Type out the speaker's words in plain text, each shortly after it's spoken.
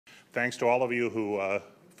thanks to all of you who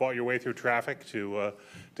fought your way through traffic to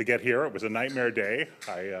get here. It was a nightmare day.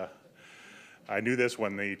 I knew this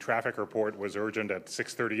when the traffic report was urgent at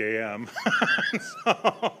 6:30 a.m.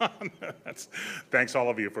 So thanks all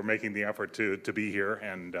of you for making the effort to be here,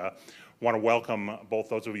 and want to welcome both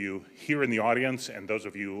those of you here in the audience and those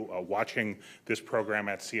of you watching this program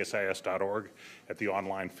at csis.org at the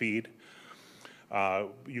online feed.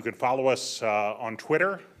 You can follow us on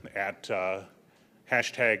Twitter at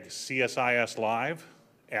hashtag CSIS Live,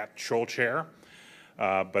 at Scholl Chair.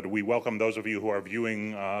 But we welcome those of you who are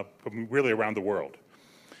viewing from really around the world.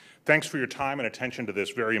 Thanks for your time and attention to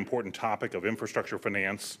this very important topic of infrastructure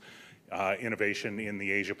finance innovation in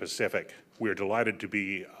the Asia Pacific. We are delighted to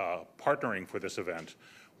be partnering for this event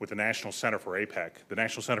with the National Center for APEC. The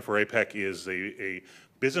National Center for APEC is a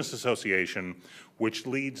business association which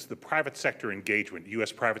leads the private sector engagement,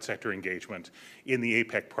 U.S. private sector engagement in the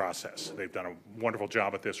APEC process. They've done a wonderful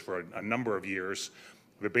job at this for a number of years.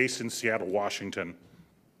 They're based in Seattle, Washington,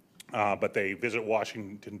 but they visit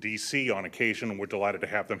Washington, D.C. on occasion, and we're delighted to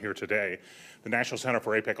have them here today. The National Center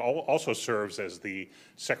for APEC also serves as the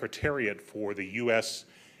secretariat for the U.S.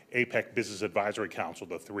 APEC Business Advisory Council,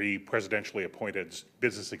 the three presidentially appointed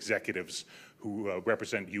business executives who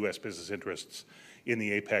represent U.S. business interests in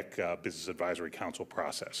the APEC Business Advisory Council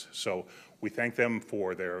process. So we thank them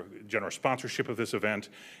for their generous sponsorship of this event,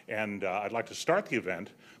 and I'd like to start the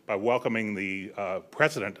event by welcoming the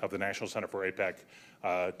president of the National Center for APEC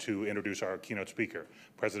to introduce our keynote speaker,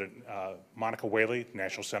 President Monica Whaley,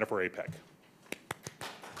 National Center for APEC.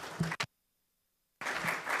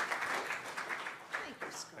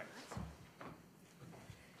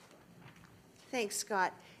 Thanks,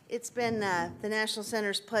 Scott. It's been the National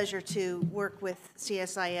Center's pleasure to work with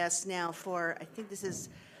CSIS now for, I think this is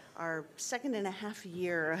our 2.5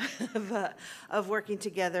 year of working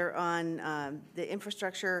together on the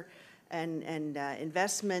infrastructure and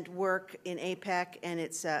investment work in APEC, and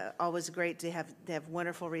it's always great to have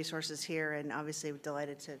wonderful resources here, and obviously we're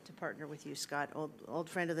delighted to partner with you, Scott, old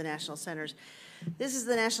friend of the National Center's. This is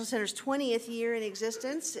the National Center's 20th year in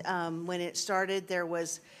existence. When it started,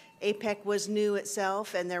 APEC was new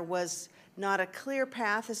itself, and there was not a clear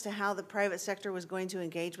path as to how the private sector was going to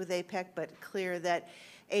engage with APEC, but clear that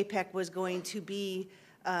APEC was going to be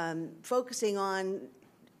focusing on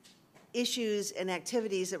issues and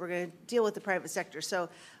activities that were going to deal with the private sector. So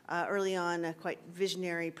early on, a quite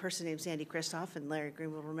visionary person named Sandy Kristoff, and Larry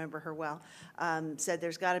Greenwood will remember her well, said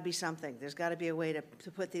there's got to be something. There's got to be a way to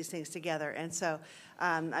put these things together. And so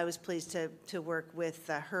I was pleased to work with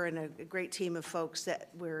her and a great team of folks that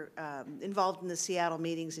were involved in the Seattle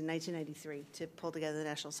meetings in 1993 to pull together the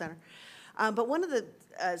National Center. But one of the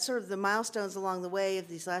sort of the milestones along the way of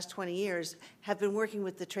these last 20 years have been working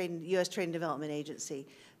with the U.S. Trade and Development Agency.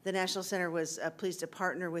 The National Center was pleased to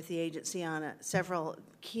partner with the agency on several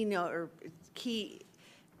key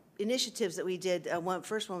initiatives that we did.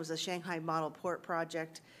 First one was the Shanghai Model Port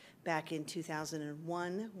Project back in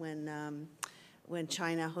 2001 when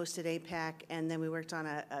China hosted APEC, and then we worked on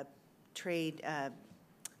a trade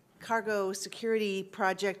cargo security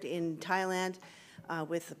project in Thailand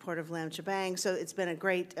with the Port of Lam Chabang. So it's been a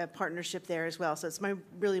great partnership there as well. So it's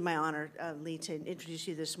really my honor, Lee, to introduce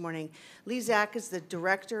you this morning. Lee Zack is the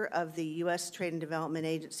director of the U.S. Trade and Development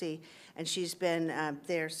Agency, and she's been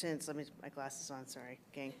there since, let me put my glasses on, sorry,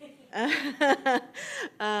 gang.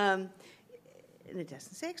 And it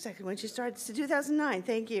doesn't say exactly when she started. It's 2009,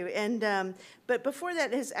 thank you. And but before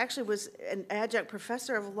that, was an adjunct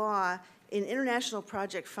professor of law in international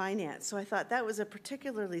project finance. So I thought that was a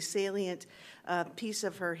particularly salient piece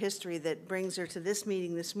of her history that brings her to this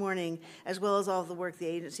meeting this morning, as well as all the work the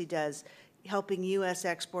agency does, helping U.S.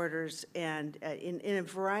 exporters and in a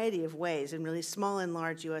variety of ways, and really small and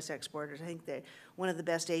large U.S. exporters. I think they're one of the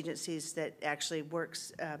best agencies that actually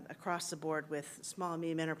works across the board with small and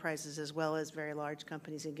medium enterprises as well as very large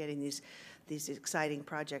companies in getting these exciting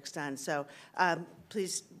projects done. So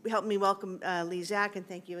please help me welcome Lee Zack, and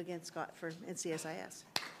thank you again, Scott, for NCSIS.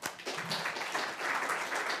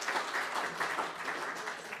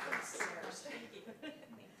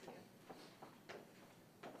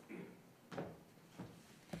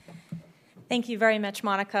 Thank you very much,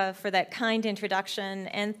 Monica, for that kind introduction,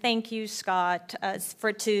 and thank you, Scott, to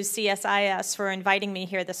CSIS for inviting me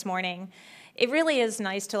here this morning. It really is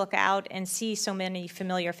nice to look out and see so many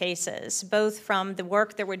familiar faces, both from the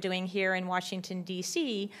work that we're doing here in Washington,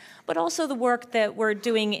 D.C., but also the work that we're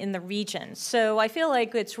doing in the region. So I feel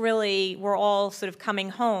like we're all sort of coming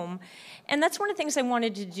home. And that's one of the things I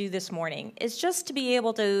wanted to do this morning, is just to be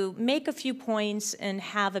able to make a few points and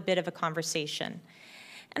have a bit of a conversation.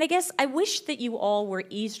 And I guess I wish that you all were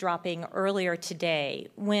eavesdropping earlier today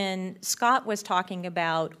when Scott was talking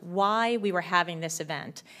about why we were having this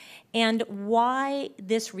event and why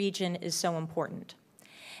this region is so important.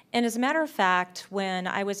 And as a matter of fact, when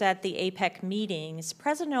I was at the APEC meetings,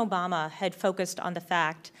 President Obama had focused on the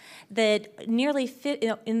fact that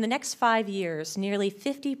in the next 5 years, nearly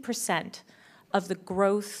 50% of the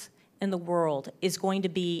growth in the world is going to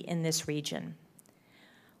be in this region.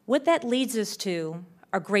 What that leads us to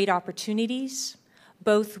are great opportunities,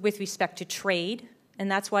 both with respect to trade,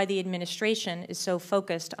 and that's why the administration is so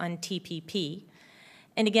focused on TPP.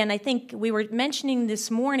 And again, I think we were mentioning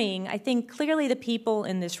this morning, I think clearly the people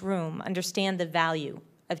in this room understand the value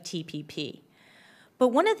of TPP. But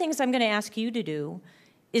one of the things I'm going to ask you to do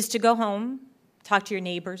is to go home, talk to your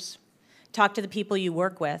neighbors, talk to the people you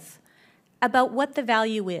work with about what the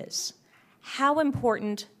value is, how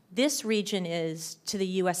important this region is to the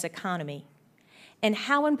U.S. economy, and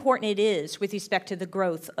how important it is with respect to the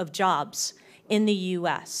growth of jobs in the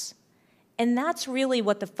U.S. And that's really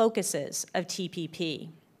what the focus is of TPP.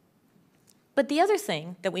 But the other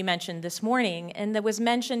thing that we mentioned this morning, and that was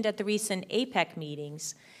mentioned at the recent APEC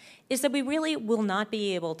meetings, is that we really will not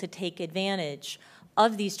be able to take advantage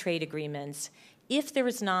of these trade agreements if there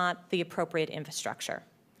is not the appropriate infrastructure.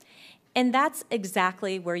 And that's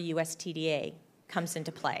exactly where USTDA comes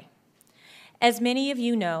into play. As many of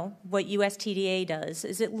you know, what USTDA does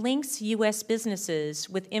is it links U.S. businesses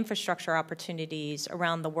with infrastructure opportunities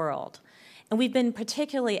around the world. And we've been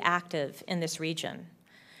particularly active in this region.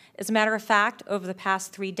 As a matter of fact, over the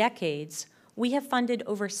past 3 decades, we have funded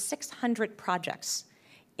over 600 projects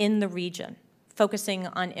in the region, focusing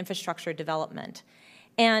on infrastructure development.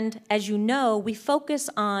 And as you know, we focus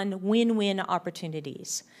on win-win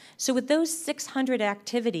opportunities. So with those 600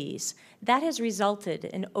 activities, that has resulted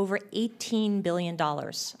in over $18 billion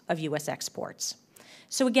of U.S. exports.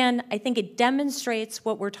 So again, I think it demonstrates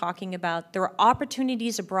what we're talking about. There are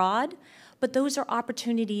opportunities abroad, but those are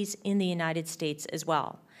opportunities in the United States as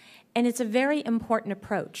well. And it's a very important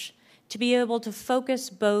approach to be able to focus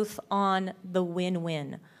both on the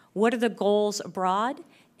win-win. What are the goals abroad?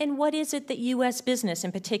 And what is it that U.S. business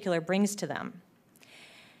in particular brings to them?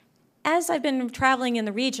 As I've been traveling in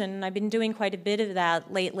the region, and I've been doing quite a bit of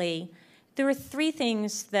that lately, there are 3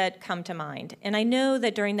 things that come to mind. And I know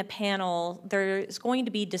that during the panel, there's going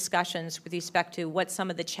to be discussions with respect to what some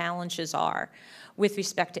of the challenges are with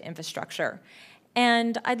respect to infrastructure.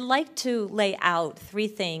 And I'd like to lay out 3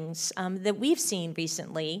 things that we've seen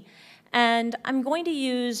recently. And I'm going to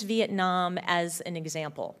use Vietnam as an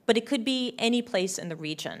example, but it could be any place in the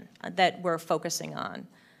region that we're focusing on.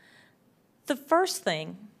 The first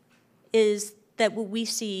thing is that what we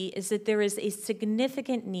see is that there is a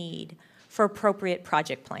significant need for appropriate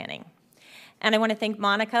project planning. And I want to thank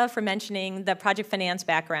Monica for mentioning the project finance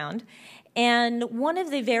background. And one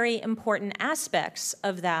of the very important aspects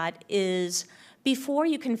of that is before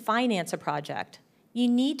you can finance a project, you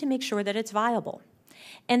need to make sure that it's viable.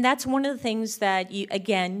 And that's one of the things that,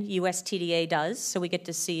 again, USTDA does, so we get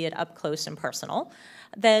to see it up close and personal,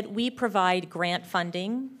 that we provide grant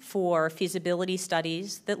funding for feasibility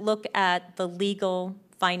studies that look at the legal,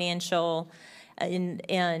 financial,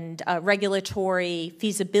 and regulatory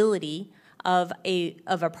feasibility of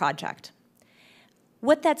a project.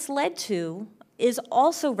 What that's led to is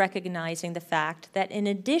also recognizing the fact that in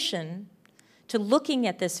addition to looking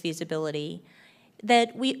at this feasibility,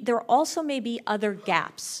 that there also may be other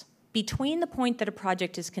gaps between the point that a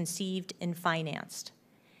project is conceived and financed.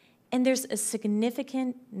 And there's a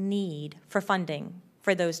significant need for funding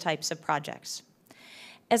for those types of projects.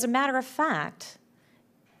 As a matter of fact,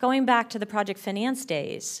 going back to the project finance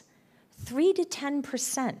days, 3 to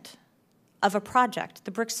 10% of a project,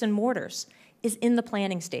 the bricks and mortars, is in the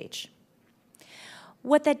planning stage.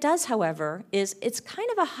 What that does, however, is it's kind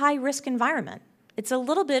of a high-risk environment. It's a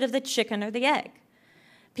little bit of the chicken or the egg.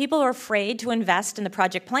 People are afraid to invest in the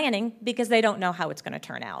project planning because they don't know how it's going to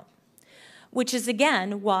turn out, which is,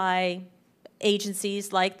 again, why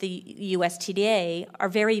agencies like the USTDA are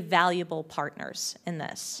very valuable partners in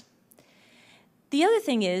this. The other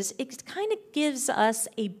thing is it kind of gives us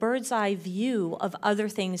a bird's-eye view of other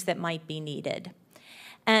things that might be needed.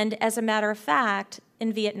 And as a matter of fact,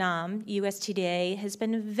 in Vietnam, USTDA has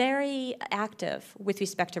been very active with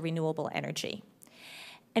respect to renewable energy.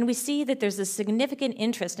 And we see that there's a significant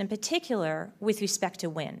interest, in particular, with respect to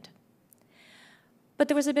wind. But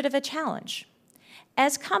there was a bit of a challenge.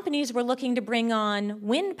 As companies were looking to bring on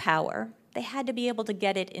wind power, they had to be able to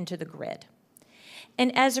get it into the grid.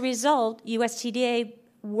 And as a result, USTDA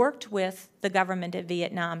worked with the government of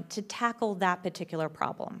Vietnam to tackle that particular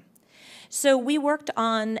problem. So we worked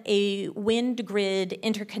on a wind grid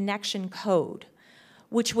interconnection code,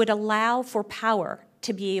 which would allow for power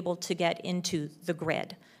to be able to get into the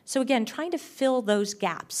grid. So again, trying to fill those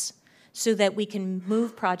gaps so that we can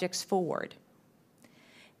move projects forward.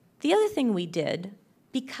 The other thing we did,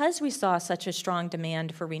 because we saw such a strong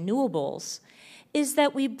demand for renewables, is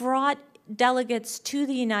that we brought delegates to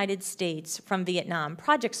the United States from Vietnam,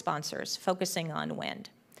 project sponsors focusing on wind.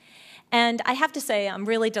 And I have to say, I'm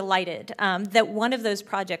really delighted that one of those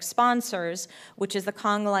project sponsors, which is the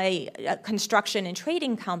Conglay Construction and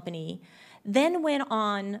Trading Company, then went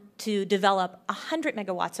on to develop 100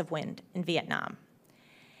 megawatts of wind in Vietnam.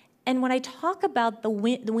 And when I talk about the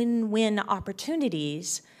win-win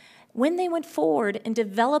opportunities, when they went forward in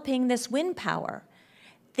developing this wind power,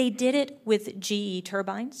 they did it with GE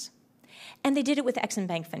turbines, and they did it with Exim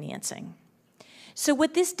Bank financing. So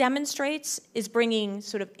what this demonstrates is bringing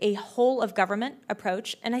sort of a whole of government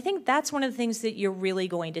approach, and I think that's one of the things that you're really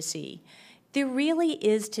going to see. There really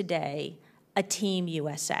is today a Team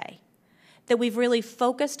USA, that we've really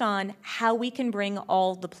focused on how we can bring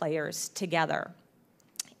all the players together.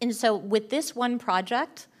 And so with this one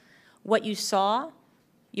project, what you saw,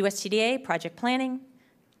 USTDA, project planning,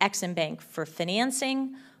 Exim Bank for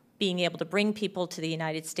financing, being able to bring people to the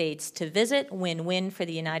United States to visit, win-win for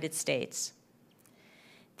the United States.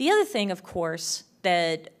 The other thing, of course,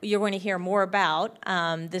 that you're going to hear more about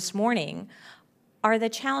this morning are the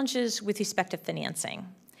challenges with respect to financing.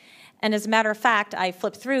 And as a matter of fact, I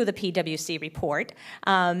flipped through the PwC report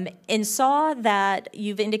and saw that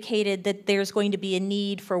you've indicated that there's going to be a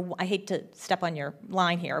need for, I hate to step on your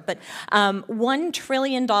line here, but $1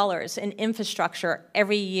 trillion in infrastructure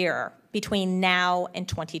every year between now and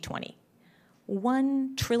 2020.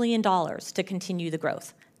 $1 trillion to continue the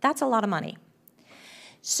growth. That's a lot of money.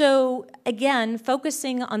 So again,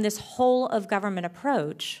 focusing on this whole of government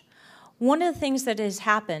approach, one of the things that has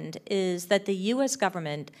happened is that the US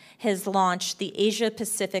government has launched the Asia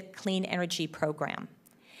Pacific Clean Energy Program.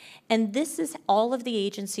 And this is all of the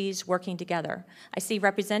agencies working together. I see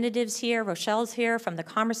representatives here, Rochelle's here from the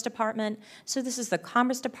Commerce Department. So this is the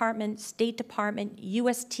Commerce Department, State Department,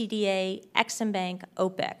 USTDA, Exim Bank,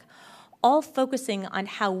 APEC, all focusing on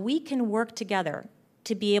how we can work together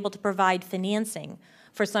to be able to provide financing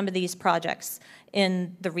for some of these projects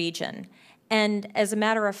in the region. And as a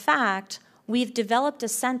matter of fact, we've developed a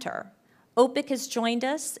center. APEC has joined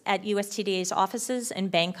us at USTDA's offices in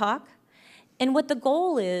Bangkok. And what the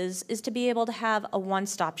goal is to be able to have a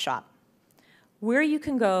one-stop shop where you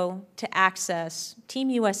can go to access Team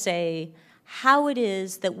USA, how it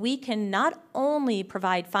is that we can not only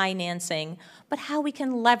provide financing, but how we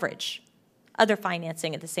can leverage other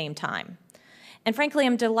financing at the same time. And frankly,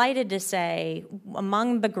 I'm delighted to say,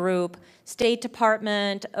 among the group, State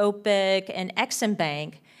Department, APEC, and Exim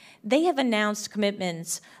Bank, they have announced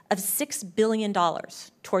commitments of $6 billion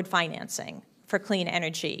toward financing for clean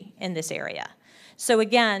energy in this area. So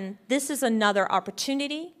again, this is another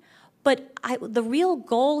opportunity, but the real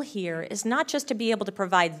goal here is not just to be able to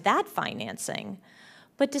provide that financing,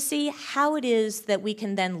 but to see how it is that we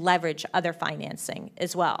can then leverage other financing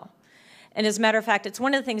as well. And as a matter of fact, it's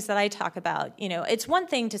one of the things that I talk about. You know, it's one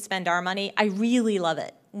thing to spend our money. I really love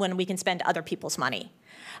it when we can spend other people's money.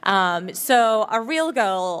 So our real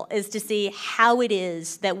goal is to see how it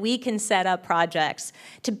is that we can set up projects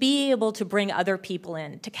to be able to bring other people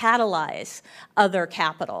in, to catalyze other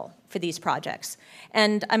capital for these projects.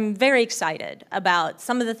 And I'm very excited about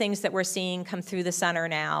some of the things that we're seeing come through the center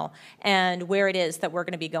now and where it is that we're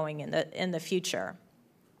going to be going in the future.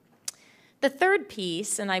 The third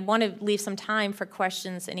piece, and I want to leave some time for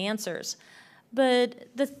questions and answers, but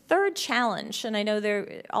the third challenge, and I know there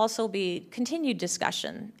will also be continued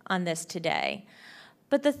discussion on this today,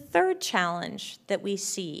 but the third challenge that we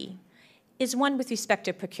see is one with respect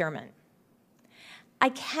to procurement. I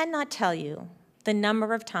cannot tell you the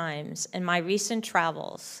number of times in my recent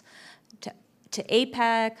travels to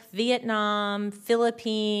APEC, Vietnam,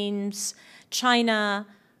 Philippines, China,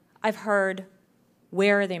 I've heard,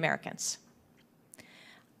 where are the Americans?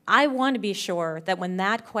 I want to be sure that when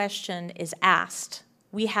that question is asked,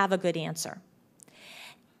 we have a good answer.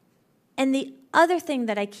 And the other thing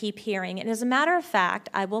that I keep hearing, and as a matter of fact,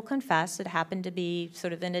 I will confess it happened to be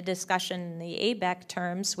sort of in a discussion in the APEC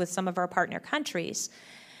terms with some of our partner countries,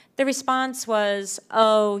 the response was,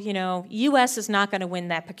 oh, you know, US is not going to win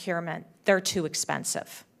that procurement. They're too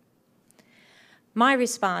expensive. My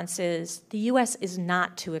response is the US is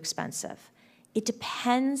not too expensive. It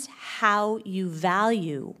depends how you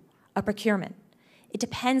value a procurement. It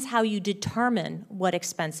depends how you determine what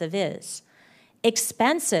expensive is.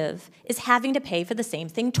 Expensive is having to pay for the same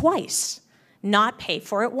thing twice. not pay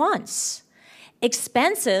for it once.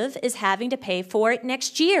 Expensive is having to pay for it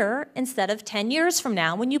next year instead of 10 years from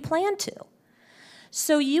now when you plan to.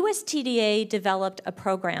 So USTDA developed a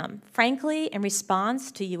program, frankly, in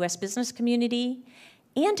response to U.S. business community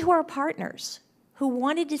and to our partners who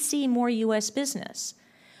wanted to see more U.S. business,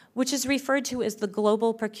 which is referred to as the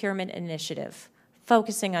Global Procurement Initiative,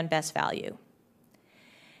 focusing on best value.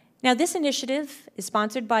 Now, this initiative is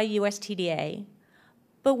sponsored by USTDA,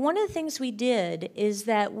 but one of the things we did is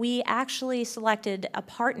that we actually selected a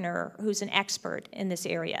partner who's an expert in this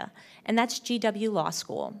area, and that's GW Law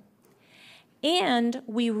School. And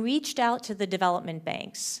we reached out to the development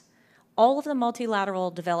banks. All of the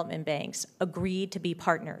multilateral development banks agreed to be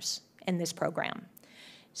partners in this program.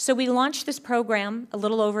 So we launched this program a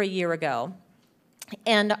little over a year ago,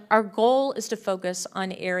 and our goal is to focus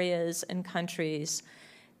on areas and countries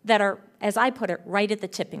that are, as I put it, right at the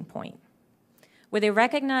tipping point, where they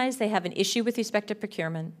recognize they have an issue with respect to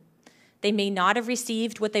procurement, they may not have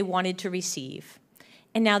received what they wanted to receive,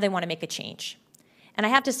 and now they want to make a change. And I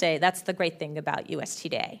have to say, that's the great thing about US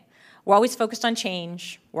today. We're always focused on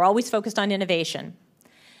change, we're always focused on innovation.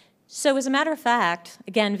 So as a matter of fact,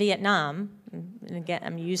 again, Vietnam, and again,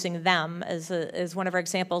 I'm using them as one of our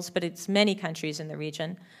examples, but it's many countries in the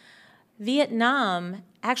region. Vietnam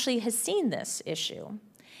actually has seen this issue,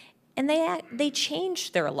 and they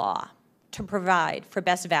changed their law to provide for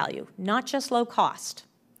best value, not just low cost.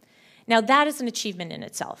 Now, that is an achievement in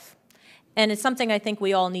itself, and it's something I think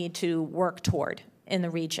we all need to work toward in the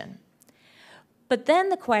region. But then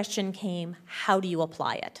the question came, how do you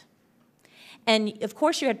apply it? And of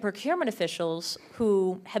course, you had procurement officials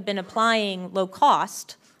who have been applying low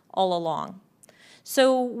cost all along.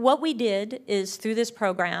 So what we did is, through this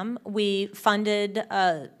program, we funded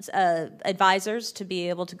advisors to be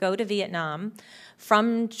able to go to Vietnam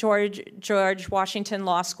from George Washington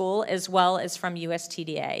Law School as well as from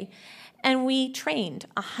USTDA. And we trained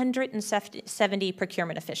 170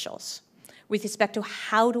 procurement officials with respect to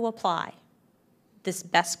how to apply this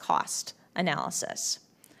best cost analysis.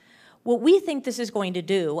 What we think this is going to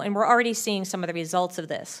do, and we're already seeing some of the results of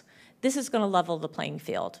this is going to level the playing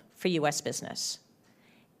field for U.S. business.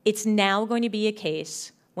 It's now going to be a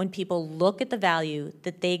case when people look at the value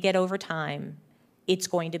that they get over time, it's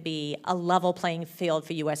going to be a level playing field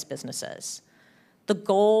for U.S. businesses. The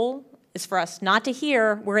goal is for us not to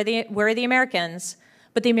hear where are the Americans,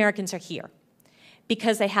 but the Americans are here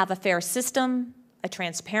because they have a fair system, a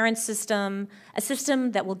transparent system, a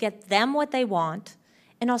system that will get them what they want,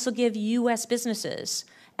 and also give U.S. businesses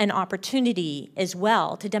an opportunity as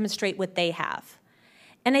well to demonstrate what they have.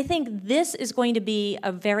 And I think this is going to be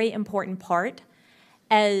a very important part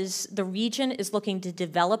as the region is looking to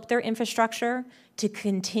develop their infrastructure, to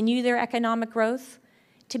continue their economic growth,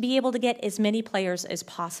 to be able to get as many players as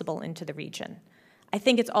possible into the region. I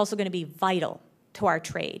think it's also going to be vital to our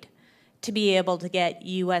trade to be able to get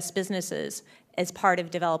U.S. businesses as part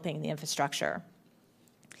of developing the infrastructure.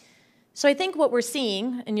 So I think what we're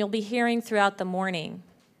seeing, and you'll be hearing throughout the morning,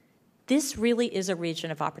 this really is a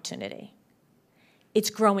region of opportunity. It's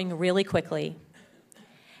growing really quickly,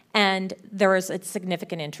 and there is a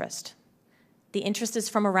significant interest. The interest is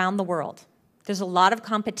from around the world. There's a lot of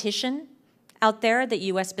competition out there that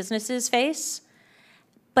U.S. businesses face,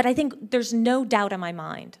 but I think there's no doubt in my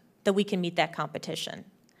mind that we can meet that competition.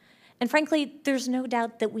 And frankly, there's no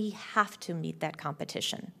doubt that we have to meet that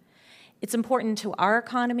competition. It's important to our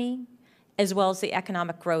economy as well as the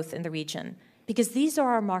economic growth in the region, because these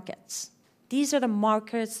are our markets. These are the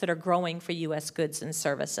markets that are growing for U.S. goods and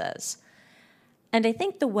services. And I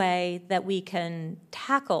think the way that we can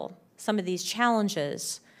tackle some of these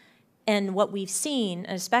challenges and what we've seen,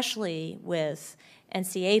 especially with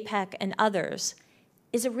APEC and others,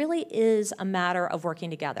 is it really is a matter of working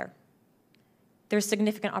together. There's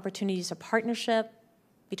significant opportunities of partnership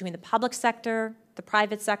between the public sector, the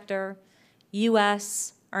private sector,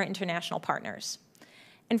 U.S., our international partners.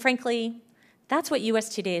 And frankly, that's what US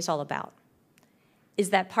Today is all about, is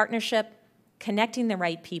that partnership, connecting the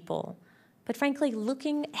right people, but frankly,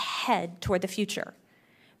 looking ahead toward the future,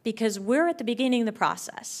 because we're at the beginning of the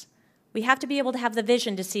process. We have to be able to have the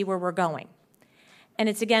vision to see where we're going. And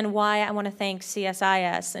it's, again, why I want to thank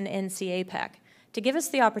CSIS and APEC to give us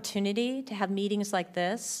the opportunity to have meetings like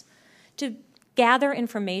this, to gather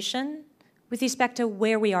information with respect to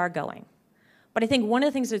where we are going. But I think one of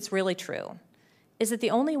the things that's really true is that the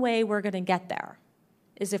only way we're going to get there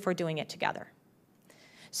is if we're doing it together.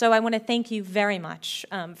 So I want to thank you very much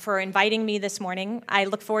for inviting me this morning. I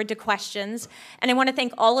look forward to questions. And I want to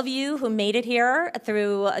thank all of you who made it here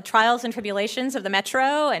through trials and tribulations of the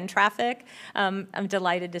metro and traffic. I'm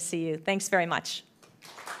delighted to see you. Thanks very much.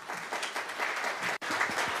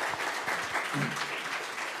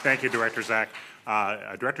 Thank you, Director Zach.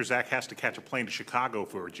 Director Zach has to catch a plane to Chicago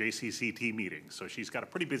for a JCCT meeting, so she's got a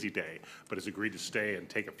pretty busy day, but has agreed to stay and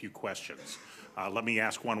take a few questions. Let me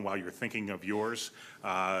ask one while you're thinking of yours.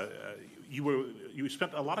 You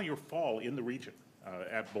spent a lot of your fall in the region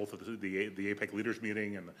at both of the APEC Leaders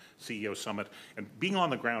Meeting and the CEO Summit, and being on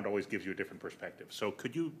the ground always gives you a different perspective. So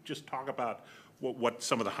could you just talk about what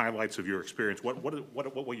some of the highlights of your experience, what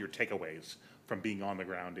were your takeaways from being on the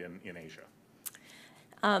ground in Asia?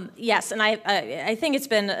 Yes, and I think it's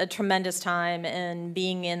been a tremendous time in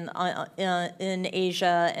being in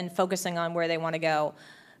Asia and focusing on where they want to go.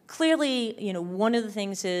 Clearly, one of the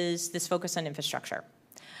things is this focus on infrastructure.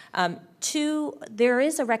 Two, there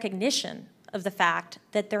is a recognition of the fact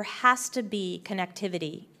that there has to be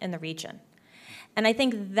connectivity in the region. And I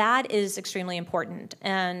think that is extremely important.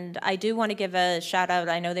 And I do want to give a shout out,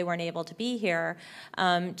 I know they weren't able to be here,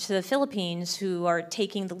 to the Philippines, who are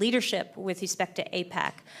taking the leadership with respect to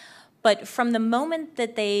APEC. But from the moment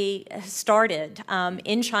that they started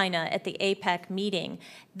in China at the APEC meeting,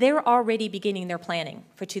 they're already beginning their planning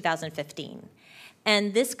for 2015.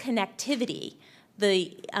 And this connectivity,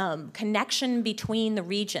 the connection between the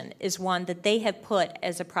region, is one that they have put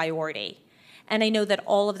as a priority. And I know that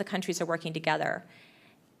all of the countries are working together.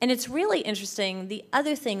 And it's really interesting. The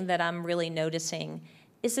other thing that I'm really noticing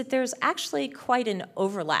is that there's actually quite an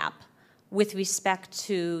overlap with respect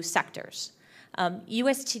to sectors.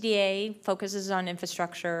 USTDA focuses on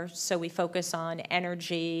infrastructure, so we focus on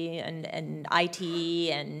energy and IT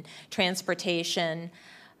and transportation.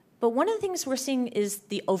 But one of the things we're seeing is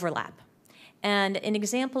the overlap. And an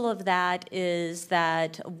example of that is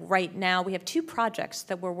that right now we have two projects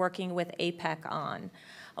that we're working with APEC on.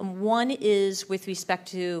 One is with respect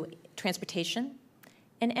to transportation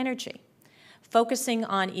and energy, focusing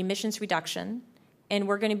on emissions reduction. And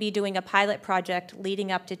we're going to be doing a pilot project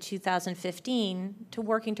leading up to 2015 to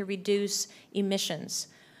working to reduce emissions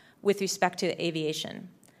with respect to aviation.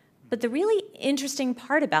 But the really interesting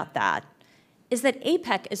part about that is that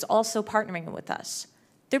APEC is also partnering with us.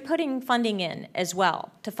 They're putting funding in as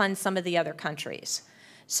well to fund some of the other countries.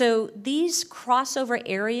 So these crossover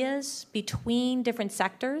areas between different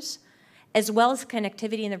sectors, as well as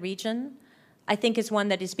connectivity in the region, I think is one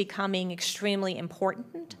that is becoming extremely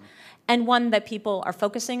important, and one that people are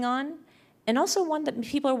focusing on, and also one that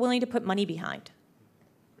people are willing to put money behind.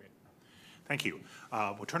 Great. Thank you.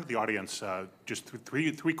 We'll turn to the audience. Just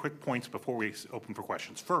three quick points before we open for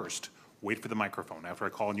questions. First, wait for the microphone. After I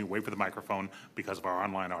call on you, wait for the microphone because of our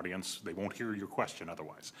online audience. They won't hear your question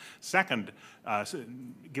otherwise. Second,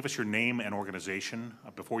 give us your name and organization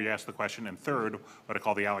before you ask the question. And third, what I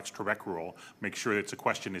call the Alex Trebek rule, make sure that the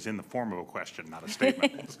question is in the form of a question, not a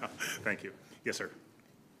statement. So, thank you. Yes, sir.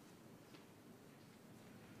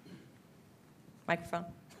 Microphone.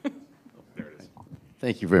 There it is.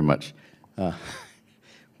 Thank you very much. Well,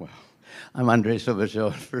 I'm Andre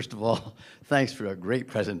Silvajo. First of all, thanks for a great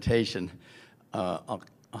presentation. I'll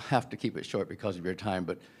have to keep it short because of your time,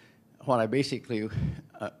 but what I basically,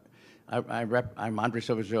 I'm Andre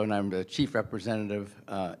Silvajo, and I'm the Chief Representative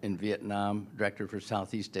in Vietnam, Director for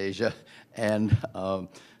Southeast Asia, and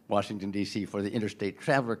Washington, D.C. for the Interstate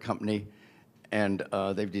Traveler Company, and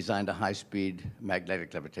they've designed a high-speed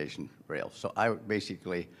magnetic levitation rail. So I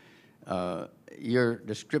basically, your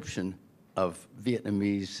description of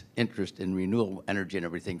Vietnamese interest in renewable energy and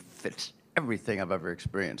everything fits everything I've ever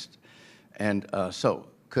experienced. And so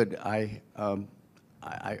could I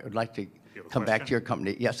would like to come back to your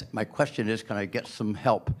company. Yes, my question is, can I get some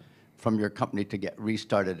help from your company to get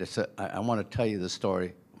restarted? I want to tell you the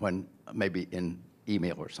story when maybe in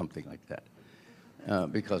email or something like that.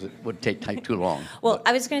 Because it would take too long. Well,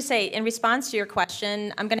 I was going to say, in response to your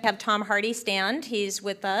question, I'm going to have Tom Hardy stand. He's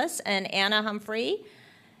with us, and Anna Humphrey.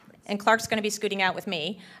 And Clark's going to be scooting out with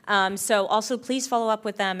me. So also, please follow up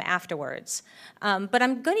with them afterwards. But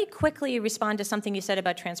I'm going to quickly respond to something you said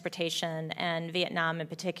about transportation and Vietnam in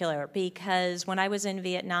particular, because when I was in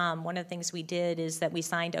Vietnam, one of the things we did is that we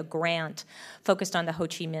signed a grant focused on the Ho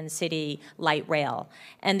Chi Minh City light rail.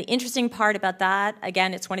 And the interesting part about that,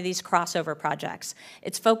 again, it's one of these crossover projects.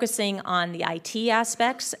 It's focusing on the IT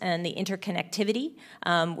aspects and the interconnectivity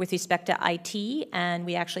with respect to IT, and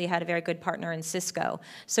we actually had a very good partner in Cisco.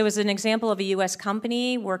 So as an example of a U.S.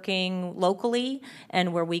 company working locally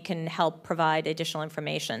and where we can help provide additional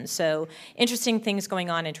information. So interesting things going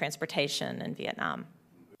on in transportation in Vietnam.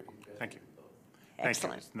 Thank you.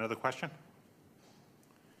 Excellent. Thank you. Another question?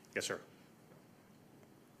 Yes, sir.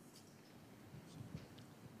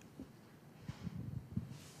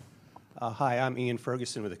 Hi, I'm Ian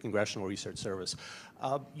Ferguson with the Congressional Research Service.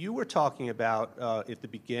 You were talking about, at the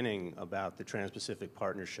beginning, about the Trans-Pacific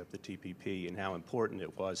Partnership, the TPP, and how important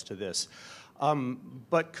it was to this.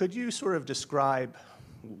 But could you sort of describe,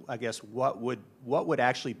 I guess, what would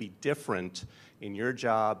actually be different in your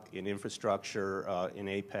job, in infrastructure, in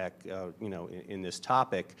APEC, in this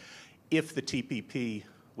topic, if the TPP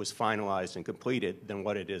was finalized and completed than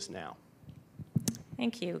what it is now?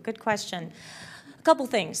 Thank you. Good question. A couple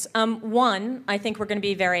things. One, I think we're going to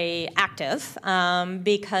be very active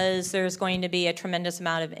because there's going to be a tremendous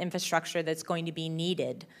amount of infrastructure that's going to be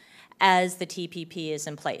needed as the TPP is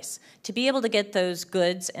in place. To be able to get those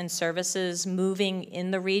goods and services moving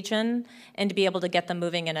in the region and to be able to get them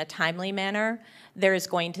moving in a timely manner, there's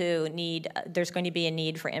going to be a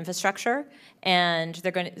need for infrastructure, and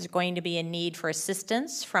there's going to be a need for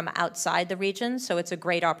assistance from outside the region, so it's a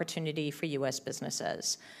great opportunity for U.S.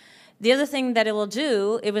 businesses. The other thing that it will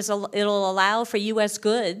do, it'll allow for U.S.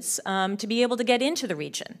 goods to be able to get into the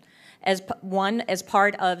region, as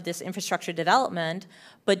part of this infrastructure development,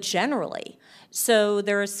 but generally. So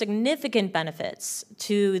there are significant benefits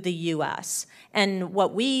to the U.S. And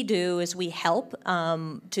what we do is we help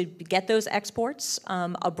to get those exports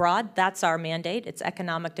abroad. That's our mandate. It's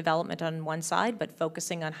economic development on one side, but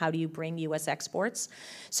focusing on how do you bring U.S. exports.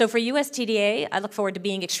 So for U.S. TDA, I look forward to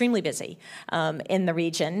being extremely busy in the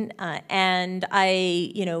region. And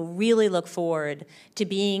I really look forward to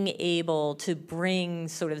being able to bring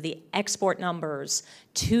sort of the export numbers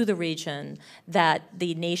to the region that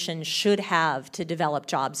the nation should have to develop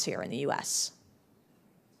jobs here in the U.S.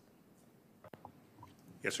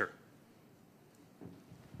 Yes, sir.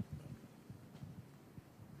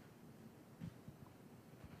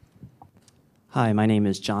 Hi, my name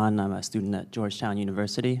is John. I'm a student at Georgetown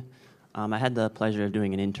University. I had the pleasure of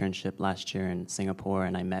doing an internship last year in Singapore,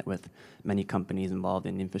 and I met with many companies involved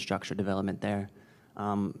in infrastructure development there.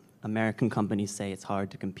 American companies say it's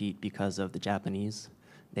hard to compete because of the Japanese.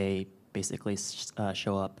 They basically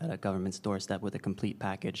show up at a government's doorstep with a complete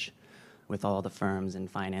package with all the firms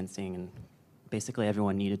and financing, and basically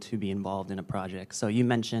everyone needed to be involved in a project. So you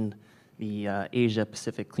mentioned the Asia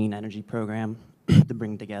Pacific Clean Energy Program to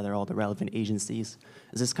bring together all the relevant agencies.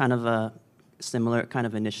 Is this kind of a similar kind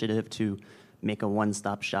of initiative to make a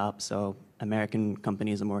one-stop shop so American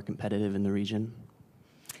companies are more competitive in the region?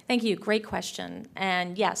 Thank you. Great question.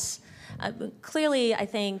 And yes, clearly I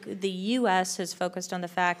think the U.S. has focused on the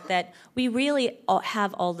fact that we really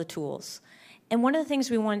have all the tools. And one of the things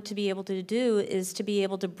we want to be able to do is to be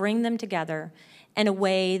able to bring them together in a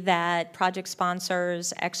way that project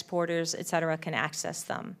sponsors, exporters, et cetera, can access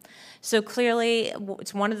them. So clearly,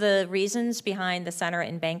 it's one of the reasons behind the center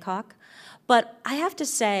in Bangkok. But I have to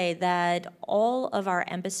say that all of our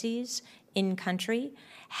embassies in country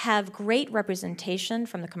have great representation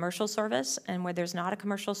from the commercial service, and where there's not a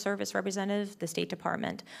commercial service representative, the State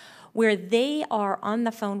Department, where they are on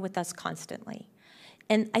the phone with us constantly.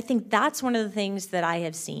 And I think that's one of the things that I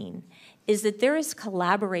have seen, is that there is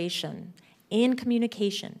collaboration and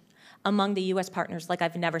communication among the U.S. partners like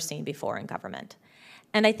I've never seen before in government.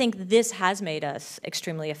 And I think this has made us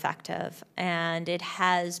extremely effective, and it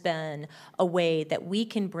has been a way that we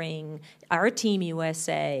can bring our Team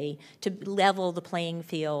USA to level the playing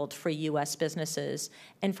field for U.S. businesses,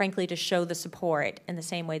 and frankly, to show the support in the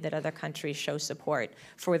same way that other countries show support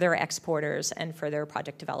for their exporters and for their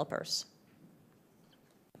project developers.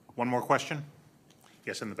 One more question?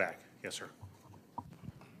 Yes, in the back. Yes, sir.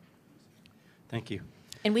 Thank you.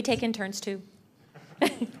 And we take interns, too.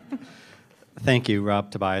 Thank you,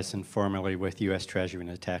 Rob Tobiasen, formerly with U.S. Treasury in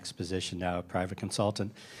a tax position, now a private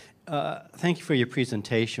consultant. Thank you for your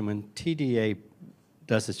presentation. When TDA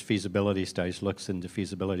does its feasibility studies, looks into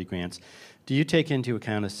feasibility grants, do you take into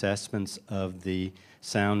account assessments of the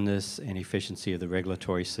soundness and efficiency of the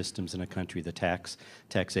regulatory systems in a country, the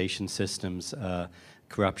taxation systems,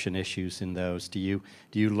 corruption issues in those? Do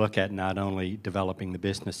you look at not only developing the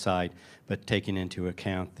business side, but taking into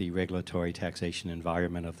account the regulatory taxation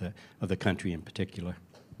environment of the country in particular?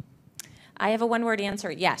 I have a one-word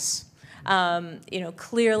answer: yes.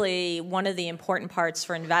 Clearly, one of the important parts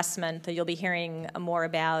for investment that you'll be hearing more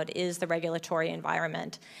about is the regulatory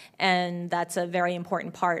environment. And that's a very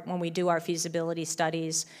important part when we do our feasibility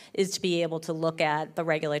studies, is to be able to look at the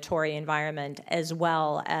regulatory environment as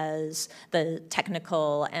well as the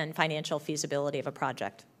technical and financial feasibility of a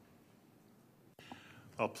project.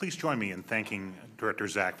 Well, please join me in thanking Director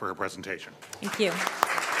Zak for her presentation. Thank you.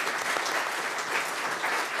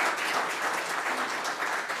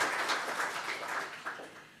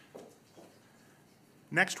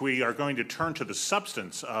 Next, we are going to turn to the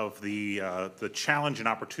substance of the challenge and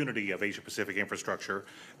opportunity of Asia-Pacific infrastructure.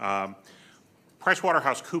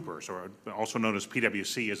 PricewaterhouseCoopers, or also known as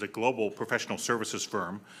PwC, is a global professional services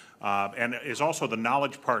firm and is also the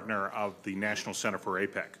knowledge partner of the National Center for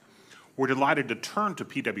APEC. We're delighted to turn to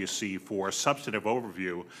PwC for a substantive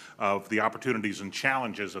overview of the opportunities and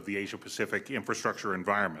challenges of the Asia-Pacific infrastructure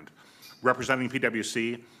environment. Representing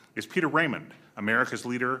PwC is Peter Raymond, America's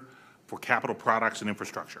leader for capital products and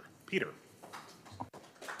infrastructure. Peter.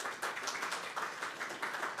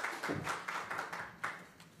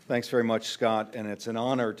 Thanks very much, Scott, and it's an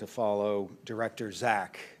honor to follow Director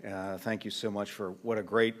Zach. Thank you so much for what a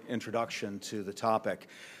great introduction to the topic.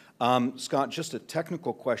 Scott, just a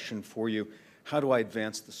technical question for you. How do I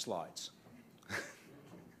advance the slides?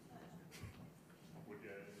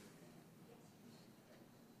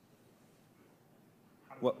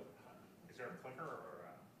 What? Is there a clicker or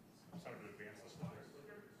something to advance the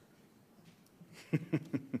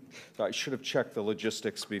slides? I should have checked the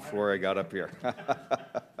logistics before I got up here.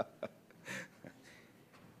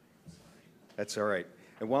 That's all right.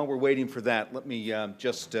 And while we're waiting for that, let me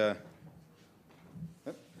just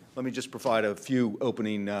provide a few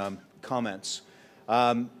opening comments.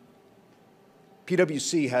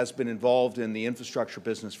 PwC has been involved in the infrastructure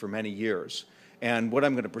business for many years, and what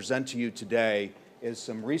I'm going to present to you today is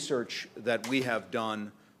some research that we have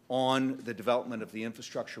done on the development of the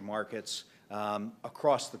infrastructure markets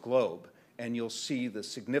across the globe, and you'll see the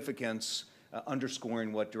significance,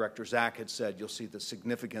 underscoring what Director Zach had said, you'll see the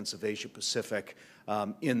significance of Asia-Pacific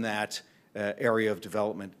in that area of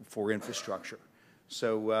development for infrastructure.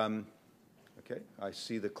 So, okay, I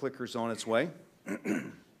see the clicker's on its way.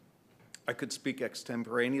 I could speak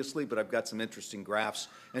extemporaneously, but I've got some interesting graphs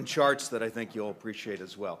and charts that I think you'll appreciate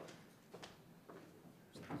as well.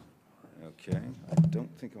 Okay, I don't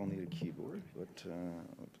think I'll need a keyboard, but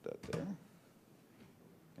I'll put that there.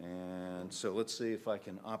 And so let's see if I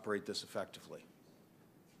can operate this effectively.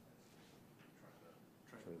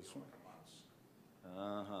 Try this one.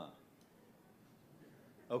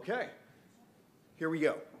 Okay, here we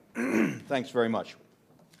go. Thanks very much.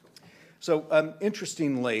 So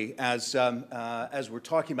interestingly, as we're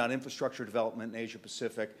talking about infrastructure development in Asia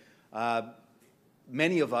Pacific,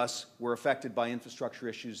 many of us were affected by infrastructure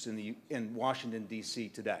issues in Washington, D.C.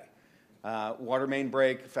 today. Water main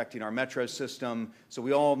break affecting our metro system, so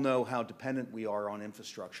we all know how dependent we are on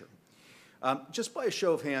infrastructure. Just by a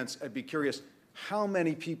show of hands, I'd be curious, how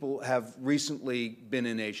many people have recently been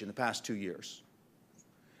in Asia in the past 2 years?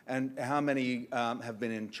 And how many have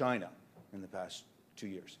been in China in the past 2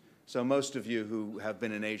 years? So most of you who have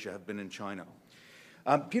been in Asia have been in China.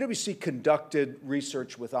 PwC conducted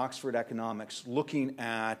research with Oxford Economics looking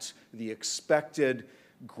at the expected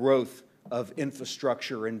growth of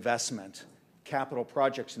infrastructure investment, capital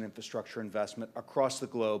projects and infrastructure investment across the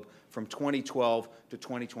globe from 2012 to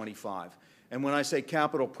 2025. And when I say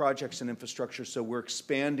capital projects and infrastructure, so we're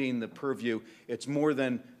expanding the purview. It's more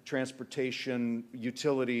than transportation,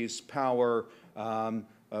 utilities, power,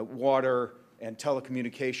 water, and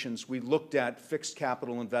telecommunications. We looked at fixed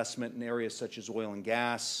capital investment in areas such as oil and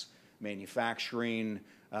gas, manufacturing,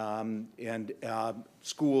 and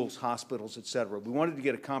schools, hospitals, et cetera. We wanted to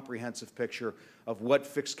get a comprehensive picture of what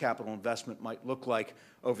fixed capital investment might look like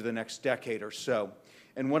over the next decade or so.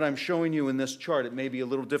 And what I'm showing you in this chart, it may be a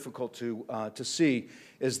little difficult to see,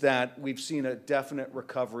 is that we've seen a definite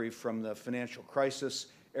recovery from the financial crisis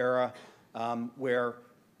era where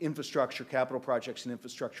infrastructure, capital projects and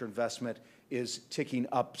infrastructure investment is ticking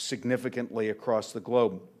up significantly across the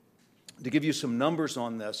globe. To give you some numbers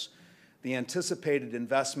on this, the anticipated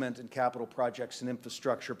investment in capital projects and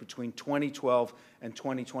infrastructure between 2012 and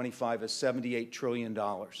 2025 is $78 trillion.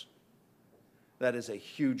 That is a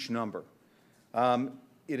huge number.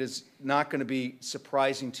 It is not going to be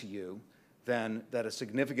surprising to you then that a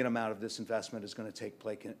significant amount of this investment is going to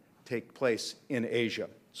take place in Asia.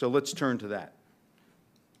 So let's turn to that.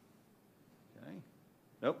 Okay.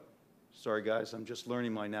 Nope. Sorry, guys. I'm just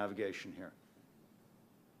learning my navigation here.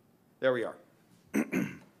 There we are.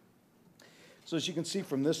 So as you can see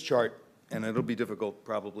from this chart, and it'll be difficult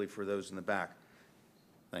probably for those in the back,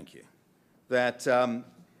 thank you, that,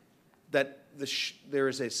 there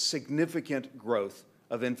is a significant growth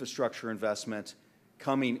of infrastructure investment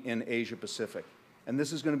coming in Asia Pacific. And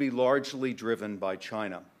this is going to be largely driven by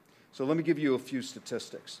China. So let me give you a few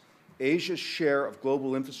statistics. Asia's share of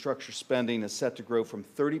global infrastructure spending is set to grow from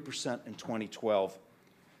 30% in 2012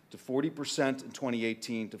 to 40% in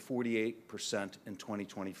 2018 to 48% in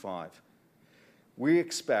 2025. We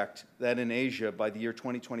expect that in Asia, by the year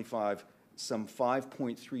 2025, some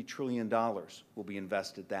 $5.3 trillion will be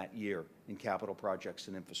invested that year in capital projects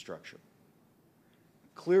and infrastructure.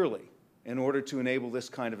 Clearly, in order to enable this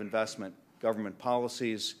kind of investment, government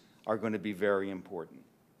policies are going to be very important.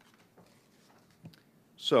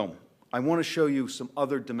 So, I want to show you some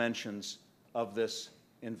other dimensions of this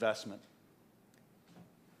investment.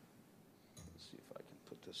 Let's see if I can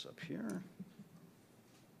put this up here.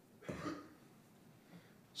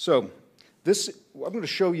 So, I'm going to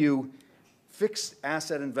show you fixed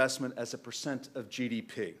asset investment as a percent of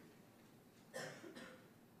GDP.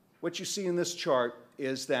 What you see in this chart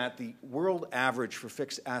is that the world average for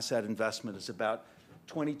fixed asset investment is about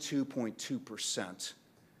 22.2%.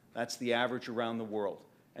 That's the average around the world.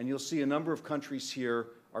 And you'll see a number of countries here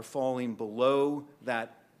are falling below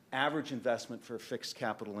that average investment for fixed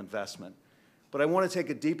capital investment. But I want to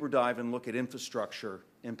take a deeper dive and look at infrastructure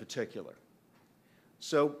in particular.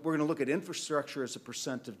 So we're going to look at infrastructure as a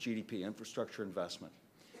percent of GDP, infrastructure investment.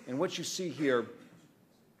 And what you see here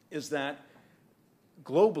is that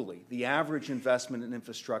globally, the average investment in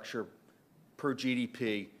infrastructure per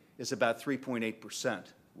GDP is about 3.8%.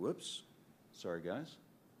 Whoops. Sorry, guys.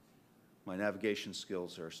 My navigation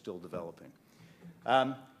skills are still developing.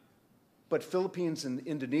 But Philippines and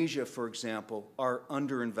Indonesia, for example, are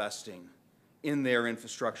underinvesting in their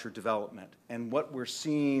infrastructure development. And what we're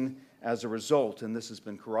seeing as a result, and this has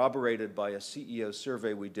been corroborated by a CEO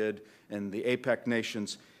survey we did in the APEC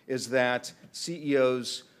nations, is that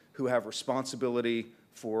CEOs who have responsibility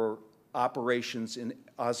for operations in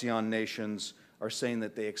ASEAN nations are saying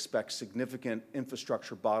that they expect significant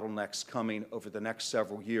infrastructure bottlenecks coming over the next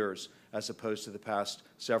several years as opposed to the past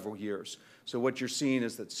several years. So what you're seeing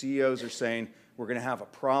is that CEOs are saying we're going to have a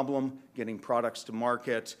problem getting products to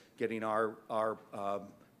market, getting our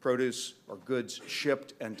produce or goods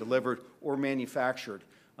shipped and delivered or manufactured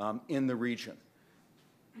in the region.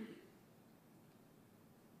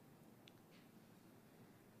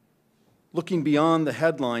 Looking beyond the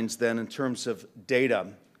headlines then in terms of data,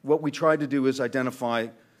 what we tried to do is identify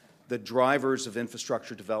the drivers of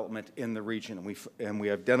infrastructure development in the region, and we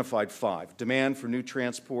identified 5. Demand for new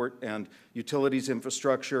transport and utilities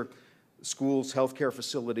infrastructure, schools, healthcare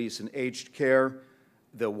facilities, and aged care,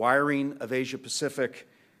 the wiring of Asia-Pacific,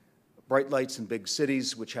 bright lights in big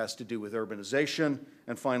cities, which has to do with urbanization,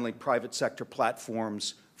 and finally, private sector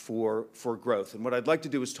platforms for growth. And what I'd like to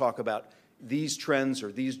do is talk about these trends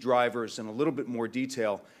or these drivers in a little bit more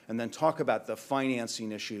detail, and then talk about the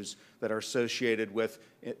financing issues that are associated with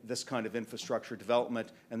this kind of infrastructure development,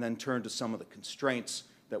 and then turn to some of the constraints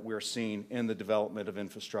that we're seeing in the development of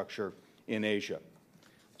infrastructure in Asia.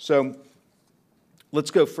 So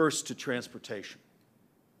let's go first to transportation.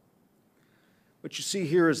 What you see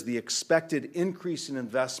here is the expected increase in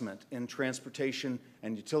investment in transportation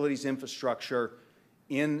and utilities infrastructure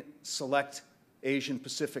in select Asian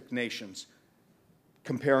Pacific nations,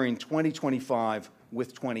 comparing 2025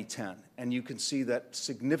 with 2010. And you can see that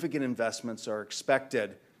significant investments are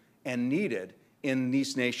expected and needed in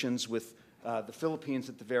these nations, with the Philippines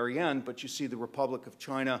at the very end, but you see the Republic of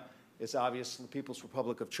China is obviously, the People's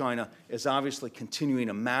Republic of China is obviously continuing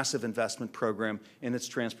a massive investment program in its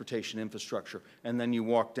transportation infrastructure. And then you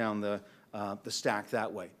walk down the stack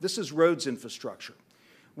that way. This is roads infrastructure.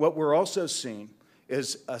 What we're also seeing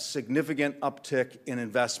is a significant uptick in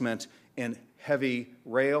investment in heavy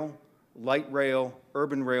rail, light rail,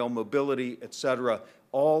 urban rail, mobility, et cetera,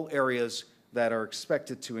 all areas that are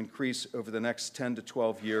expected to increase over the next 10 to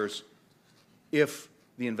 12 years if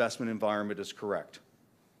the investment environment is correct.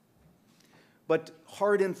 But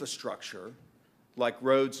hard infrastructure, like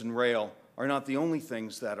roads and rail, are not the only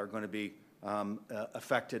things that are going to be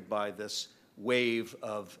affected by this wave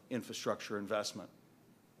of infrastructure investment.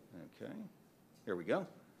 Okay. Here we go.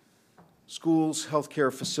 Schools,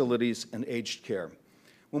 healthcare facilities, and aged care.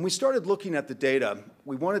 When we started looking at the data,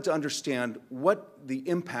 we wanted to understand what the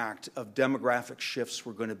impact of demographic shifts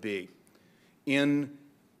were going to be globally,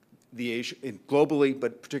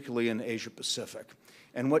 but particularly in Asia-Pacific.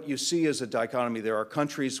 And what you see is a dichotomy. There are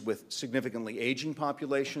countries with significantly aging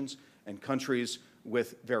populations and countries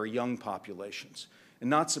with very young populations. And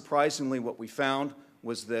not surprisingly, what we found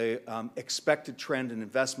was the expected trend in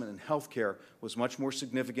investment in healthcare was much more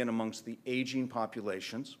significant amongst the aging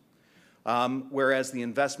populations, whereas the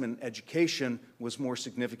investment in education was more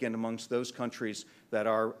significant amongst those countries that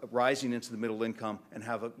are rising into the middle income and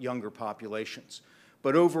have younger populations.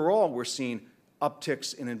 But overall, we're seeing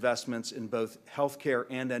upticks in investments in both healthcare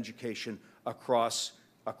and education across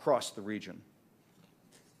the region.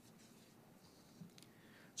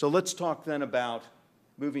 So let's talk then about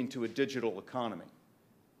moving to a digital economy.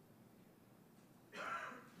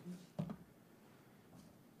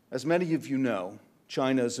 As many of you know,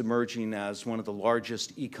 China is emerging as one of the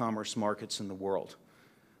largest e-commerce markets in the world.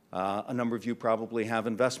 A number of you probably have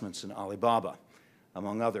investments in Alibaba,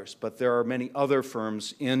 among others, but there are many other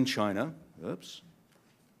firms in China. Oops.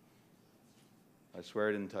 I swear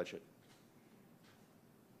I didn't touch it.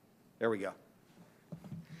 There we go.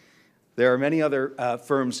 There are many other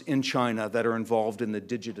firms in China that are involved in the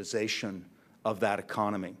digitization of that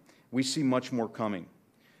economy. We see much more coming.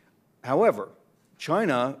 However,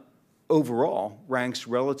 China overall ranks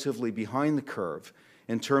relatively behind the curve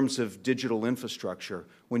in terms of digital infrastructure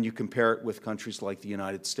when you compare it with countries like the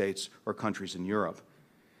United States or countries in Europe.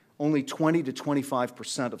 Only 20 to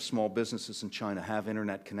 25% of small businesses in China have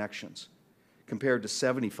internet connections, compared to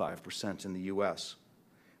 75% in the US.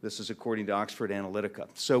 This is according to Oxford Analytica.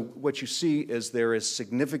 So what you see is there is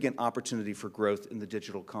significant opportunity for growth in the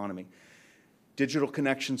digital economy. Digital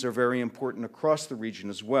connections are very important across the region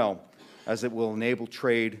as well, as it will enable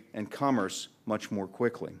trade and commerce much more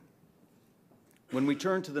quickly. When we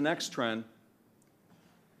turn to the next trend,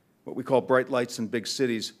 what we call bright lights in big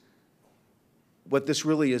cities, what this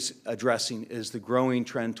really is addressing is the growing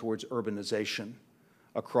trend towards urbanization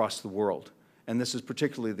across the world. And this is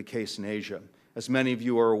particularly the case in Asia. As many of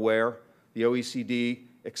you are aware, the OECD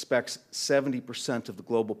expects 70% of the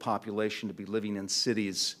global population to be living in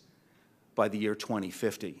cities by the year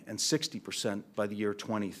 2050 and 60% by the year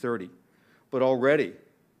 2030. But already,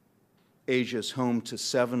 Asia is home to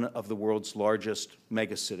 7 of the world's largest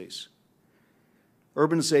megacities.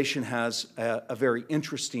 Urbanization has a very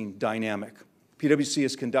interesting dynamic. PwC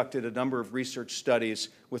has conducted a number of research studies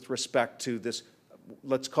with respect to this,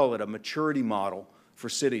 let's call it a maturity model for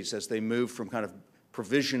cities as they move from kind of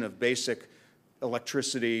provision of basic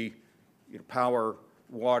electricity, power,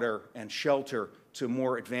 water, and shelter to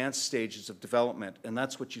more advanced stages of development. And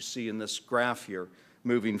that's what you see in this graph here,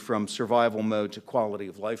 moving from survival mode to quality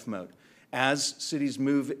of life mode. As cities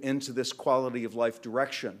move into this quality of life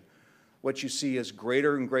direction, what you see is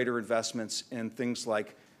greater and greater investments in things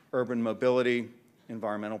like urban mobility,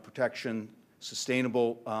 environmental protection,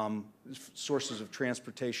 sustainable sources of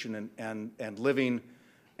transportation and living,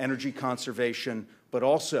 energy conservation, but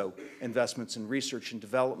also investments in research and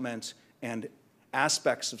development and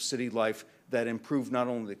aspects of city life that improve not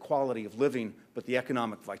only the quality of living, but the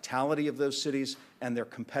economic vitality of those cities and their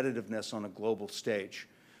competitiveness on a global stage.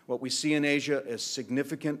 What we see in Asia is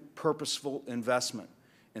significant purposeful investment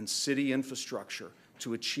in city infrastructure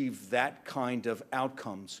to achieve that kind of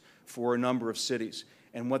outcomes for a number of cities.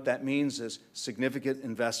 And what that means is significant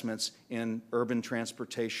investments in urban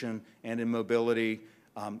transportation and in mobility,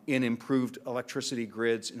 in improved electricity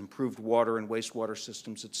grids, in improved water and wastewater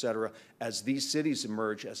systems, et cetera, as these cities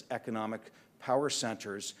emerge as economic power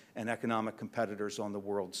centers and economic competitors on the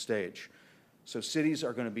world stage. So cities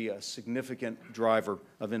are going to be a significant driver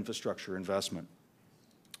of infrastructure investment.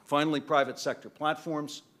 Finally, private sector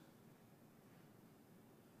platforms.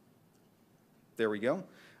 There we go.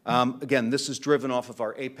 Again, this is driven off of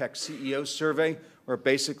our APEC CEO survey, where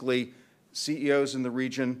basically CEOs in the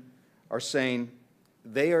region are saying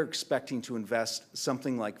they are expecting to invest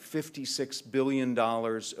something like $56 billion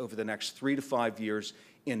over the next 3 to 5 years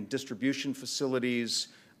in distribution facilities,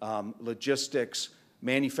 logistics,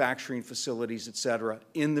 manufacturing facilities, et cetera,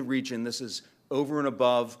 in the region. This is over and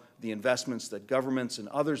above the investments that governments and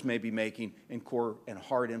others may be making in core and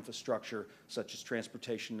hard infrastructure, such as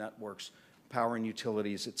transportation networks, power and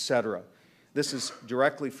utilities, et cetera. This is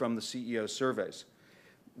directly from the CEO surveys.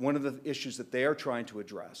 One of the issues that they are trying to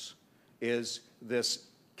address is this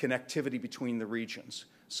connectivity between the regions.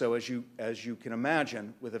 So as you can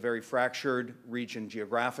imagine, with a very fractured region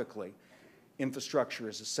geographically, infrastructure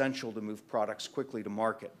is essential to move products quickly to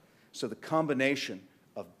market. So the combination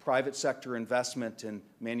of private sector investment in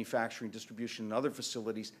manufacturing, distribution, and other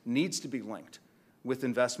facilities needs to be linked with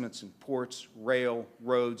investments in ports, rail,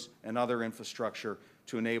 roads, and other infrastructure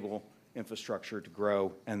to enable infrastructure to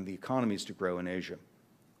grow and the economies to grow in Asia.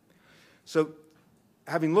 So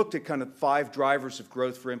having looked at kind of 5 drivers of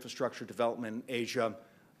growth for infrastructure development in Asia,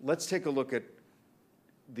 let's take a look at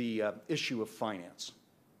the issue of finance.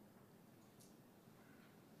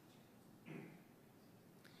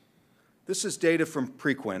 This is data from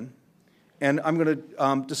Preqin, and I'm going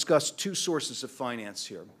to discuss 2 sources of finance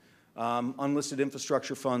here. Unlisted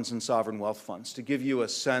infrastructure funds and sovereign wealth funds, to give you a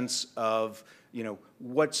sense of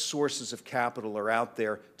what sources of capital are out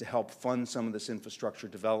there to help fund some of this infrastructure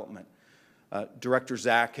development. Director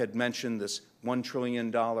Zach had mentioned this $1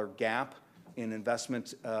 trillion gap in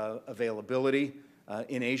investment availability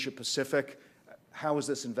in Asia Pacific. How is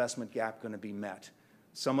this investment gap going to be met?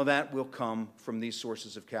 Some of that will come from these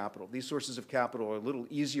sources of capital. These sources of capital are a little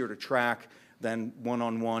easier to track than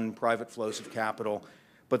one-on-one private flows of capital,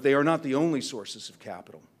 but they are not the only sources of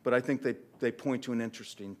capital. But I think they point to an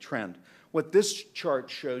interesting trend. What this chart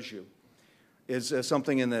shows you is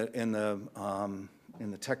something in the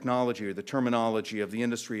technology or the terminology of the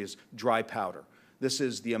industry is dry powder. This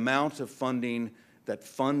is the amount of funding that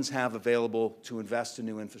funds have available to invest in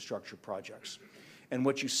new infrastructure projects. And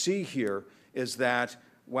what you see here is that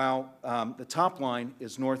while the top line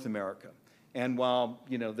is North America, and while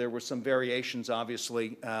there were some variations,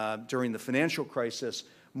 obviously, during the financial crisis,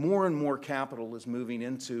 more and more capital is moving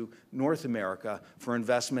into North America for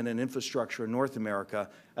investment in infrastructure in North America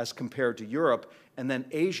as compared to Europe, and then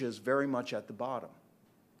Asia is very much at the bottom.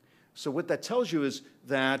 So what that tells you is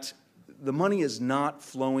that the money is not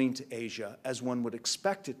flowing to Asia as one would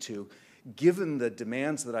expect it to, given the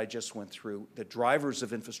demands that I just went through, the drivers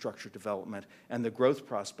of infrastructure development, and the growth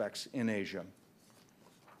prospects in Asia.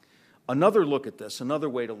 Another look at this, another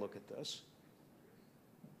way to look at this,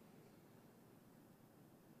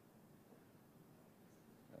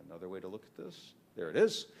 there it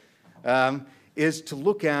is to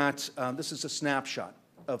look at, this is a snapshot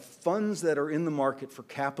of funds that are in the market for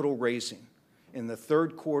capital raising in the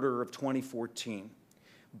third quarter of 2014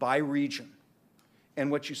 by region.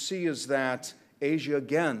 And what you see is that Asia,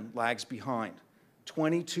 again, lags behind.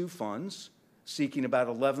 22 funds seeking about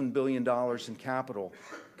 $11 billion in capital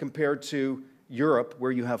compared to Europe,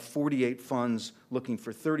 where you have 48 funds looking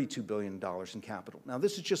for $32 billion in capital. Now,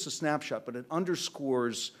 this is just a snapshot, but it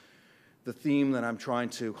underscores the theme that I'm trying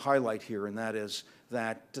to highlight here, and that is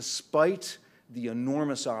that despite the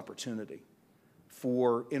enormous opportunity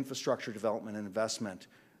for infrastructure development and investment,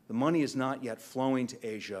 the money is not yet flowing to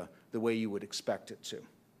Asia the way you would expect it to.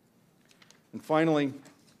 And finally,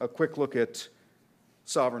 a quick look at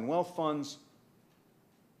sovereign wealth funds.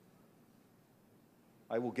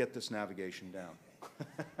 I will get this navigation down.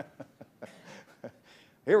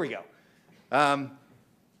 Here we go. A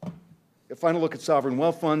final look at sovereign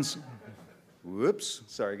wealth funds. Whoops,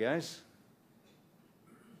 sorry guys.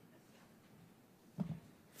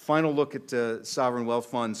 Final look at sovereign wealth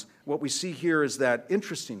funds. What we see here is that,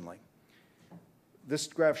 interestingly, this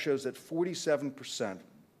graph shows that 47%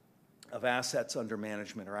 of assets under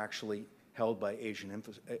management are actually held by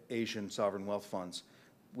Asian sovereign wealth funds,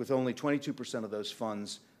 with only 22% of those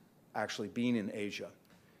funds actually being in Asia.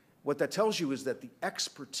 What that tells you is that the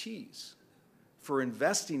expertise for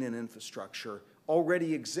investing in infrastructure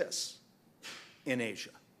already exists in Asia.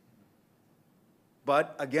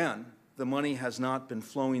 But again, the money has not been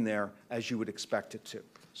flowing there as you would expect it to.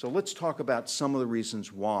 So let's talk about some of the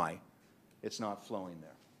reasons why it's not flowing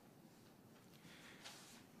there.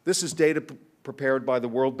 This is data prepared by the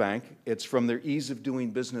World Bank. It's from their Ease of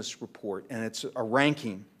Doing Business report, and it's a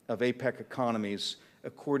ranking of APEC economies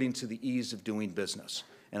according to the ease of doing business.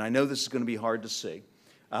 And I know this is going to be hard to see,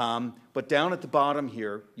 but down at the bottom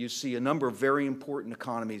here, you see a number of very important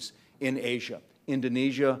economies in Asia.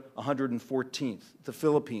 Indonesia, 114th. The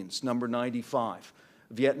Philippines, number 95.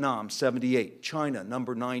 Vietnam, 78. China,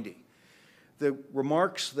 number 90. The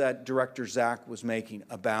remarks that Director Zach was making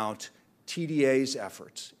about TDA's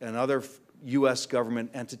efforts and other U.S. government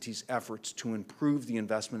entities' efforts to improve the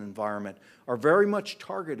investment environment are very much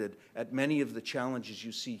targeted at many of the challenges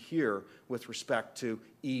you see here with respect to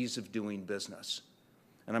ease of doing business.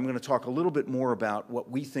 And I'm going to talk a little bit more about what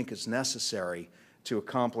we think is necessary to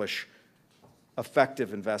accomplish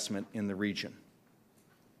effective investment in the region.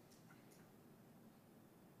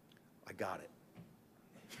 I got it.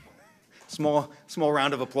 Small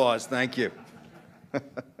round of applause. Thank you.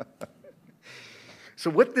 So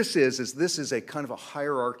what this is a kind of a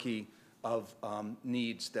hierarchy of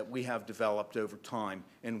needs that we have developed over time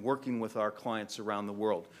in working with our clients around the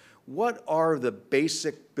world. What are the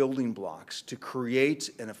basic building blocks to create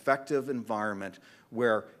an effective environment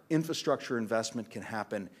where infrastructure investment can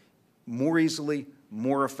happen more easily,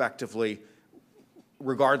 more effectively,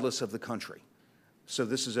 regardless of the country? So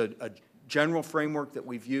this is a general framework that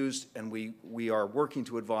we've used, and we are working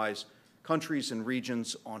to advise countries and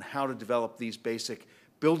regions on how to develop these basic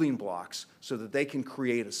building blocks so that they can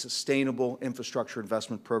create a sustainable infrastructure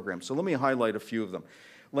investment program. So let me highlight a few of them.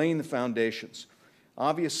 Laying the foundations.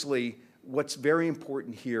 Obviously, what's very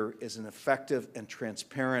important here is an effective and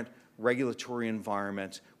transparent regulatory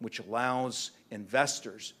environment which allows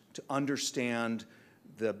investors to understand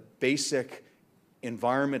the basic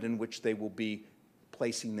environment in which they will be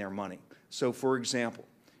placing their money. So, for example,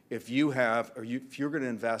 if you're going to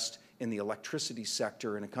invest in the electricity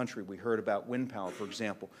sector in a country, we heard about wind power, for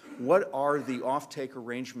example, what are the offtake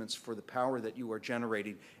arrangements for the power that you are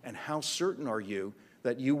generating, and how certain are you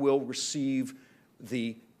that you will receive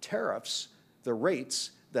the tariffs, the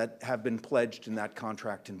rates that have been pledged in that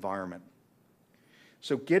contract environment.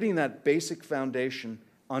 So getting that basic foundation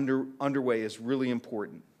underway is really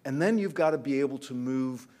important. And then you've got to be able to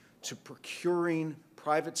move to procuring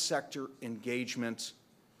private sector engagement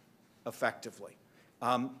effectively.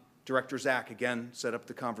 Director Zach, again, set up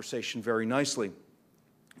the conversation very nicely.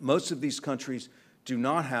 Most of these countries do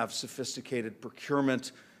not have sophisticated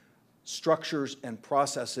procurement structures and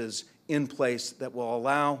processes in place that will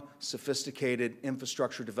allow sophisticated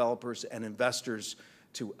infrastructure developers and investors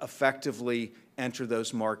to effectively enter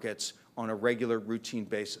those markets on a regular, routine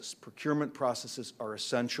basis. Procurement processes are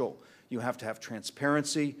essential. You have to have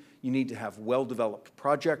transparency. You need to have well-developed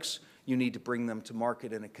projects. You need to bring them to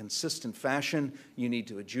market in a consistent fashion. You need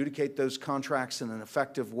to adjudicate those contracts in an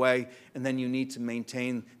effective way, and then you need to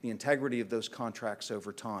maintain the integrity of those contracts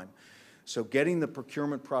over time. So getting the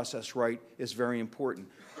procurement process right is very important.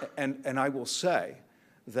 And I will say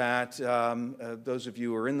that those of you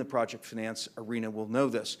who are in the project finance arena will know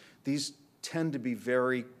this. These tend to be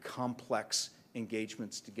very complex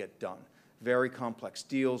engagements to get done. Very complex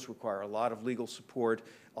deals require a lot of legal support,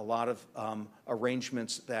 a lot of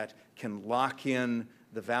arrangements that can lock in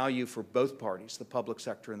the value for both parties, the public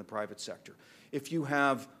sector and the private sector. If you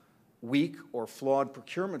have weak or flawed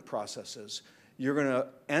procurement processes, you're going to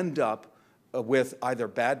end up with either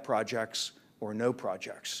bad projects or no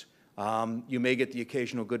projects. You may get the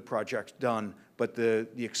occasional good project done, but the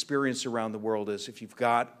experience around the world is if you've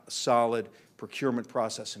got a solid procurement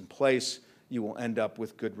process in place, you will end up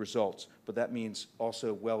with good results. But that means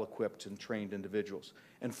also well-equipped and trained individuals.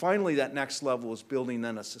 And finally, that next level is building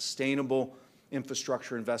then a sustainable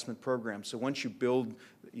infrastructure investment program. So once you build,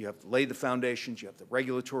 you have laid the foundations, you have the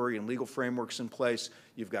regulatory and legal frameworks in place,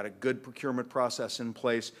 you've got a good procurement process in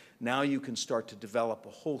place. Now you can start to develop a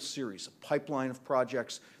whole series, a pipeline of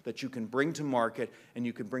projects that you can bring to market, and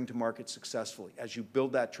you can bring to market successfully. As you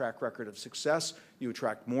build that track record of success, you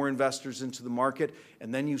attract more investors into the market,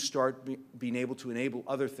 and then you start being able to enable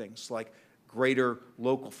other things like greater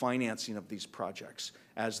local financing of these projects.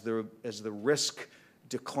 As the risk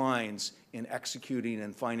declines in executing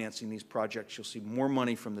and financing these projects, you'll see more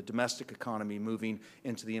money from the domestic economy moving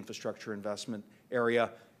into the infrastructure investment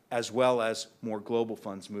area, as well as more global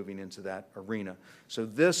funds moving into that arena. So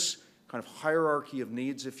this kind of hierarchy of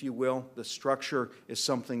needs, if you will, the structure is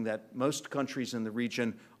something that most countries in the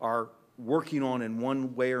region are working on in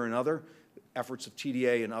one way or another. Efforts of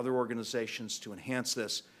TDA and other organizations to enhance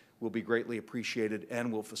this will be greatly appreciated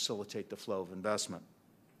and will facilitate the flow of investment.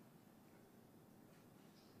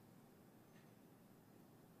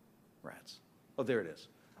 Rats. Oh, there it is.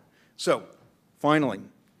 So, finally,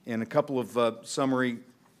 in a couple of summary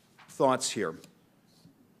thoughts here.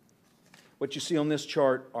 What you see on this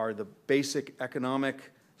chart are the basic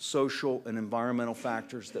economic, social, and environmental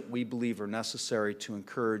factors that we believe are necessary to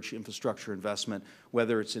encourage infrastructure investment,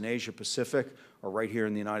 whether it's in Asia Pacific or right here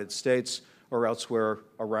in the United States or elsewhere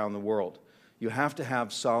around the world. You have to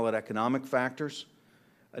have solid economic factors.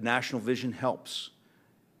 A national vision helps.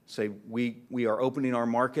 Say, we are opening our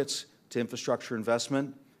markets to infrastructure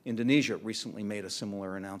investment. Indonesia recently made a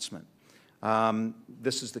similar announcement.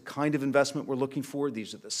 This is the kind of investment we're looking for.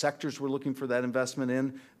 These are the sectors we're looking for that investment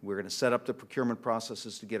in. We're going to set up the procurement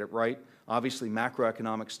processes to get it right. Obviously,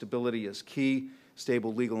 macroeconomic stability is key.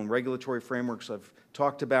 Stable legal and regulatory frameworks I've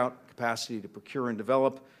talked about, capacity to procure and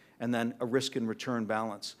develop, and then a risk and return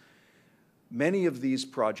balance. Many of these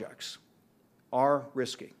projects are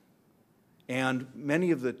risky. And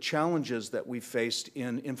many of the challenges that we've faced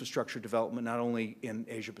in infrastructure development, not only in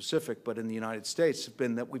Asia Pacific, but in the United States, have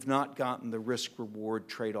been that we've not gotten the risk-reward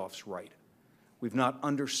trade-offs right. We've not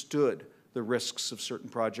understood the risks of certain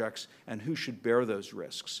projects and who should bear those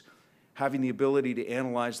risks. Having the ability to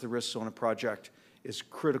analyze the risks on a project is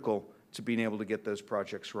critical to being able to get those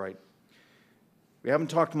projects right. We haven't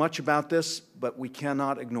talked much about this, but we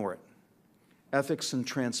cannot ignore it. Ethics and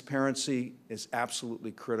transparency is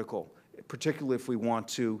absolutely critical, particularly if we want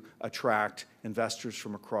to attract investors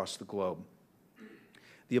from across the globe.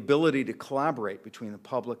 The ability to collaborate between the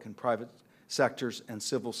public and private sectors and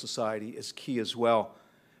civil society is key as well,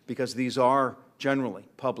 because these are generally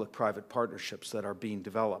public-private partnerships that are being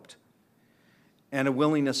developed. And a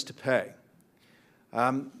willingness to pay.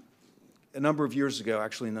 A number of years ago,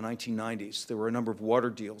 actually in the 1990s, there were a number of water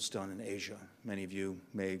deals done in Asia. Many of you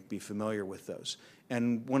may be familiar with those.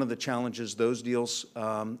 And one of the challenges those deals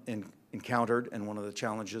encountered, and one of the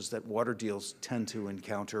challenges that water deals tend to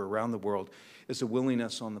encounter around the world, is a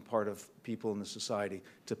willingness on the part of people in the society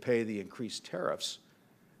to pay the increased tariffs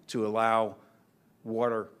to allow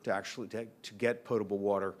water to get potable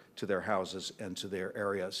water to their houses and to their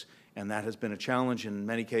areas. And that has been a challenge in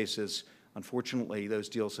many cases. Unfortunately, those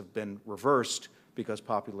deals have been reversed because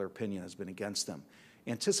popular opinion has been against them.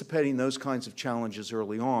 Anticipating those kinds of challenges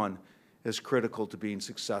early on is critical to being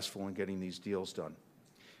successful in getting these deals done.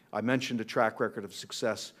 I mentioned a track record of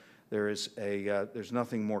success. There's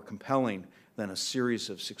nothing more compelling than a series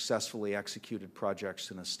of successfully executed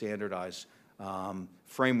projects in a standardized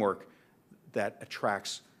framework that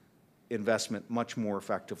attracts investment much more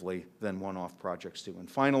effectively than one-off projects do. And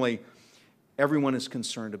finally, everyone is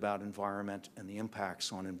concerned about environment and the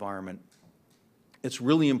impacts on environment. It's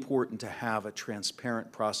really important to have a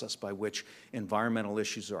transparent process by which environmental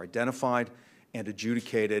issues are identified and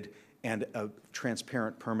adjudicated, and a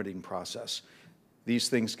transparent permitting process. These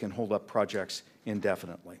things can hold up projects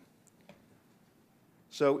indefinitely.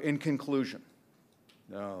 So in conclusion,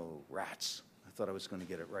 no, rats. I thought I was going to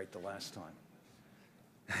get it right the last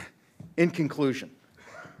time. In conclusion,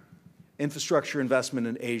 infrastructure investment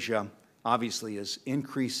in Asia obviously is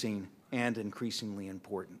increasing and increasingly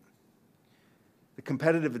important. The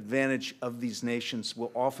competitive advantage of these nations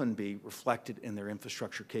will often be reflected in their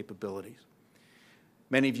infrastructure capabilities.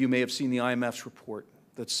 Many of you may have seen the IMF's report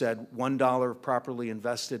that said $1 of properly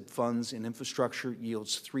invested funds in infrastructure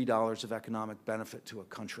yields $3 of economic benefit to a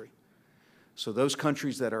country. So those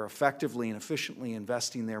countries that are effectively and efficiently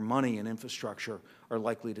investing their money in infrastructure are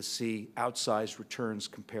likely to see outsized returns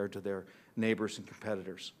compared to their neighbors and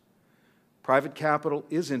competitors. Private capital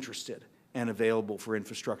is interested and available for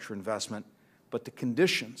infrastructure investment, but the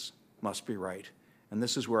conditions must be right. And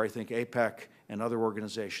this is where I think APEC and other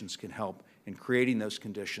organizations can help in creating those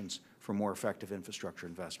conditions for more effective infrastructure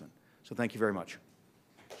investment. So thank you very much.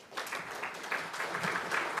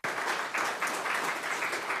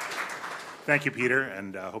 Thank you, Peter,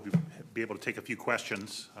 and I hope you'll be able to take a few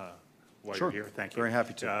questions while Sure. you're here. Thank you. Very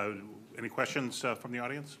happy to. Any questions from the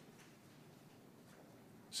audience?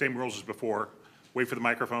 Same rules as before. Wait for the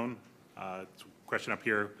microphone. Question up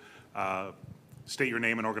here. State your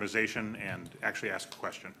name and organization, and actually ask a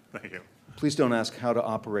question. Thank you. Please don't ask how to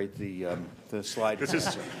operate the slide. This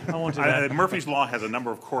is I Murphy's Law has a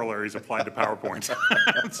number of corollaries applied to PowerPoint.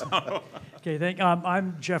 So. Okay,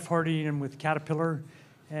 I'm Jeff Hardy, and I'm with Caterpillar,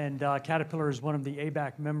 and Caterpillar is one of the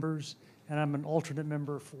ABAC members, and I'm an alternate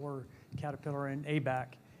member for Caterpillar and ABAC.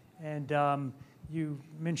 And you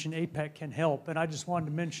mentioned APEC can help, and I just wanted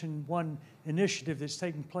to mention one initiative that's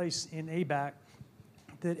taking place in ABAC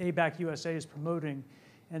that ABAC USA is promoting,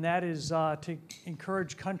 and that is to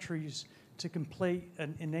encourage countries to complete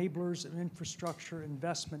an enablers of infrastructure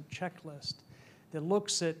investment checklist that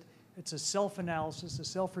looks at, it's a self-analysis, a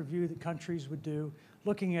self-review that countries would do,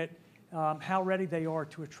 looking at how ready they are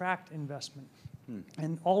to attract investment.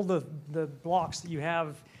 And all the blocks that you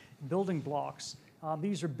have, building blocks,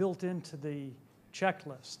 these are built into the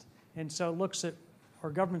checklist. And so it looks at, are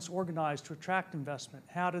governments organized to attract investment?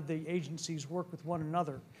 How do the agencies work with one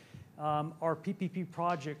another? Are PPP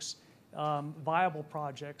projects viable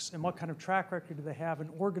projects? And what kind of track record do they have in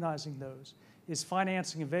organizing those? Is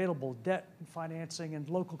financing available, debt financing and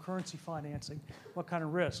local currency financing? What kind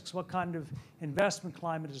of risks? What kind of investment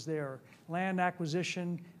climate is there? Land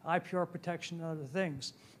acquisition, IPR protection, and other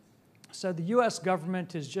things. So the U.S.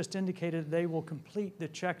 government has just indicated they will complete the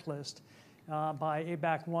checklist by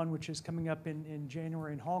ABAC 1, which is coming up in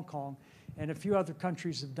January in Hong Kong, and a few other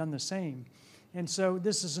countries have done the same. And so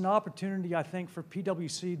this is an opportunity, I think, for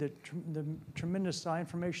PwC, the tremendous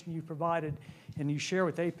information you provided and you share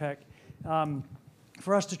with APEC,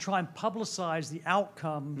 for us to try and publicize the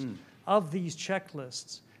outcomes of these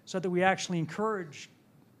checklists so that we actually encourage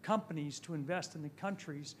companies to invest in the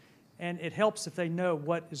countries, and it helps if they know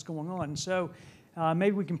what is going on. So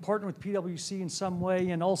maybe we can partner with PwC in some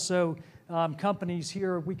way, and also companies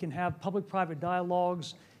here, we can have public-private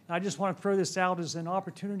dialogues. And I just want to throw this out as an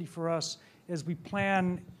opportunity for us as we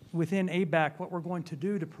plan within ABAC what we're going to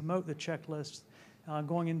do to promote the checklist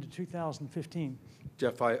going into 2015.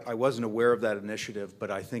 Jeff, I wasn't aware of that initiative, but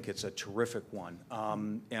I think it's a terrific one.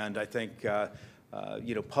 And I think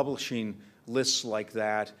publishing lists like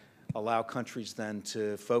that allow countries then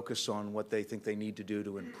to focus on what they think they need to do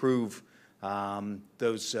to improve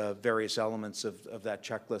those various elements of that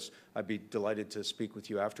checklist. I'd be delighted to speak with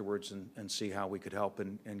you afterwards and see how we could help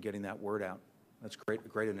in getting that word out. That's great, a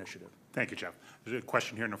great initiative. Thank you, Jeff. There's a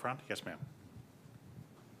question here in the front. Yes, ma'am.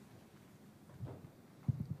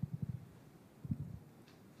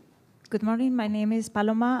 Good morning. My name is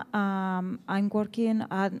Paloma. I'm working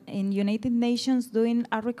in United Nations doing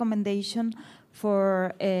a recommendation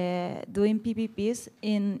for doing PPPs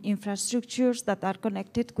in infrastructures that are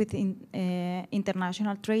connected with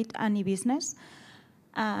international trade and e-business.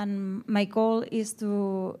 And my goal is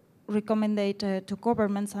to recommend to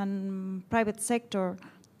governments and private sector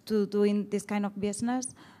to doing this kind of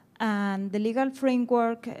business. And the legal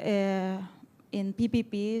framework in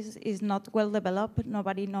PPPs is not well developed.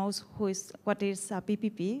 Nobody knows what is a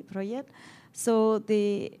PPP project. So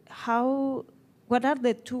what are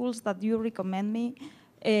the tools that you recommend me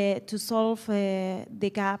to solve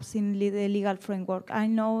the gaps in the legal framework? I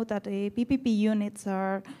know that PPP units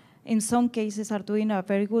in some cases, are doing a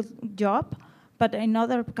very good job, but in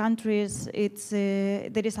other countries,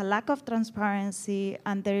 there is a lack of transparency,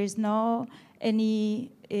 and there is no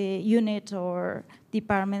any unit or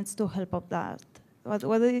departments to help of that.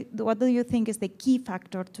 What do you think is the key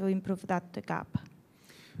factor to improve that gap?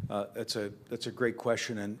 That's a great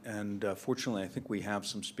question, and fortunately, I think we have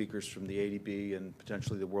some speakers from the ADB and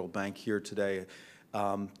potentially the World Bank here today.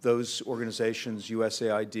 Those organizations,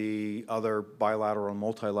 USAID, other bilateral and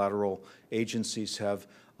multilateral agencies have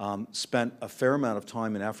spent a fair amount of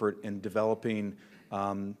time and effort in developing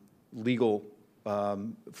legal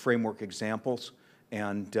framework examples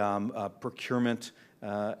and procurement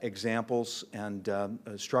examples and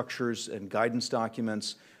structures and guidance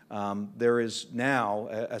documents. There is now,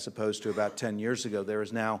 as opposed to about 10 years ago, there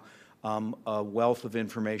is now a wealth of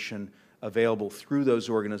information available through those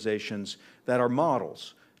organizations that are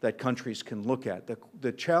models that countries can look at.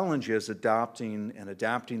 The challenge is adopting and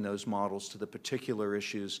adapting those models to the particular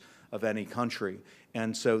issues of any country.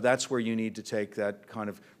 And so that's where you need to take that kind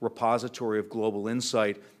of repository of global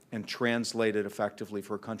insight and translate it effectively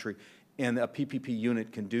for a country. And a PPP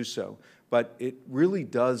unit can do so. But it really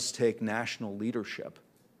does take national leadership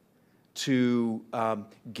to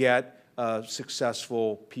get a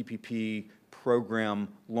successful PPP program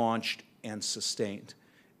launched and sustained.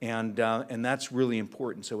 And that's really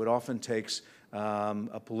important. So it often takes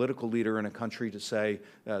a political leader in a country to say,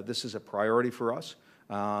 this is a priority for us.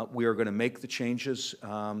 We are going to make the changes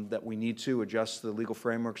that we need to adjust the legal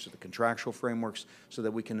frameworks or the contractual frameworks so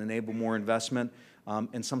that we can enable more investment.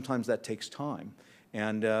 And sometimes that takes time.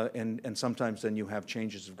 And sometimes then you have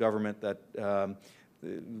changes of government that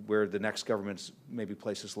where the next government maybe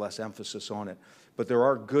places less emphasis on it. But there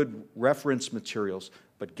are good reference materials,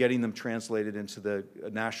 but getting them translated into the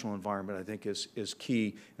national environment, I think, is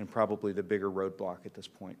key and probably the bigger roadblock at this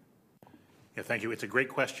point. Yeah, thank you. It's a great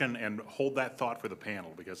question, and hold that thought for the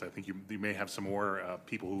panel, because I think you may have some more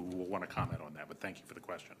people who will want to comment on that, but thank you for the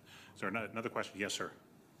question. Is there another question? Yes, sir.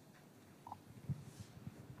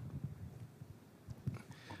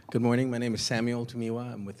 Good morning. My name is Samuel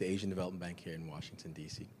Tumiwa. I'm with the Asian Development Bank here in Washington,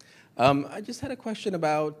 D.C. I just had a question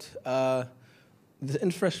about the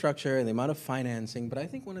infrastructure and the amount of financing, but I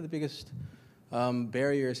think one of the biggest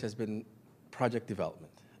barriers has been project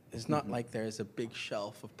development. It's not like there's a big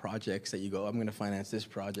shelf of projects that you go, I'm going to finance this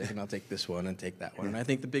project, and I'll take this one and take that one. And I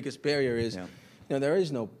think the biggest barrier is, sorry,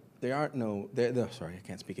 I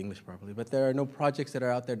can't speak English properly, but there are no projects that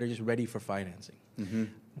are out there, they're just ready for financing.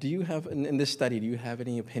 Do you have, in this study, do you have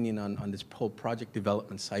any opinion on this whole project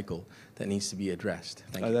development cycle that needs to be addressed?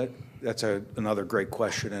 Thank you. That's another great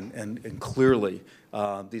question, and clearly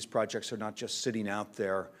these projects are not just sitting out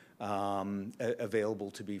there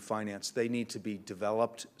available to be financed. They need to be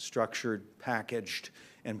developed, structured, packaged,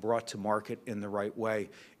 and brought to market in the right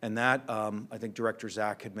way. And that, I think Director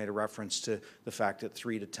Zach had made a reference to the fact that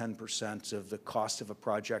 3 to 10% of the cost of a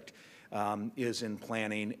project is in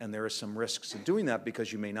planning, and there are some risks in doing that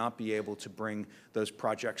because you may not be able to bring those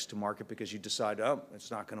projects to market because you decide, oh,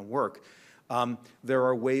 it's not going to work. There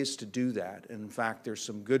are ways to do that. In fact, there's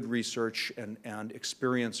some good research and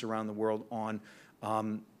experience around the world on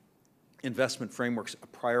investment frameworks, a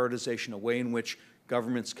prioritization, a way in which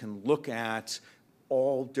governments can look at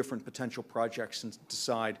all different potential projects and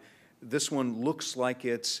decide this one looks like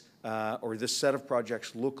it's, or this set of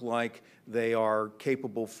projects look like they are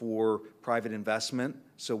capable for private investment,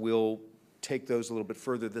 so we'll take those a little bit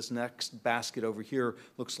further. This next basket over here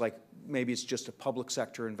looks like maybe it's just a public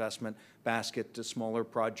sector investment basket to smaller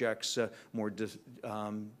projects, more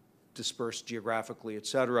dispersed geographically, et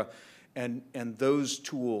cetera. And those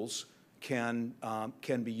tools can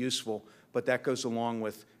be useful, but that goes along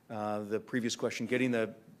with the previous question, getting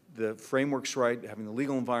the frameworks right, having the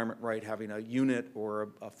legal environment right, having a unit or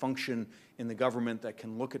a function in the government that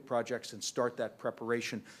can look at projects and start that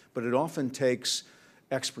preparation. But it often takes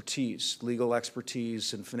expertise, legal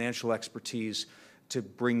expertise and financial expertise to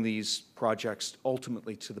bring these projects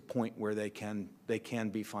ultimately to the point where they can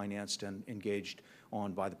be financed and engaged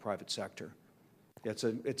on by the private sector. It's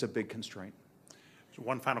a big constraint. So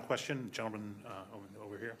one final question, gentleman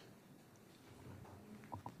over here.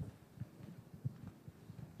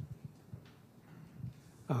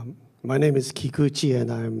 My name is Kikuchi, and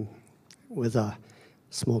I'm with a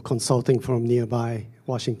small consulting firm nearby,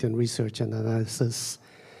 Washington Research and Analysis.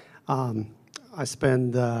 I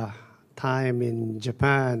spend time in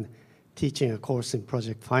Japan teaching a course in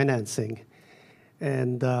project financing.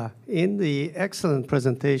 And in the excellent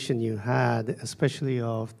presentation you had, especially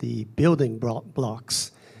of the building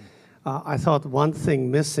blocks, I thought one thing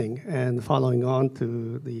missing, and following on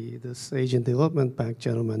to this Asian Development Bank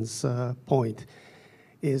gentleman's point,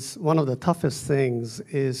 is one of the toughest things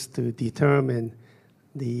is to determine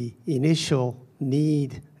the initial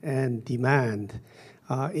need and demand.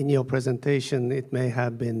 In your presentation, it may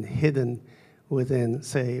have been hidden within,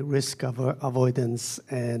 say, risk avoidance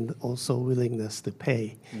and also willingness to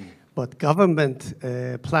pay. But government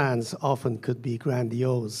plans often could be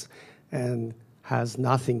grandiose and has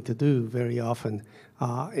nothing to do very often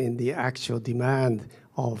in the actual demand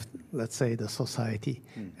of, let's say, the society.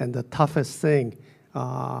 And the toughest thing,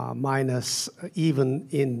 minus even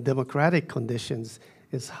in democratic conditions,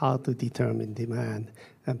 is how to determine demand.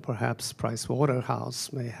 And perhaps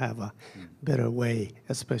Pricewaterhouse may have a better way,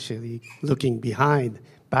 especially looking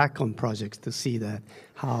back on projects to see that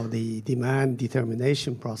how the demand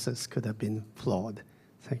determination process could have been flawed.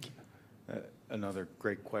 Thank you. Another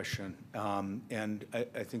great question. And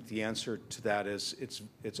I think the answer to that is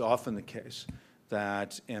it's often the case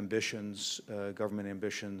that ambitions, government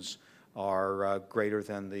ambitions, are greater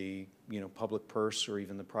than the public purse or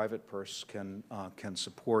even the private purse can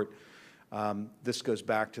support. This goes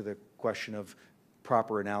back to the question of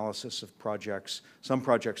proper analysis of projects. Some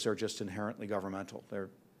projects are just inherently governmental.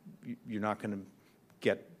 You're not going to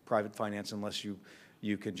get private finance unless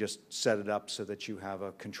you can just set it up so that you have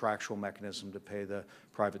a contractual mechanism to pay the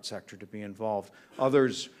private sector to be involved.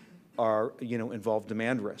 Others are, involve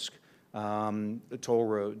demand risk. Toll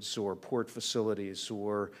roads or port facilities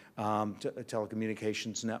or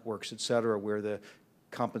telecommunications networks, et cetera, where the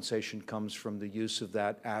compensation comes from the use of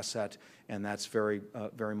that asset, and that's very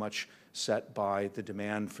much set by the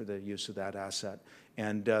demand for the use of that asset.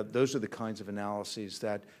 And those are the kinds of analyses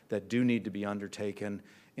that do need to be undertaken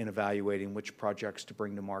in evaluating which projects to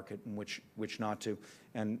bring to market and which not to.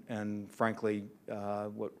 And frankly,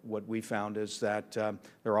 what we found is that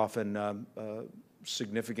there are often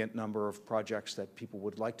significant number of projects that people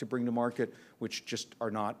would like to bring to market, which just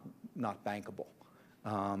are not bankable.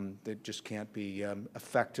 They just can't be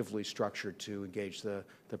effectively structured to engage the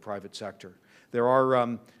private sector. There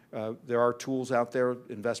are tools out there,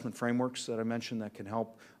 investment frameworks that I mentioned, that can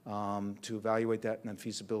help to evaluate that, and then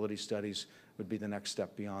feasibility studies would be the next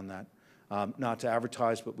step beyond that. Not to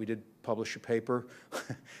advertise, but we did publish a paper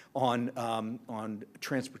on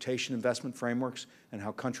transportation investment frameworks and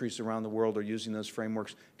how countries around the world are using those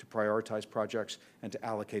frameworks to prioritize projects and to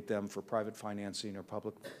allocate them for private financing or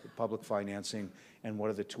public financing, and what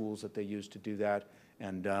are the tools that they use to do that.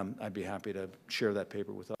 And I'd be happy to share that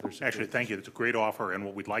paper with others. Actually, thank you. It's a great offer, and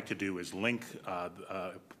what we'd like to do is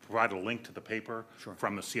provide a link to the paper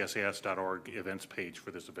from the CSIS.org events page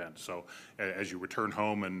for this event. So as you return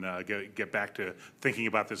home and get back to thinking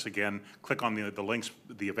about this again, click on the links,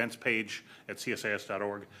 the events page at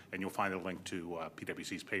CSIS.org, and you'll find a link to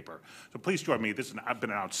PwC's paper. So please join me. This has been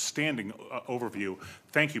an outstanding overview.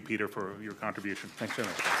 Thank you, Peter, for your contribution. Thanks very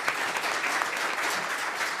much.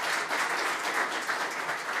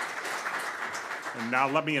 And now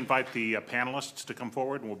let me invite the panelists to come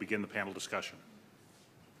forward, and we'll begin the panel discussion.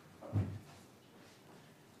 So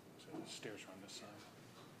the stairs are on this side.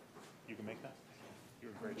 You can make that?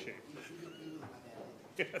 You're in great shape.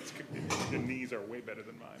 Yeah, that's good. Your knees are way better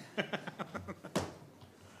than mine.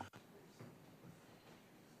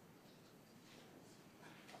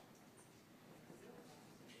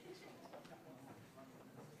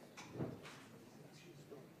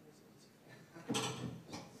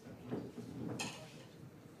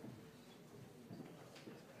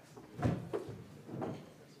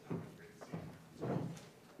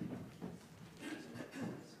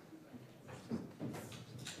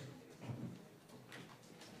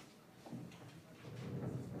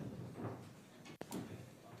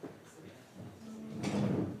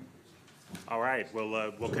 All right,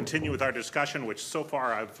 we'll continue with our discussion, which so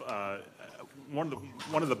far one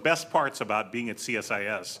of the best parts about being at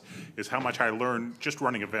CSIS is how much I learned just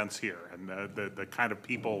running events here, and the kind of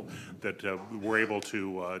people that we're able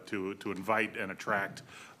to invite and attract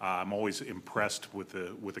I'm always impressed with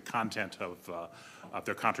the content of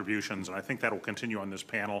their contributions, and I think that will continue on this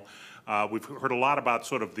panel. We've heard a lot about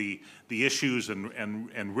sort of the issues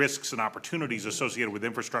and risks and opportunities associated with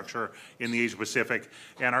infrastructure in the Asia Pacific,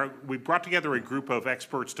 and we brought together a group of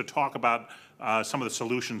experts to talk about some of the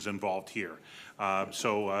solutions involved here.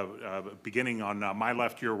 Beginning on my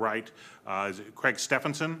left, your right, is Craig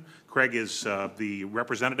Stephenson. Craig is the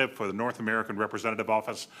representative for the North American Representative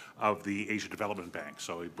Office of the Asia Development Bank,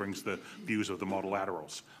 so he brings the views of the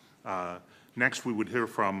multilaterals. Next, we would hear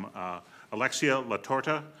from Alexia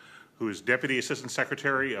Latorta, who is Deputy Assistant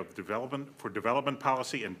Secretary of Development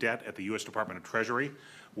Policy and Debt at the U.S. Department of Treasury.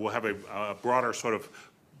 We'll have a broader sort of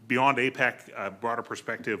beyond APEC, broader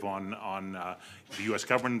perspective on the U.S.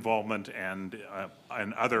 government involvement and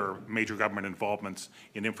other major government involvements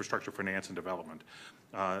in infrastructure, finance, and development.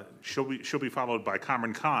 She'll be followed by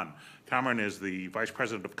Kamran M. Kamran is the Vice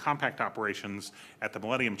President of Compact Operations at the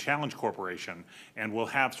Millennium Challenge Corporation, and will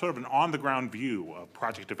have sort of an on-the-ground view of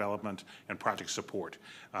project development and project support.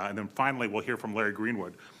 And then finally, we'll hear from Larry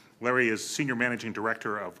Greenwood. Larry is Senior Managing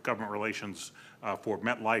Director of Government Relations for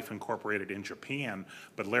MetLife Incorporated in Japan,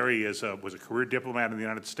 but Larry was a career diplomat in the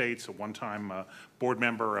United States, a one-time board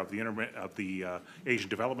member of the Asian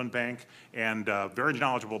Development Bank, and very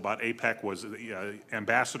knowledgeable about APEC, was the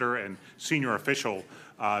ambassador and senior official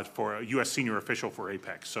U.S. senior official for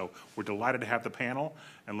APEC. So we're delighted to have the panel,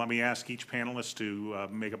 and let me ask each panelist to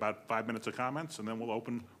make about 5 minutes of comments, and then we'll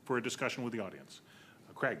open for a discussion with the audience.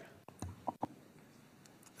 Craig.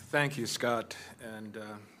 Thank you, Scott, and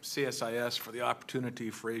CSIS for the opportunity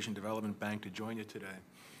for Asian Development Bank to join you today.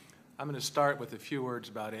 I'm going to start with a few words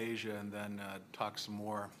about Asia and then talk some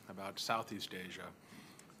more about Southeast Asia.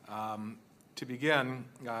 To begin,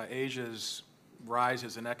 Asia's rise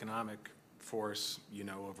as an economic force,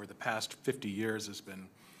 over the past 50 years has been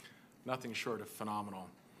nothing short of phenomenal.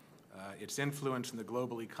 Its influence in the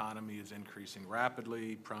global economy is increasing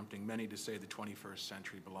rapidly, prompting many to say the 21st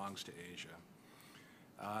century belongs to Asia.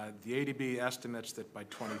 The ADB estimates that by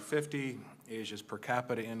 2050, Asia's per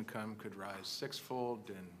capita income could rise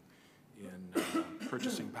sixfold in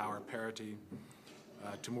purchasing power parity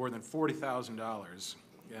to more than $40,000,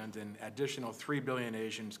 and an additional 3 billion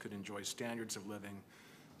Asians could enjoy standards of living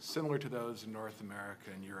similar to those in North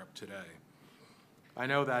America and Europe today. I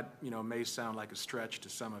know that may sound like a stretch to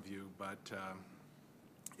some of you, but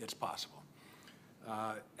it's possible.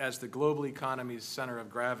 As the global economy's center of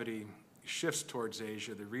gravity shifts towards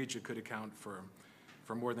Asia, the region could account for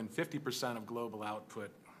more than 50% of global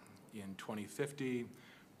output in 2050,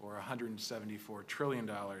 or $174 trillion,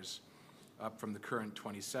 up from the current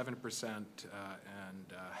 27% and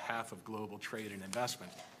half of global trade and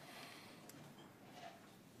investment.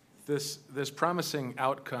 This promising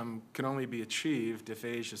outcome can only be achieved if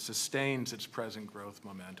Asia sustains its present growth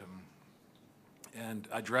momentum and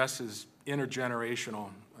addresses intergenerational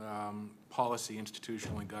policy,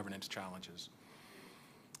 institutional, and governance challenges.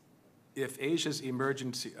 If Asia's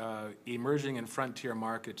emerging and frontier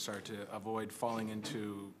markets are to avoid falling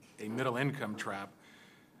into a middle-income trap,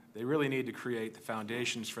 they really need to create the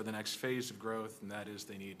foundations for the next phase of growth, and that is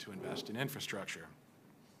they need to invest in infrastructure.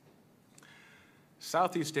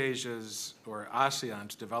 Southeast Asia's, or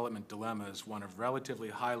ASEAN's, development dilemma is one of relatively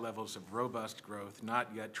high levels of robust growth, not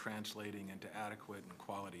yet translating into adequate and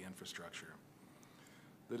quality infrastructure.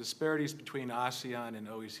 The disparities between ASEAN and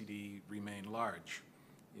OECD remain large.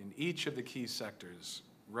 In each of the key sectors,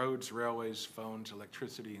 roads, railways, phones,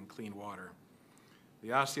 electricity, and clean water, the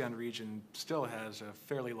ASEAN region still has a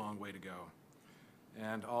fairly long way to go.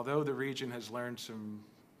 And although the region has learned some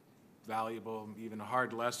valuable, even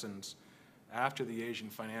hard lessons after the Asian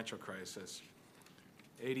financial crisis,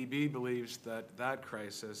 ADB believes that that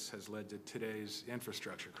crisis has led to today's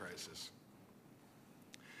infrastructure crisis.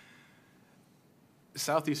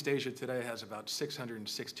 Southeast Asia today has about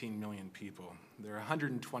 616 million people. There are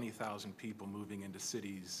 120,000 people moving into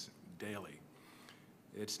cities daily.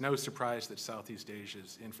 It's no surprise that Southeast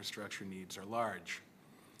Asia's infrastructure needs are large.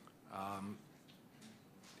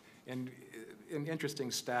 And an interesting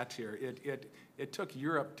stat here, it took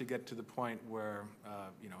Europe to get to the point where,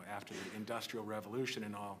 after the Industrial Revolution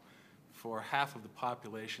and all, for half of the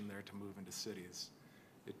population there to move into cities.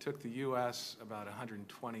 It took the U.S. about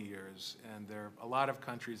 120 years, and there are a lot of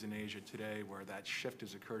countries in Asia today where that shift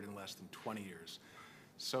has occurred in less than 20 years.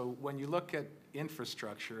 So when you look at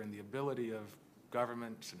infrastructure and the ability of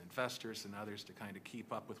governments and investors and others to kind of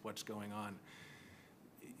keep up with what's going on,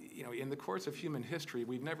 in the course of human history,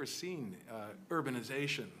 we've never seen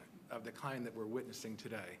urbanization of the kind that we're witnessing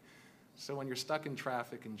today. So when you're stuck in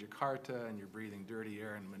traffic in Jakarta and you're breathing dirty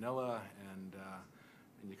air in Manila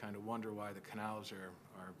and you kind of wonder why the canals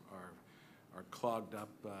are clogged up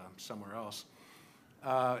somewhere else.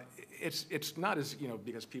 It's not as,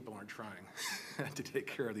 because people aren't trying to take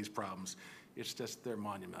care of these problems. It's just they're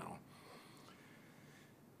monumental.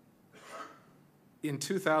 In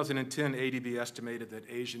 2010, ADB estimated that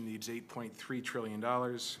Asia needs $8.3 trillion,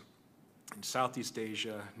 and Southeast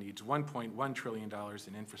Asia needs $1.1 trillion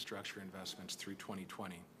in infrastructure investments through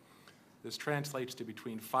 2020. This translates to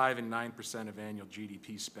between 5 and 9% of annual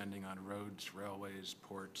GDP spending on roads, railways,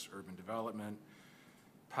 ports, urban development,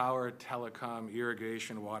 power, telecom,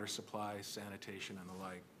 irrigation, water supply, sanitation, and the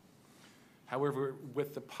like. However,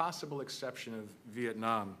 with the possible exception of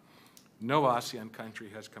Vietnam, no ASEAN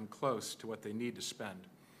country has come close to what they need to spend.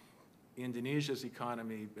 Indonesia's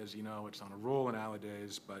economy, as you know, it's on a roll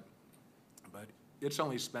nowadays, but it's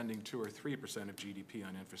only spending 2 or 3% of GDP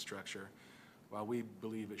on infrastructure, while we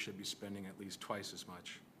believe it should be spending at least twice as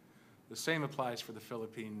much. The same applies for the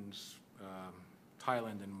Philippines,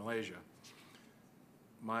 Thailand, and Malaysia.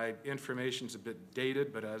 My information's a bit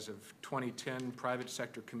dated, but as of 2010, private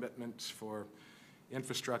sector commitments for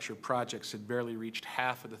infrastructure projects had barely reached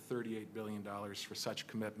half of the $38 billion for such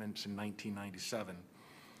commitments in 1997.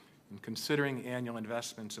 And considering annual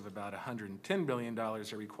investments of about $110 billion are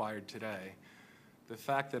required today, the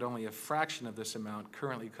fact that only a fraction of this amount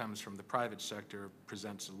currently comes from the private sector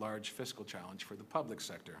presents a large fiscal challenge for the public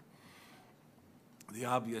sector. The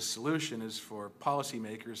obvious solution is for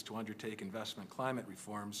policymakers to undertake investment climate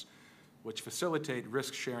reforms which facilitate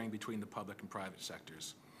risk sharing between the public and private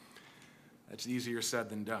sectors. That's easier said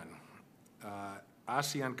than done.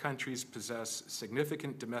 ASEAN countries possess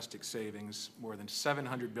significant domestic savings, more than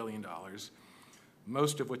 $700 billion,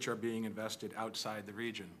 most of which are being invested outside the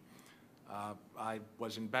region. I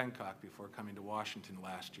was in Bangkok before coming to Washington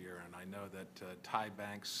last year, and I know that Thai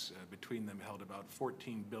banks, between them, held about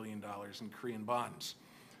 $14 billion in Korean bonds.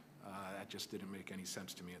 That just didn't make any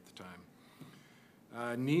sense to me at the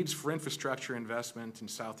time. Needs for infrastructure investment in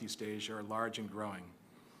Southeast Asia are large and growing.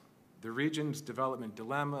 The region's development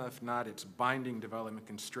dilemma, if not its binding development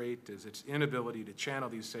constraint, is its inability to channel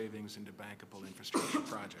these savings into bankable infrastructure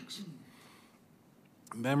projects.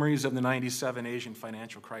 Memories of the '97 Asian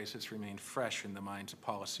financial crisis remain fresh in the minds of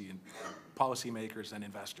policymakers and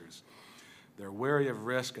investors. They're wary of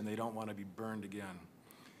risk and they don't want to be burned again.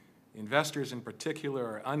 Investors in particular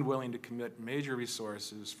are unwilling to commit major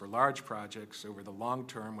resources for large projects over the long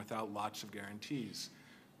term without lots of guarantees,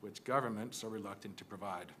 which governments are reluctant to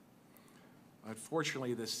provide.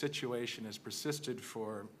 Unfortunately, this situation has persisted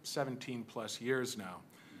for 17 plus years now,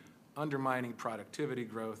 undermining productivity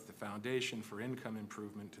growth, the foundation for income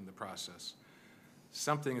improvement in the process.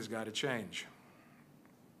 Something has got to change.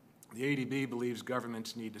 The ADB believes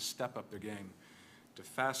governments need to step up their game to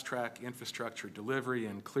fast-track infrastructure delivery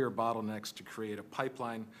and clear bottlenecks to create a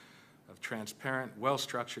pipeline of transparent,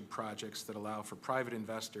 well-structured projects that allow for private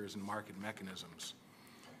investors and market mechanisms.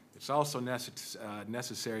 It's also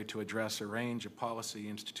necessary to address a range of policy,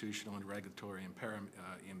 institutional, and regulatory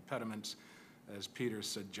impediments, as Peter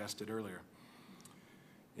suggested earlier.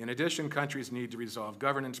 In addition, countries need to resolve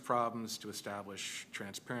governance problems, to establish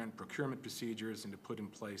transparent procurement procedures, and to put in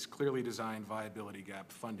place clearly designed viability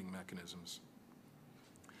gap funding mechanisms.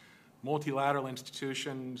 Multilateral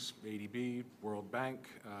institutions, ADB, World Bank,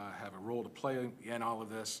 have a role to play in all of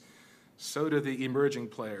this. So do the emerging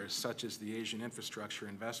players, such as the Asian Infrastructure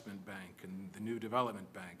Investment Bank and the New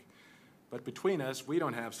Development Bank. But between us, we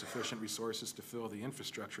don't have sufficient resources to fill the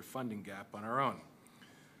infrastructure funding gap on our own.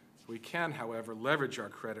 We can, however, leverage our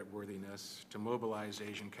creditworthiness to mobilize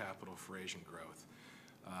Asian capital for Asian growth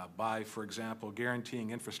by, for example,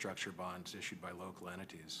 guaranteeing infrastructure bonds issued by local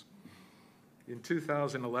entities. In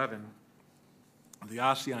 2011, the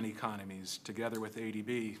ASEAN economies, together with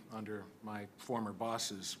ADB, under my former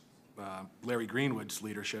boss's Larry Greenwood's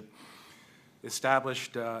leadership,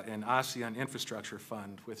 established an ASEAN infrastructure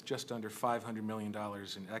fund with just under $500 million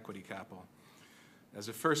in equity capital as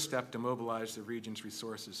a first step to mobilize the region's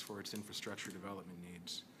resources for its infrastructure development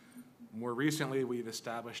needs. More recently, we've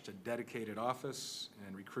established a dedicated office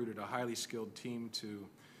and recruited a highly skilled team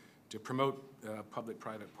to promote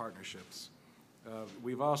public-private partnerships.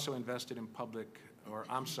 We've also invested in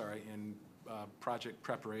project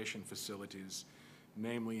preparation facilities,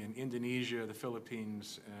 namely in Indonesia, the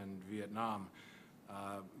Philippines, and Vietnam.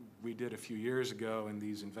 We did a few years ago, and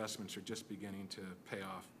these investments are just beginning to pay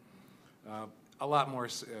off. A lot more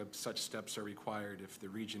such steps are required if the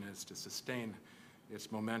region is to sustain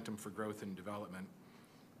its momentum for growth and development.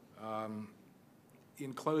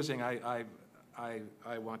 In closing, I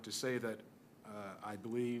want to say that I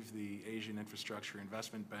believe the Asian Infrastructure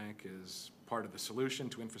Investment Bank is part of the solution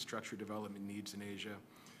to infrastructure development needs in Asia.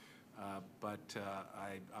 But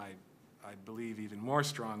I believe even more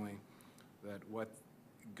strongly that what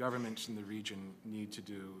governments in the region need to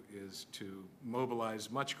do is to mobilize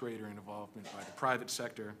much greater involvement by the private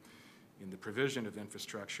sector in the provision of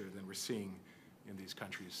infrastructure than we're seeing in these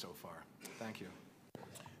countries so far. Thank you.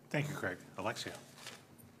 Thank you, Craig. Alexia.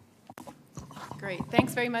 Great.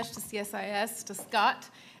 Thanks very much to CSIS, to Scott,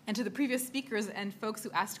 and to the previous speakers and folks who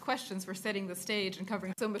asked questions for setting the stage and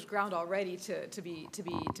covering so much ground already, to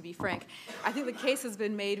be frank. I think the case has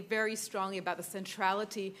been made very strongly about the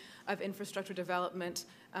centrality of infrastructure development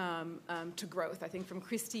to growth. I think from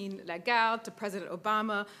Christine Lagarde to President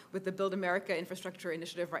Obama with the Build America Infrastructure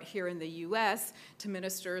Initiative right here in the US, to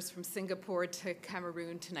ministers from Singapore to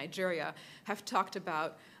Cameroon to Nigeria, have talked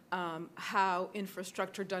about how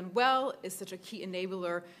infrastructure done well is such a key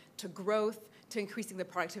enabler to growth, to increasing the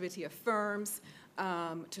productivity of firms,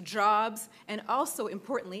 to jobs, and also,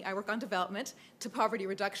 importantly, I work on development, to poverty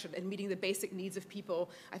reduction and meeting the basic needs of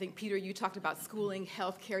people. I think, Peter, you talked about schooling,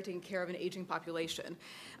 health care, taking care of an aging population.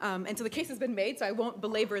 And so the case has been made, so I won't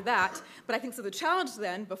belabor that. But I think so the challenge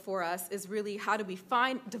then before us is really how do we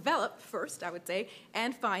develop first, I would say,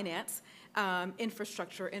 and finance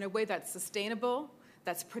infrastructure in a way that's sustainable,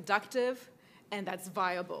 that's productive, and that's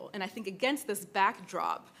viable. And I think against this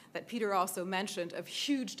backdrop that Peter also mentioned of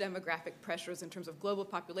huge demographic pressures in terms of global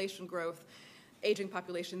population growth, aging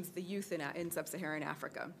populations, the youth in sub-Saharan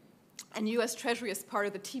Africa. And U.S. Treasury, as part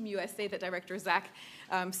of the Team USA that Director Zach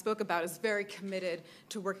spoke about, is very committed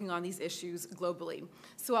to working on these issues globally.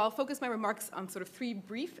 So I'll focus my remarks on sort of three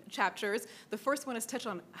brief chapters. The first one is touch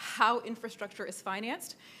on how infrastructure is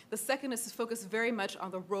financed. The second is to focus very much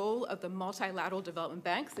on the role of the multilateral development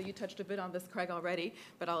banks. So you touched a bit on this, Craig, already,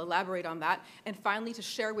 but I'll elaborate on that. And finally, to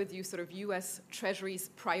share with you sort of U.S. Treasury's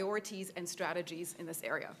priorities and strategies in this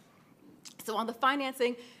area. So on the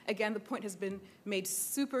financing, again, the point has been made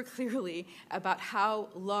super clearly about how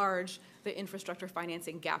large the infrastructure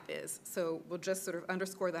financing gap is. So we'll just sort of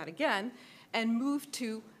underscore that again and move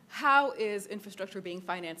to how is infrastructure being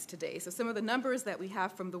financed today. So some of the numbers that we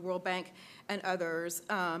have from the World Bank and others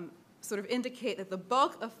sort of indicate that the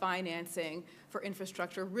bulk of financing for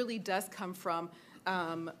infrastructure really does come from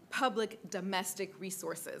public domestic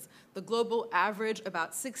resources. The global average,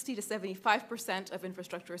 about 60 to 75% of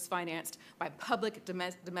infrastructure is financed by public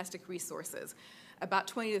domestic resources, about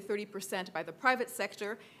 20 to 30% by the private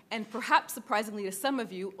sector, and perhaps surprisingly to some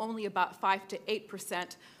of you, only about 5 to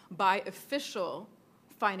 8% by official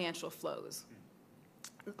financial flows.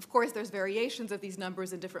 Of course, there's variations of these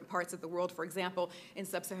numbers in different parts of the world. For example, in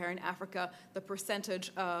sub-Saharan Africa, the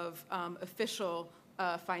percentage of official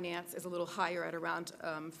finance is a little higher at around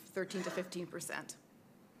 13 to 15%.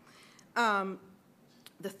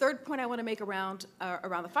 The third point I want to make around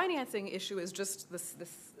the financing issue is just this,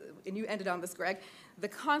 and you ended on this, Greg, the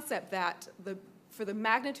concept that for the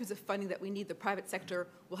magnitudes of funding that we need, the private sector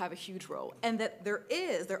will have a huge role, and that there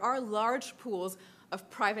are large pools of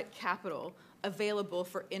private capital available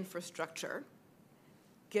for infrastructure,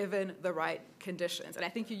 given the right conditions. And I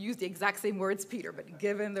think you used the exact same words, Peter, but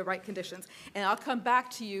given the right conditions. And I'll come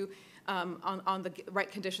back to you on the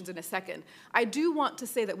right conditions in a second. I do want to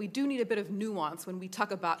say that we do need a bit of nuance when we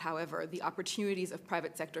talk about, however, the opportunities of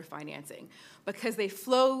private sector financing, because they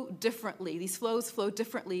flow differently. These flows flow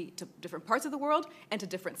differently to different parts of the world and to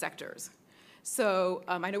different sectors. So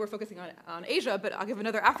I know we're focusing on Asia, but I'll give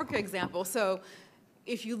another Africa example. So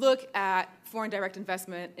if you look at foreign direct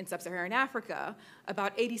investment in sub-Saharan Africa,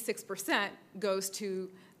 about 86% goes to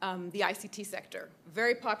the ICT sector.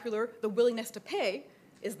 Very popular. The willingness to pay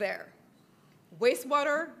is there.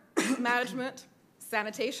 Wastewater management,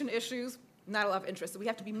 sanitation issues, not a lot of interest. So we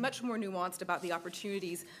have to be much more nuanced about the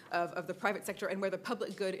opportunities of the private sector and where the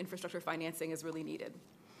public good infrastructure financing is really needed.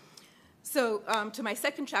 So to my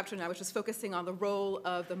second chapter now, which is focusing on the role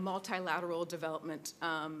of the multilateral development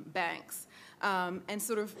banks. And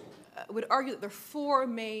sort of would argue that there are four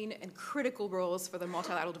main and critical roles for the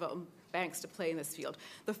multilateral development banks to play in this field.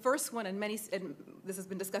 The first one, and this has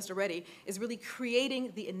been discussed already, is really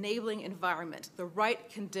creating the enabling environment, the right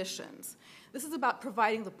conditions. This is about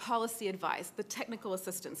providing the policy advice, the technical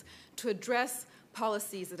assistance to address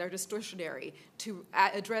policies that are distortionary, to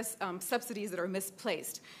address subsidies that are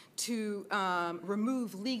misplaced, to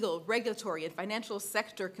remove legal, regulatory, and financial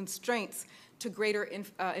sector constraints to greater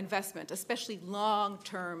investment, especially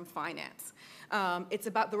long-term finance. It's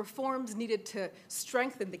about the reforms needed to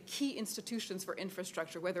strengthen the key institutions for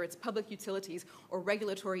infrastructure, whether it's public utilities or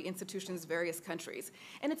regulatory institutions in various countries.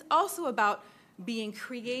 And it's also about being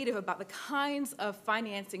creative about the kinds of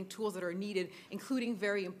financing tools that are needed, including,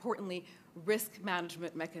 very importantly, risk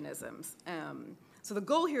management mechanisms. So the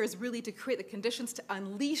goal here is really to create the conditions to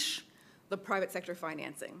unleash the private sector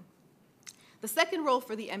financing. The second role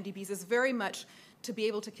for the MDBs is very much to be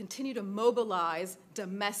able to continue to mobilize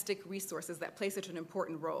domestic resources that play such an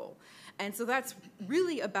important role. And so that's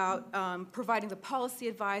really about providing the policy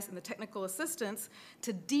advice and the technical assistance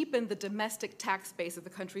to deepen the domestic tax base of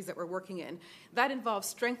the countries that we're working in. That involves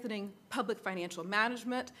strengthening public financial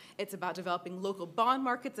management. It's about developing local bond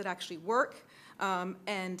markets that actually work.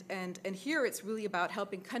 And here it's really about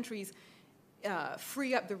helping countries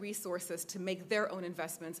free up the resources to make their own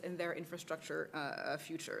investments in their infrastructure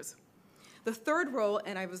futures. The third role,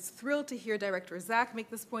 and I was thrilled to hear Director Zach make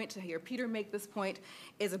this point, to hear Peter make this point,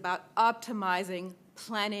 is about optimizing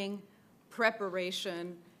planning,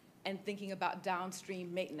 preparation, and thinking about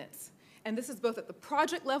downstream maintenance. And this is both at the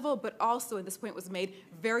project level, but also, and this point was made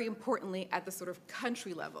very importantly, at the sort of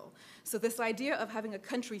country level. So this idea of having a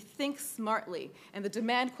country think smartly, and the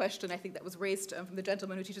demand question, I think, that was raised from the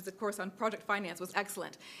gentleman who teaches a course on project finance was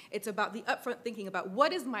excellent. It's about the upfront thinking about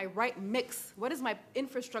what is my right mix, what is my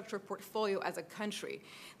infrastructure portfolio as a country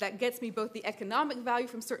that gets me both the economic value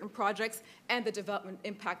from certain projects and the development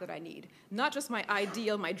impact that I need. Not just my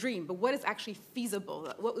ideal, my dream, but what is actually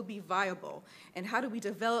feasible, what would be viable, and how do we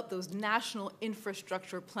develop those national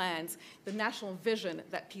infrastructure plans, the national vision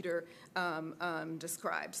that Peter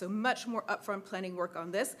described. So much more upfront planning work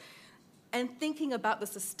on this, and thinking about the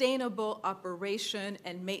sustainable operation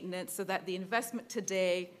and maintenance so that the investment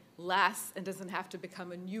today lasts and doesn't have to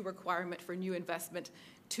become a new requirement for new investment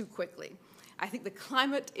too quickly. I think the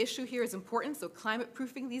climate issue here is important, so climate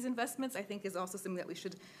proofing these investments I think is also something that we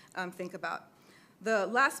should think about. The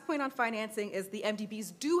last point on financing is the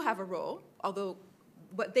MDBs do have a role, although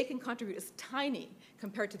what they can contribute is tiny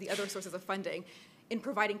compared to the other sources of funding, in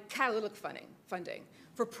providing catalytic funding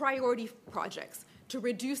for priority projects to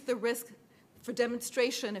reduce the risk for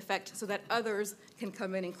demonstration effect so that others can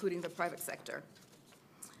come in, including the private sector.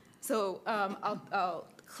 So I'll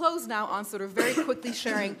close now on sort of very quickly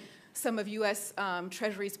sharing some of U.S.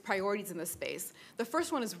 Treasury's priorities in this space. The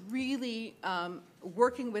first one is really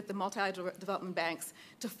working with the multilateral development banks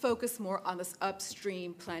to focus more on this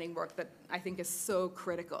upstream planning work that I think is so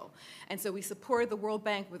critical. And so we supported the World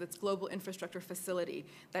Bank with its global infrastructure facility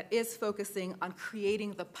that is focusing on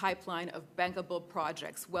creating the pipeline of bankable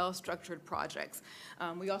projects, well-structured projects.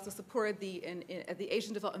 We also supported at the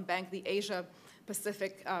Asian Development Bank, the Asia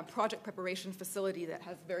Pacific Project Preparation Facility that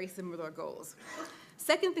has very similar goals.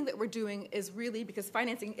 Second thing that we're doing is really, because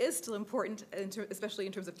financing is still important, especially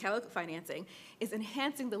in terms of catalytic financing, is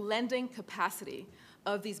enhancing the lending capacity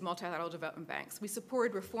of these multilateral development banks. We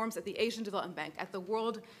supported reforms at the Asian Development Bank, at the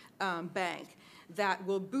World Bank, that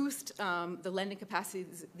will boost the lending capacity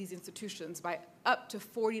of these institutions by up to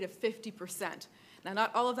 40 to 50%. Now,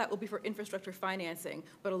 not all of that will be for infrastructure financing,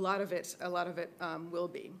 but a lot of it will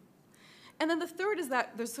be. And then the third is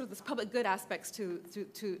that there's sort of this public good aspects to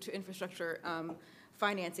infrastructure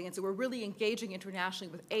financing. And so we're really engaging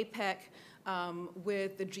internationally with APEC,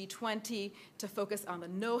 with the G20 to focus on the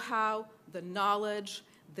know-how, the knowledge,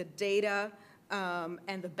 the data,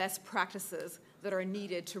 and the best practices that are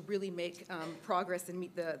needed to really make progress and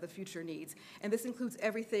meet the future needs. And this includes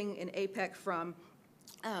everything in APEC from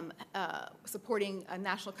supporting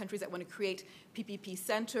national countries that want to create PPP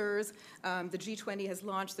centers. The G20 has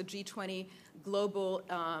launched the G20 Global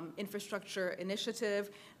Infrastructure Initiative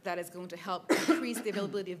that is going to help increase the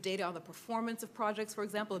availability of data on the performance of projects, for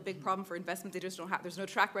example. A big problem for investment, they just don't have, there's no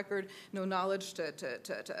track record, no knowledge to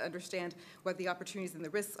understand what the opportunities and the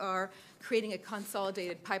risks are. Creating a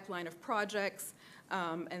consolidated pipeline of projects,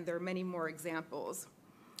 and there are many more examples.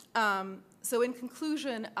 So in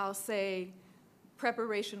conclusion, I'll say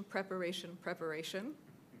preparation, preparation, preparation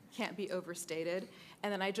can't be overstated.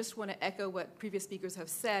 And then I just want to echo what previous speakers have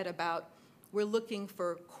said about we're looking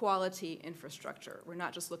for quality infrastructure. We're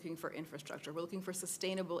not just looking for infrastructure. We're looking for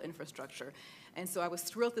sustainable infrastructure. And so I was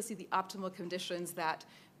thrilled to see the optimal conditions that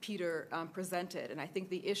Peter presented. And I think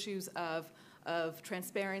the issues of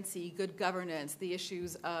transparency, good governance, the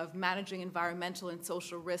issues of managing environmental and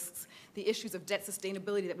social risks, the issues of debt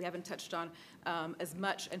sustainability that we haven't touched on as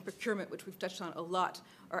much, and procurement, which we've touched on a lot,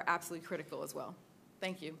 are absolutely critical as well.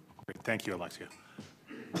 Thank you. Great. Thank you, Alexia.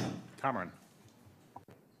 Kamran.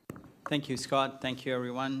 Thank you, Scott. Thank you,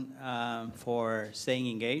 everyone, for staying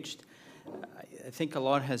engaged. I think a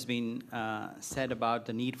lot has been said about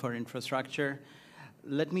the need for infrastructure.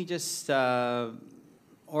 Let me just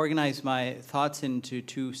organize my thoughts into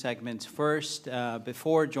two segments. First,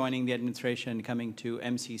 before joining the administration and coming to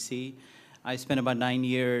MCC, I spent about 9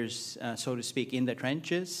 years, so to speak, in the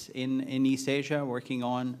trenches in East Asia, working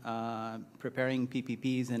on preparing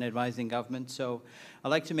PPPs and advising governments. So I'd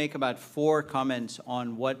like to make about 4 comments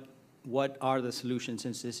on what are the solutions,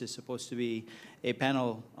 since this is supposed to be a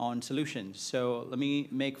panel on solutions. So let me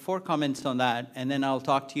make 4 comments on that, and then I'll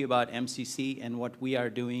talk to you about MCC and what we are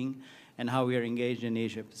doing and how we are engaged in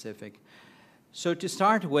Asia Pacific. So to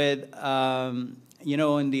start with, you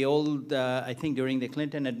know, in the old, I think during the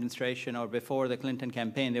Clinton administration or before the Clinton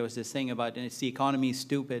campaign, there was this thing about it's the economy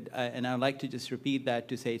stupid, and I'd like to just repeat that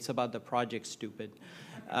to say it's about the project stupid.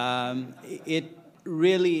 It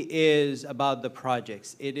really is about the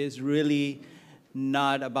projects. It is really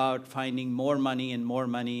not about finding more money and more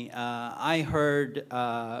money. I heard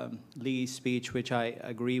Lee's speech, which I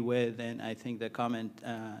agree with, and I think the comment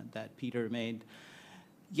that Peter made.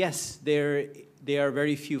 Yes, there are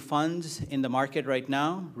very few funds in the market right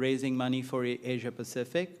now raising money for Asia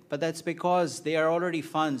Pacific, but that's because they are already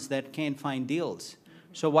funds that can't find deals.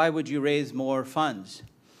 So why would you raise more funds?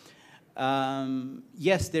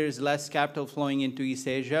 Yes, there's less capital flowing into East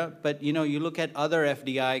Asia, but you know, you look at other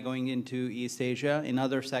FDI going into East Asia in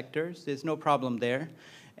other sectors, there's no problem there.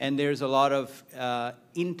 And there's a lot of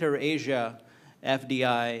inter-Asia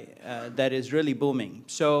FDI that is really booming.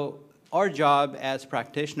 So our job as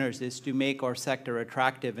practitioners is to make our sector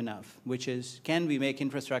attractive enough, which is, can we make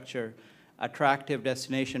infrastructure attractive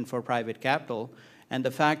destination for private capital? And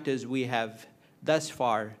the fact is we have thus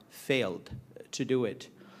far failed to do it.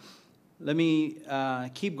 Let me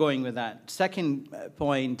keep going with that. Second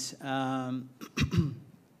point, a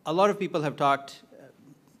lot of people have talked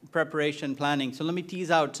preparation, planning. So let me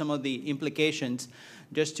tease out some of the implications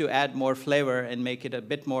just to add more flavor and make it a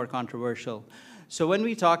bit more controversial. So when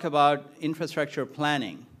we talk about infrastructure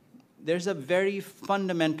planning, there's a very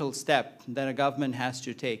fundamental step that a government has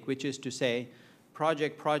to take, which is to say,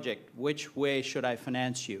 project, which way should I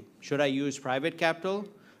finance you? Should I use private capital?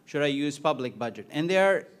 Should I use public budget? And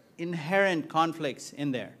there are inherent conflicts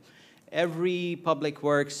in there. Every public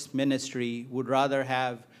works ministry would rather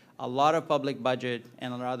have a lot of public budget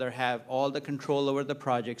and rather have all the control over the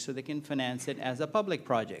project so they can finance it as a public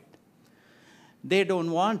project. They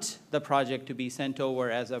don't want the project to be sent over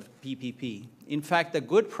as a PPP. In fact, the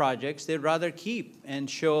good projects, they'd rather keep and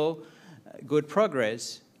show good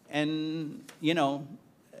progress and, you know,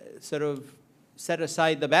 sort of set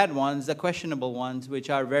aside the bad ones, the questionable ones, which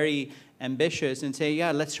are very ambitious, and say,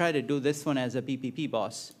 yeah, let's try to do this one as a PPP,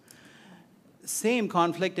 boss. Same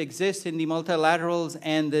conflict exists in the multilaterals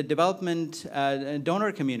and the development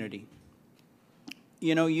donor community.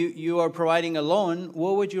 You know, you are providing a loan.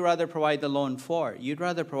 What would you rather provide the loan for? You'd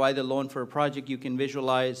rather provide the loan for a project you can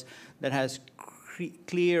visualize that has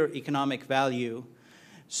clear economic value.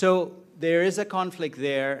 So there is a conflict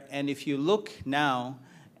there, and if you look now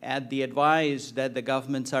at the advice that the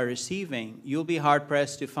governments are receiving, you'll be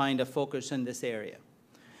hard-pressed to find a focus in this area.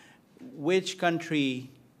 Which country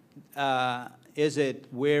is it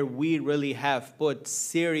where we really have put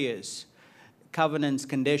serious covenants,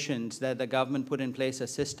 conditions that the government put in place a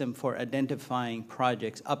system for identifying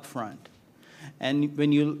projects upfront? And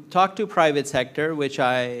when you talk to private sector, which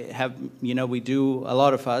I have, you know, we do, a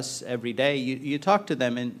lot of us every day, you talk to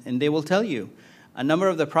them and they will tell you a number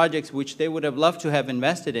of the projects which they would have loved to have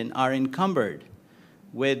invested in are encumbered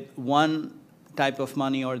with one type of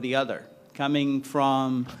money or the other, coming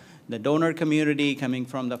from the donor community, coming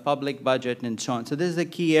from the public budget, and so on. So this is a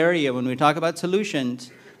key area. When we talk about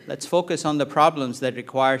solutions, let's focus on the problems that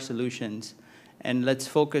require solutions, and let's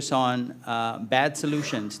focus on bad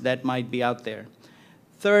solutions that might be out there.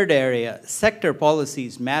 Third area, sector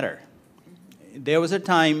policies matter. There was a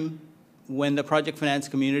time when the project finance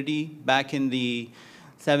community, back in the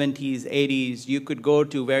 70s, 80s, you could go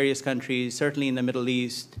to various countries, certainly in the Middle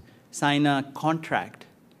East, sign a contract,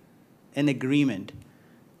 an agreement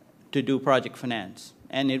to do project finance.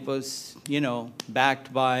 And it was, you know,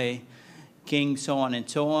 backed by king, so on and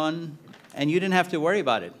so on, and you didn't have to worry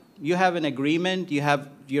about it. You have an agreement, you have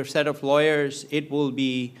your set of lawyers, it will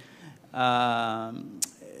be,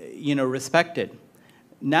 you know, respected.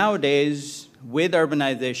 Nowadays, with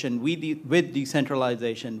urbanization, with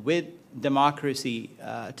decentralization, with democracy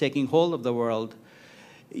taking hold of the world,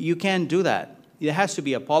 you can't do that. There has to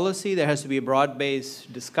be a policy, there has to be a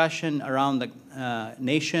broad-based discussion around the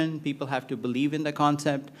nation. People have to believe in the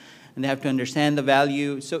concept, and they have to understand the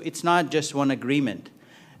value. So it's not just one agreement.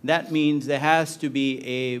 That means there has to be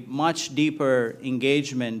a much deeper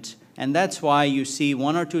engagement, and that's why you see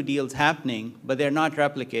 1 or 2 deals happening, but they're not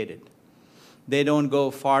replicated. They don't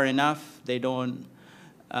go far enough. They don't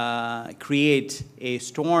create a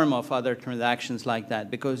storm of other transactions like that,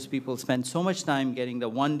 because people spend so much time getting the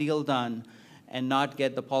one deal done and not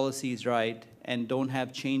get the policies right and don't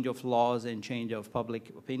have change of laws and change of public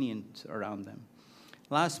opinions around them.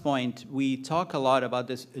 Last point, we talk a lot about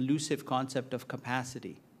this elusive concept of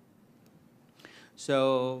capacity.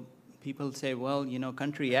 So people say, well, you know,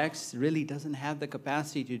 country X really doesn't have the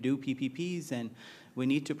capacity to do PPPs, and we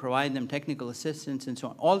need to provide them technical assistance and so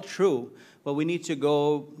on. All true, but we need to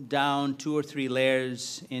go down 2 or 3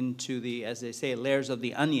 layers into the, as they say, layers of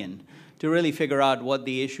the onion to really figure out what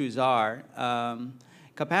the issues are.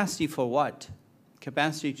 Capacity for what?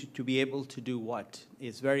 Capacity to be able to do what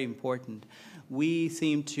is very important. We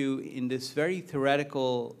seem to, in this very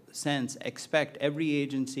theoretical sense, expect every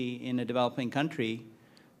agency in a developing country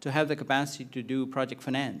to have the capacity to do project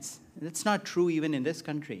finance. That's not true even in this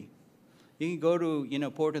country. You can go to, you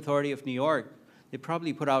know, Port Authority of New York. They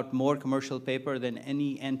probably put out more commercial paper than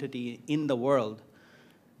any entity in the world.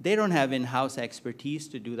 They don't have in-house expertise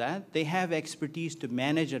to do that. They have expertise to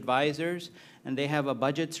manage advisors, and they have a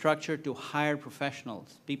budget structure to hire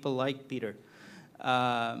professionals, people like Peter,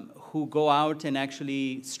 who go out and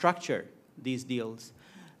actually structure these deals.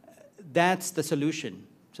 That's the solution.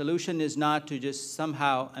 Solution is not to just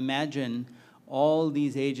somehow imagine all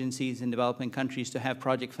these agencies in developing countries to have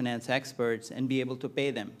project finance experts and be able to pay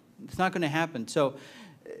them. It's not going to happen. So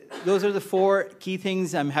those are the 4 key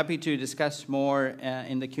things. I'm happy to discuss more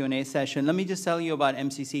in the Q&A session. Let me just tell you about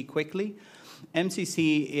MCC quickly.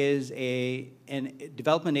 MCC is a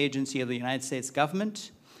development agency of the United States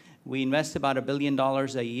government. We invest about $1 billion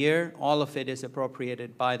a year. All of it is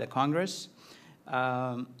appropriated by the Congress.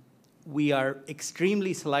 We are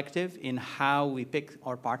extremely selective in how we pick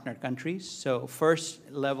our partner countries. So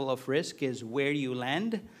first level of risk is where you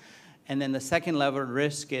land, and then the second level of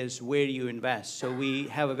risk is where you invest. So we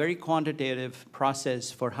have a very quantitative process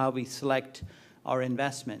for how we select our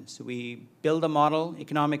investments. We build a model,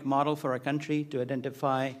 economic model for our country to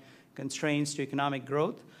identify constraints to economic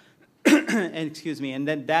growth, and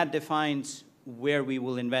then that defines where we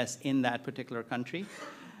will invest in that particular country.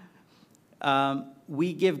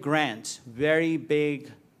 We give grants, very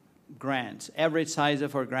big grants. Average size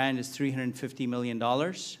of our grant is $350 million.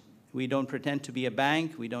 We don't pretend to be a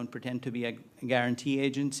bank. We don't pretend to be a guarantee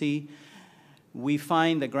agency. We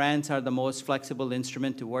find the grants are the most flexible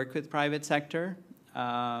instrument to work with private sector.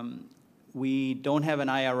 We don't have an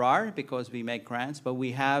IRR because we make grants, but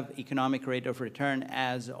we have economic rate of return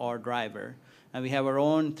as our driver. And we have our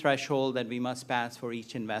own threshold that we must pass for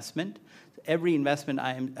each investment. Every investment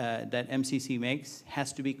that MCC makes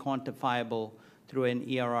has to be quantifiable through an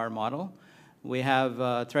ERR model. We have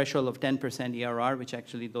a threshold of 10% ERR, which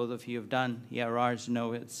actually those of you who have done ERRs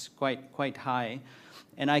know it's quite high.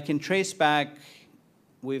 And I can trace back,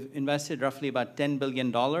 we've invested roughly about $10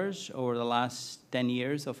 billion over the last 10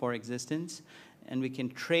 years of our existence, and we can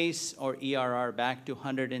trace our ERR back to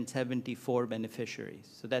 174 beneficiaries.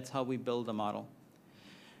 So that's how we build the model.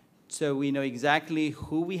 So we know exactly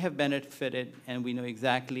who we have benefited, and we know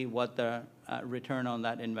exactly what the return on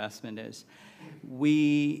that investment is.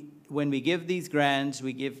 When we give these grants,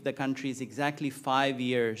 we give the countries exactly 5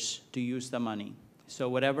 years to use the money. So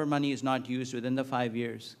whatever money is not used within the 5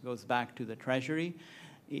 years goes back to the Treasury.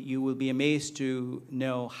 You will be amazed to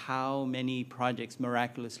know how many projects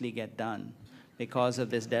miraculously get done because of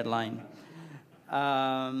this deadline.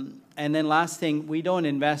 And then last thing, we don't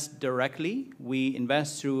invest directly. We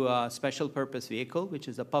invest through a special purpose vehicle, which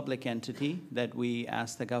is a public entity that we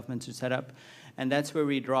ask the government to set up. And that's where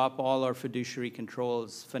we drop all our fiduciary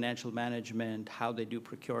controls, financial management, how they do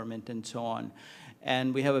procurement, and so on.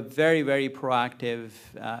 And we have a very, very proactive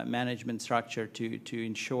management structure to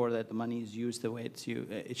ensure that the money is used the way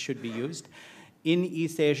it should be used. In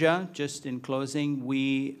East Asia, just in closing,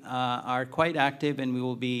 we are quite active, and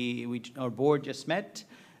our board just met.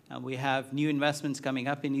 We have new investments coming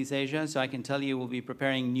up in East Asia, so I can tell you we'll be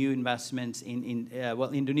preparing new investments in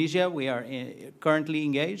Indonesia. We are currently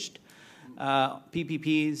engaged.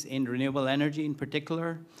 PPPs in renewable energy in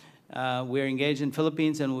particular. We're engaged in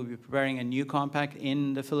Philippines, and we'll be preparing a new compact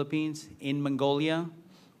in the Philippines, in Mongolia.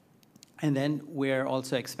 And then we're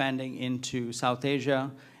also expanding into South Asia.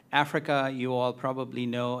 Africa, you all probably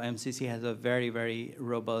know, MCC has a very, very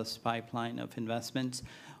robust pipeline of investments.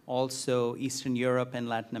 Also Eastern Europe and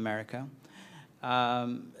Latin America. Let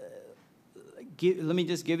me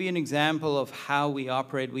just give you an example of how we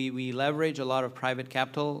operate. We leverage a lot of private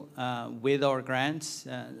capital with our grants.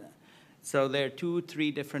 So there are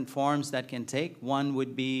 2-3 different forms that can take. One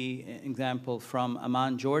would be an example from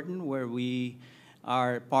Amman, Jordan, where we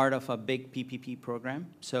are part of a big PPP program.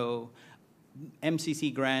 So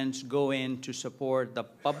MCC grants go in to support the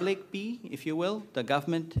public B, if you will, the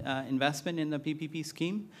government investment in the PPP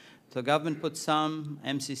scheme. So government puts some,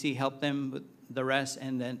 MCC help them with the rest,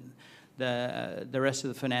 and then the rest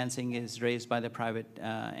of the financing is raised by the private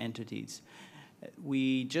entities.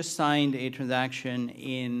 We just signed a transaction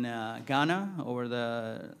in Ghana over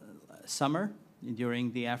the summer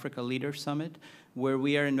during the Africa Leaders Summit, where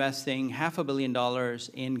we are investing $500 million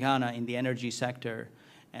in Ghana in the energy sector,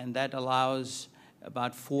 and that allows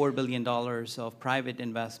about $4 billion of private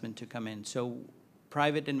investment to come in. So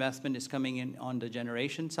private investment is coming in on the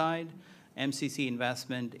generation side. MCC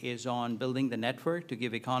investment is on building the network to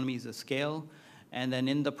give economies of scale. And then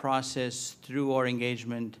in the process, through our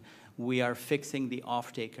engagement, we are fixing the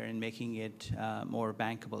off-taker and making it more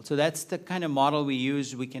bankable. So that's the kind of model we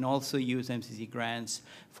use. We can also use MCC grants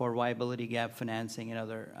for viability gap financing and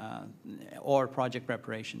other, or project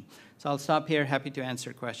preparation. So I'll stop here. Happy to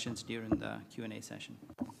answer questions during the Q&A session.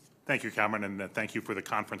 Thank you, Kamran, and thank you for the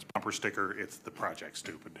conference bumper sticker. It's the project,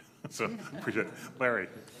 stupid. So appreciate it. Larry.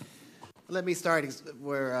 Let me start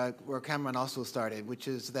where Kamran also started, which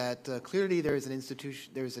is that clearly there is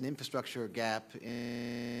an infrastructure gap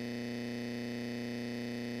in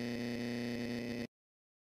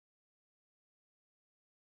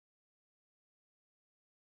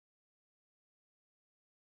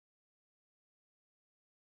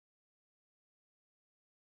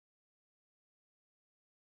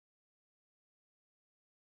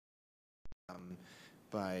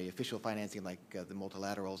by official financing like the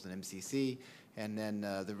multilaterals and MCC, and then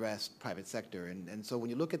the rest private sector. And so when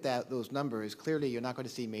you look at those numbers, clearly you're not going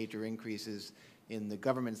to see major increases in the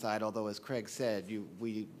government side, although as Craig said,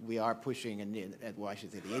 we are pushing, and well, I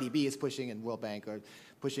should say the ADB is pushing and World Bank are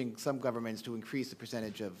pushing some governments to increase the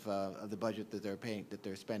percentage of the budget that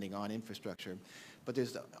they're spending on infrastructure. But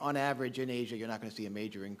there's, on average in Asia, you're not going to see a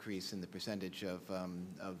major increase in the percentage of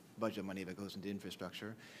budget money that goes into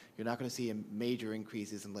infrastructure. You're not going to see major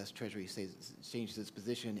increases unless Treasury changes its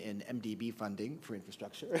position in MDB funding for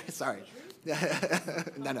infrastructure. Sorry.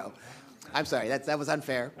 No. I'm sorry. That was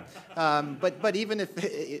unfair. But even if,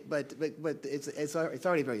 it's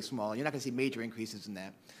already very small. You're not going to see major increases in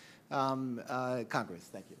that.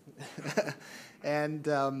 Congress, thank you. And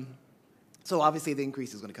so obviously the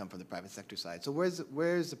increase is going to come from the private sector side. So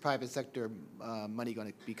where's the private sector money going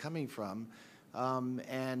to be coming from?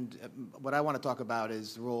 And what I want to talk about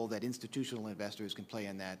is the role that institutional investors can play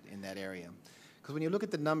in that area. Because when you look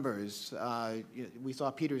at the numbers, we saw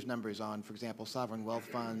Peter's numbers on, for example, sovereign wealth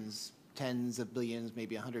funds, tens of billions,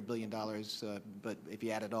 maybe $100 billion, but if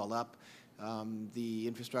you add it all up, the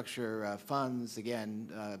infrastructure funds, again,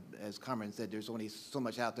 as Kamran said, there's only so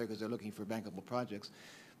much out there because they're looking for bankable projects.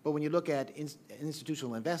 But when you look at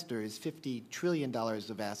institutional investors, $50 trillion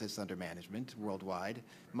of assets under management worldwide.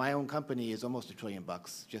 My own company is almost $1 trillion,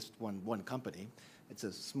 just one company. It's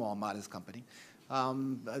a small, modest company. Now,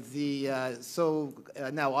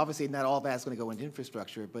 obviously, not all of that's going to go into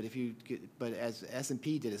infrastructure, but as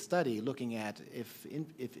S&P did a study looking at if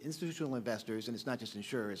institutional investors, and it's not just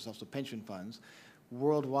insurers, it's also pension funds,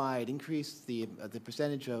 worldwide increase the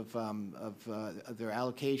percentage of their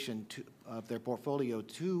allocation of their portfolio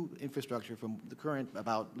to infrastructure from the current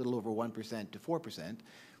about a little over 1% to 4%,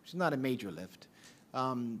 which is not a major lift.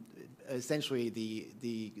 Essentially,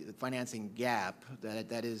 the financing gap,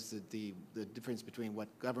 that is the difference between what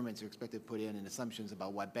governments are expected to put in and assumptions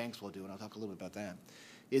about what banks will do, and I'll talk a little bit about that,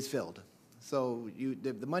 is filled. So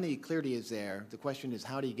the money clearly is there. The question is,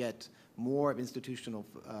 how do you get more of institutional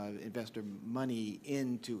investor money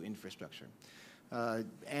into infrastructure?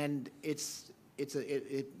 And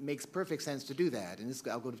it makes perfect sense to do that. And this,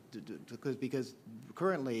 I'll go to because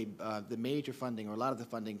currently the major funding, or a lot of the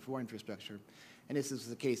funding for infrastructure, and this is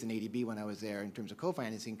the case in ADB when I was there in terms of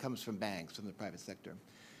co-financing, comes from banks, from the private sector.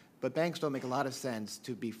 But banks don't make a lot of sense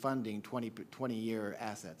to be funding 20-year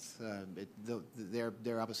assets.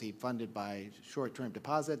 They're obviously funded by short-term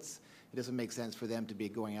deposits. It doesn't make sense for them to be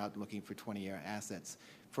going out and looking for 20-year assets.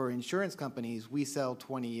 For insurance companies, we sell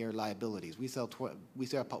 20-year liabilities. We sell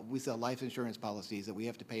life insurance policies that we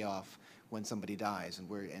have to pay off when somebody dies,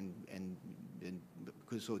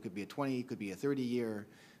 so it could be a 20, it could be a 30-year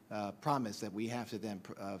promise that we have to then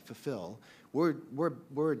fulfill.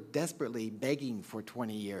 We're desperately begging for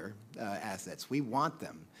 20-year assets. We want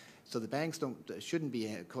them. So the banks shouldn't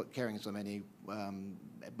be carrying so many,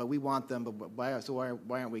 but we want them. But why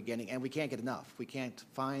aren't we getting? And we can't get enough. We can't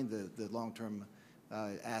find the long-term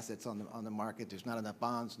assets on the market. There's not enough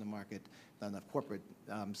bonds in the market, not enough corporate.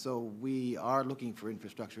 So we are looking for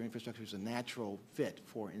infrastructure. Infrastructure is a natural fit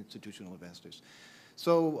for institutional investors.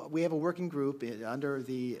 So we have a working group under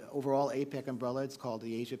the overall APEC umbrella. It's called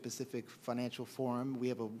the Asia Pacific Financial Forum. We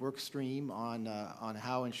have a work stream on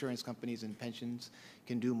how insurance companies and pensions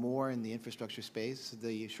can do more in the infrastructure space.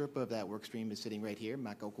 The Sherpa of that work stream is sitting right here,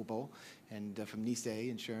 Mak Okubo, and from Nisei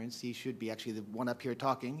Insurance. He should be actually the one up here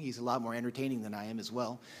talking. He's a lot more entertaining than I am as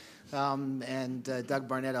well. And Doug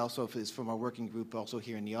Barnett also is from our working group, also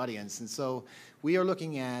here in the audience. And so we are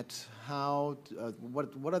looking at how,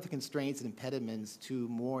 what are the constraints and impediments to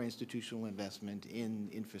more institutional investment in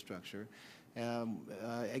infrastructure.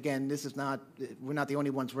 Again, this is not, we're not the only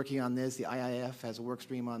ones working on this. The IIF has a work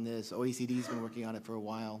stream on this. OECD's been working on it for a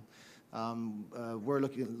while. We're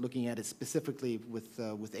looking at it specifically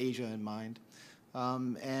with Asia in mind.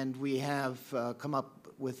 And we have come up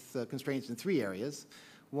with constraints in 3 areas.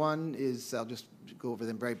 One is, I'll just go over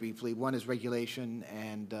them very briefly. One is regulation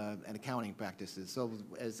and accounting practices. So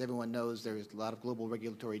as everyone knows, there's a lot of global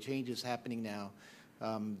regulatory changes happening now.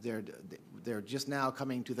 They're just now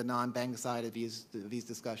coming to the non-bank side of these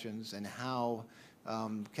discussions, and how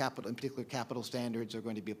capital, in particular capital standards, are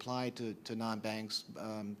going to be applied to non-banks,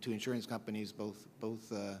 to insurance companies,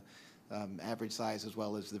 both average size as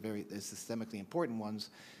well as the very systemically important ones.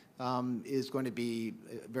 Is going to be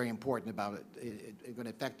very important about it. It's going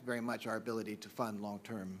to affect very much our ability to fund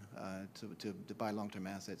long-term, to buy long-term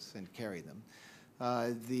assets and carry them.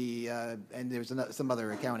 And there's some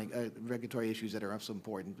other accounting, regulatory issues that are also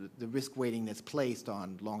important. The risk weighting that's placed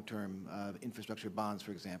on long-term infrastructure bonds,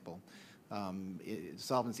 for example.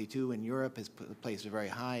 Solvency II in Europe has placed a very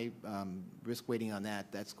high risk weighting on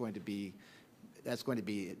that.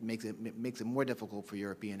 It makes it more difficult for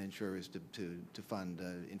European insurers to fund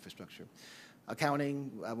infrastructure.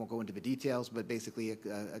 Accounting, I won't go into the details, but basically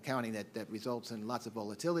accounting that results in lots of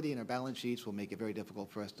volatility in our balance sheets will make it very difficult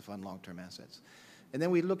for us to fund long-term assets. And then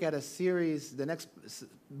we look at a series, the next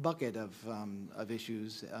bucket of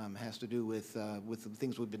issues has to do with the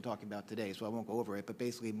things we've been talking about today, so I won't go over it, but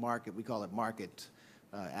basically market, we call it market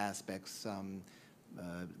aspects,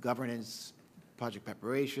 governance, project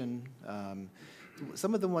preparation.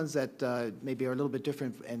 Some of the ones that maybe are a little bit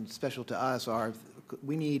different and special to us are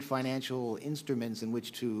we need financial instruments in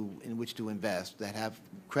which to invest that have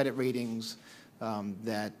credit ratings,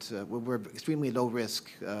 that we're extremely low risk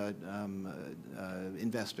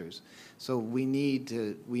investors. So we need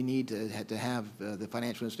to have the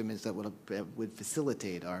financial instruments that would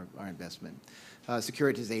facilitate our investment.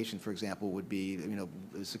 Securitization, for example, would be,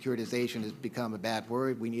 securitization has become a bad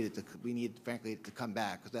word. We need frankly to come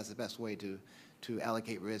back, because that's the best way to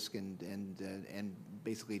allocate risk and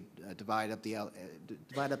basically divide up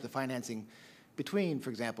the financing between, for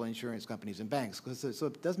example, insurance companies and banks. So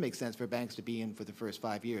it does make sense for banks to be in for the first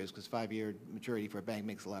 5 years, because 5-year maturity for a bank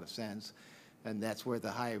makes a lot of sense. And that's where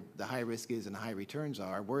the high risk is and the high returns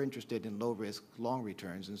are. We're interested in low risk, long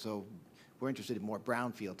returns, and so we're interested in more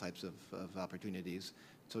brownfield types of opportunities,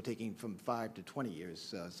 so taking from 5 to 20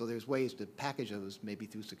 years. So there's ways to package those, maybe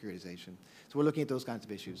through securitization. So we're looking at those kinds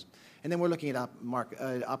of issues. And then we're looking at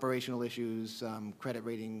operational issues, credit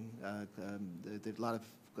rating. A lot of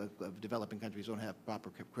developing countries don't have proper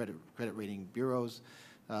credit rating bureaus.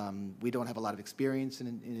 We don't have a lot of experience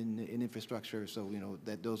in infrastructure, so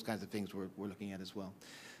those kinds of things we're looking at as well.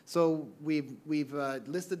 So we've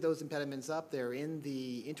listed those impediments up. They're in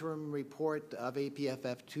the interim report of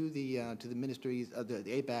APFF to the ministries of the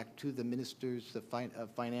APEC, to the ministers of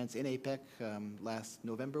finance in APEC last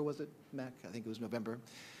November, was it, Mac? I think it was November.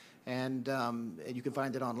 And you can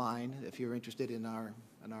find it online if you're interested in our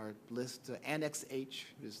list. Annex H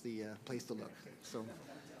is the place to look. So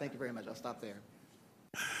thank you very much. I'll stop there.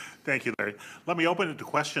 Thank you, Larry. Let me open it to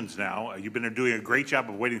questions now. You've been doing a great job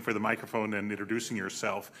of waiting for the microphone and introducing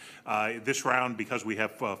yourself. This round, because we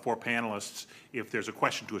have 4 panelists, if there's a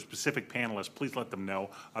question to a specific panelist, please let them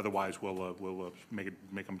know. Otherwise, we'll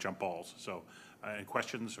make them jump balls. So, any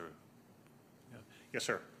questions? Or yes,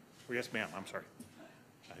 sir. Or yes, ma'am. I'm sorry.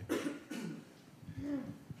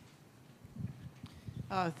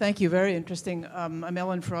 Thank you. Very interesting. I'm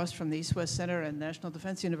Ellen Frost from the East West Center and National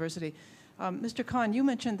Defense University. Mr. Khan, you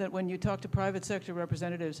mentioned that when you talk to private sector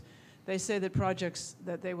representatives, they say that projects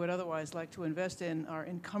that they would otherwise like to invest in are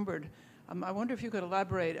encumbered. I wonder if you could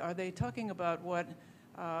elaborate. Are they talking about what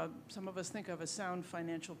some of us think of as sound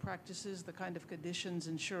financial practices, the kind of conditions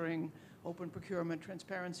ensuring open procurement,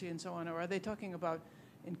 transparency, and so on, or are they talking about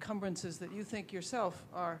encumbrances that you think yourself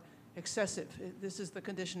are excessive? This is the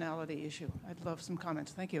conditionality issue. I'd love some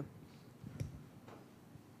comments. Thank you.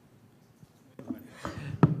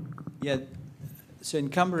 Yeah, so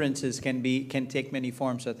encumbrances can take many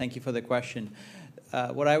forms, so thank you for the question.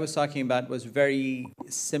 what I was talking about was very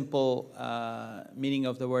simple meaning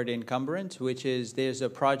of the word encumbrance, which is there's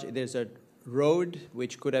a road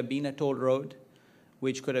which could have been a toll road,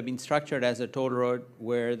 which could have been structured as a toll road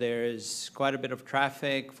where there's quite a bit of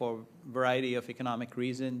traffic for a variety of economic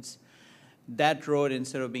reasons. That road,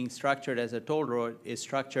 instead of being structured as a toll road, is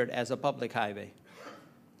structured as a public highway.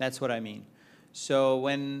 That's what I mean. So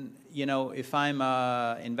when, if I'm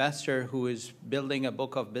an investor who is building a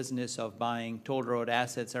book of business of buying toll road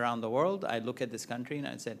assets around the world, I look at this country and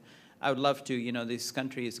I said, I would love to, this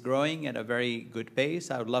country is growing at a very good pace.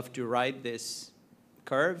 I would love to ride this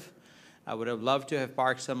curve. I would have loved to have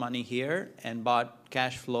parked some money here and bought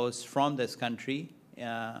cash flows from this country.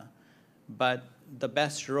 But the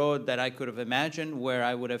best road that I could have imagined where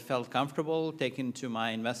I would have felt comfortable, taken to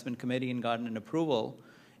my investment committee and gotten an approval,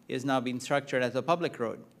 is now being structured as a public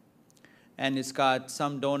road. And it's got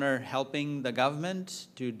some donor helping the government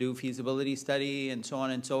to do feasibility study and so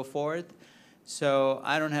on and so forth. So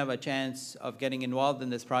I don't have a chance of getting involved in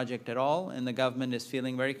this project at all, and the government is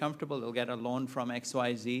feeling very comfortable. They'll get a loan from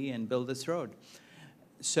XYZ and build this road.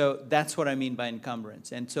 So that's what I mean by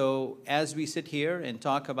encumbrance. And so as we sit here and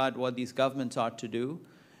talk about what these governments ought to do,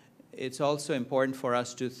 it's also important for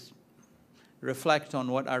us to reflect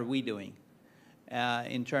on what are we doing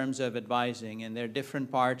in terms of advising. And there are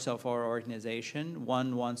different parts of our organization.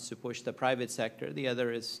 One wants to push the private sector. The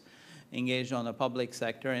other is engaged on the public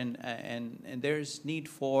sector. And there's need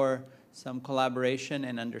for some collaboration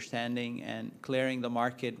and understanding and clearing the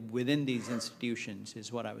market within these institutions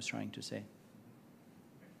is what I was trying to say.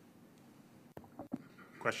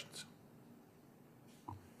 Questions?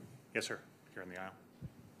 Yes, sir. Here in the aisle.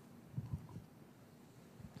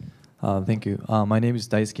 Thank you. My name is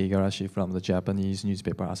Daisuke Igarashi from the Japanese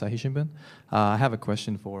newspaper Asahi Shimbun. I have a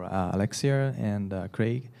question for Alexia and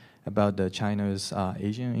Craig about China's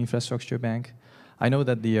Asian Infrastructure Bank. I know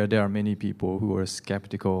that there are many people who are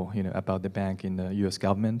skeptical, about the bank in the U.S.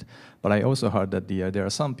 government, but I also heard that there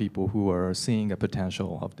are some people who are seeing a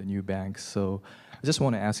potential of the new bank. So I just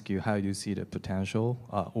want to ask you how you see the potential,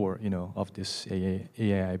 of this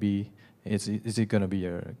AIIB. Is it going to be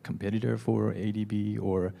a competitor for ADB,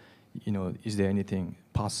 or is there anything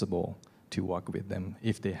possible to work with them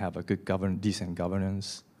if they have a good decent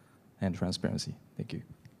governance and transparency? Thank you.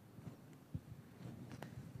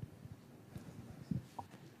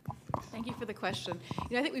 Thank you for the question.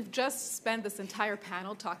 I think we've just spent this entire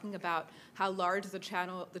panel talking about how large the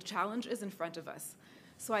challenge is in front of us.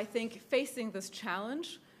 So I think facing this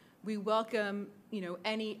challenge, we welcome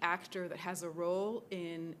any actor that has a role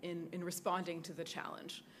in responding to the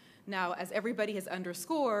challenge. Now, as everybody has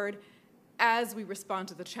underscored, as we respond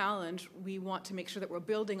to the challenge, we want to make sure that we're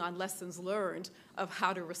building on lessons learned of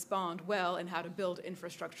how to respond well and how to build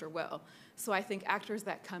infrastructure well. So I think actors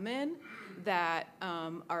that come in that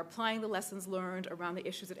are applying the lessons learned around the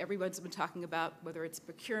issues that everyone's been talking about, whether it's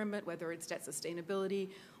procurement, whether it's debt sustainability,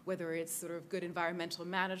 whether it's sort of good environmental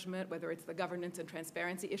management, whether it's the governance and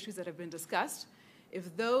transparency issues that have been discussed,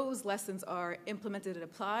 if those lessons are implemented and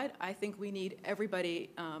applied, I think we need everybody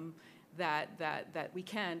that we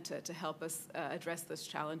can to help us address this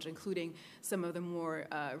challenge, including some of the more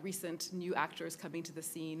recent new actors coming to the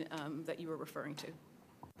scene that you were referring to.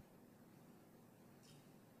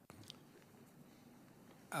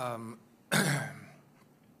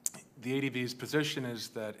 The ADB's position is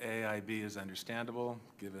that AIIB is understandable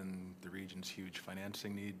given the region's huge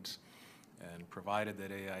financing needs, and provided that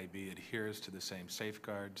AIIB adheres to the same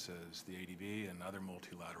safeguards as the ADB and other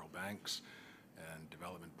multilateral banks and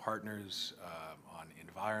development partners on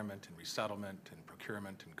environment and resettlement and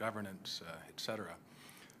procurement and governance, et cetera,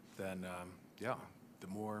 then yeah, the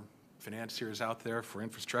more financiers out there for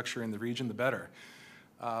infrastructure in the region, the better.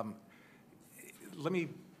 Let me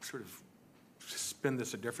sort of spin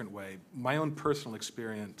this a different way. My own personal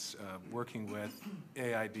experience working with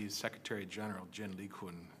AIIB's Secretary General, Jin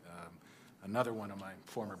Li-kun, another one of my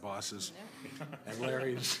former bosses, and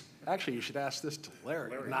Larry's, actually you should ask this to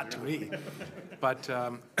Larry, not to me. But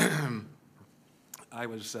I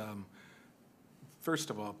was, first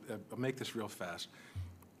of all, I'll make this real fast.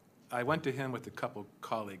 I went to him with a couple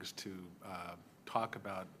colleagues to talk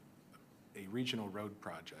about a regional road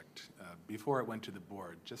project before it went to the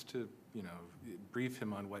board, just to brief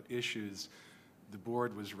him on what issues the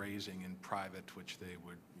board was raising in private, which they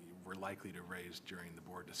were likely to raise during the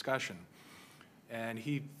board discussion. And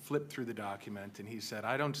he flipped through the document and he said,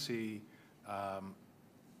 I don't see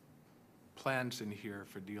plans in here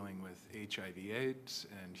for dealing with HIV/AIDS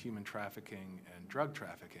and human trafficking and drug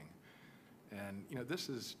trafficking. And this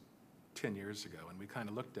is 10 years ago, and we kind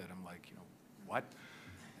of looked at him like, what?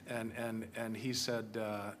 And he said,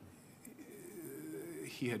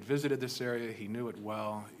 he had visited this area, he knew it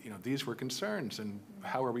well. These were concerns, and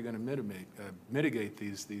how are we going to mitigate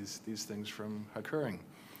these things from occurring?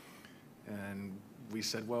 And we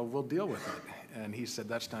said, well, we'll deal with it. And he said,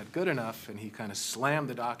 that's not good enough, and he kind of slammed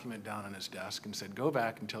the document down on his desk and said, go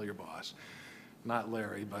back and tell your boss, not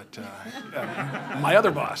Larry, but my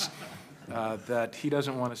other boss, that he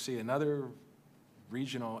doesn't want to see another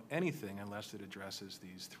regional anything unless it addresses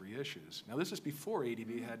these three issues. Now, this is before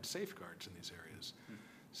ADB had safeguards in these areas.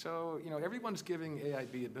 So, everyone's giving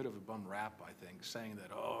AIB a bit of a bum rap, I think, saying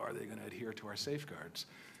that, oh, are they going to adhere to our safeguards?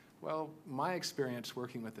 Well, my experience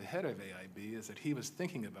working with the head of AIB is that he was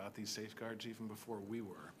thinking about these safeguards even before we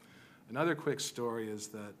were. Another quick story is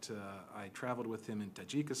that I traveled with him in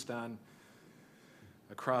Tajikistan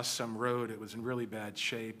across some road. It was in really bad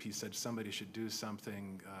shape. He said somebody should do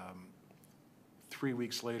something. 3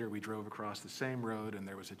 weeks later, we drove across the same road, and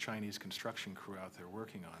there was a Chinese construction crew out there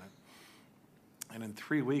working on it. And in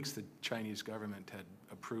 3 weeks, the Chinese government had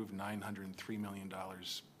approved $903 million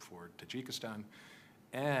for Tajikistan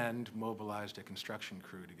and mobilized a construction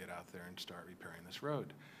crew to get out there and start repairing this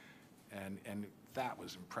road. And that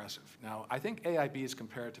was impressive. Now, I think AIB's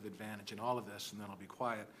comparative advantage in all of this, and then I'll be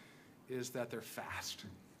quiet, is that they're fast.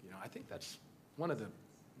 I think that's one of the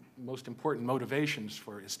most important motivations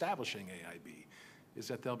for establishing AIB, is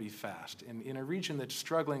that they'll be fast. In a region that's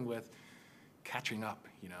struggling with catching up,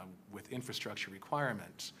 with infrastructure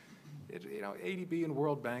requirements, ADB and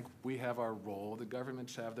World Bank, we have our role. The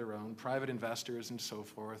governments have their own, private investors and so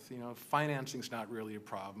forth. Financing's not really a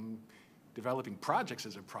problem. Developing projects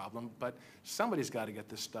is a problem, but somebody's got to get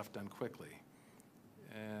this stuff done quickly.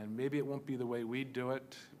 And maybe it won't be the way we do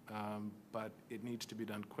it, but it needs to be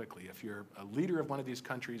done quickly. If you're a leader of one of these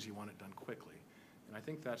countries, you want it done quickly. And I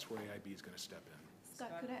think that's where AIB is going to step in.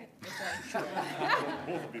 Scott, could I?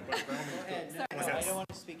 I don't want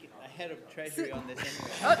to speak ahead of Treasury on this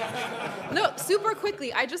anyway. No, super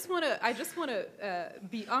quickly. I just want to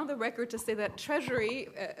be on the record to say that Treasury,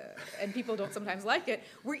 and people don't sometimes like it,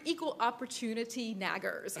 we're equal opportunity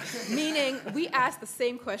naggers, meaning we ask the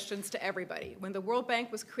same questions to everybody. When the World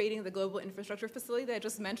Bank was creating the global infrastructure facility that I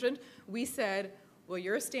just mentioned, we said, will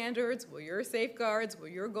your standards, will your safeguards, will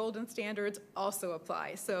your golden standards also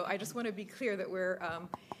apply? So I just want to be clear that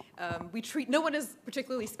we treat, no one is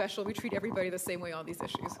particularly special. We treat everybody the same way on these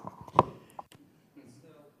issues.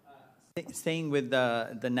 Staying with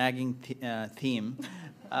the nagging theme,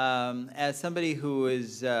 as somebody who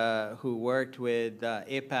worked with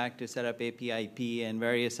APEC to set up APIP and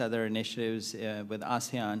various other initiatives with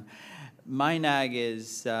ASEAN, my nag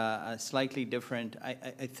is slightly different.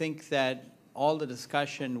 I think that all the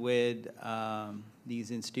discussion with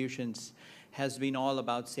these institutions has been all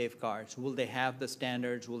about safeguards. Will they have the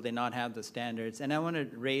standards? Will they not have the standards? And I want to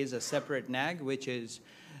raise a separate nag, which is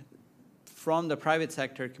from the private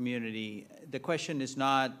sector community. The question is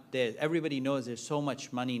not that everybody knows there's so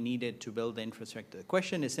much money needed to build the infrastructure. The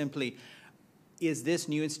question is simply, is this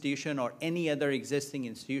new institution or any other existing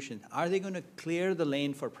institution, are they going to clear the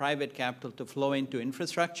lane for private capital to flow into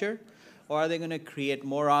infrastructure, or are they going to create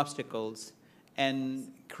more obstacles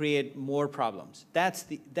and create more problems? That's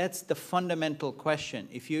the fundamental question.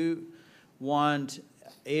 If you want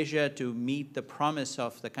Asia to meet the promise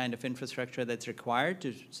of the kind of infrastructure that's required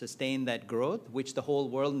to sustain that growth, which the whole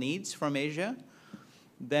world needs from Asia,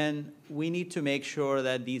 then we need to make sure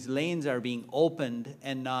that these lanes are being opened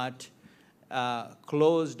and not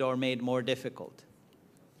closed or made more difficult.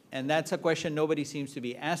 And that's a question nobody seems to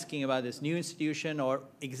be asking about this new institution or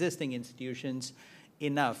existing institutions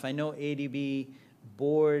enough. I know ADB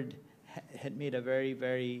board had made a very,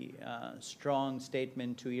 very strong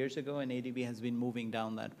statement 2 years ago, and ADB has been moving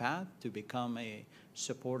down that path to become a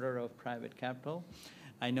supporter of private capital.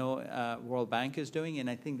 I know World Bank is doing, and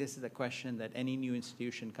I think this is a question that any new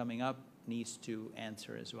institution coming up needs to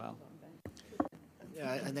answer as well.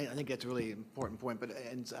 Yeah, I think that's a really important point, but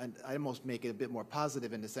I almost make it a bit more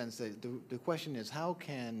positive in the sense that the question is, how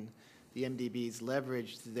can the MDBs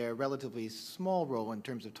leverage their relatively small role in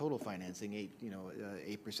terms of total financing,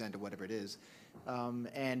 8% or whatever it is,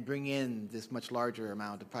 and bring in this much larger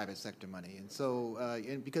amount of private sector money. And so,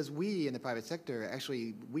 because we in the private sector,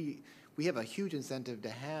 actually, we have a huge incentive to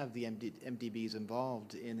have the MDBs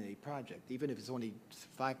involved in a project, even if it's only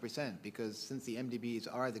 5%, because since the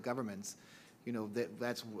MDBs are the governments,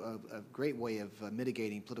 that's a great way of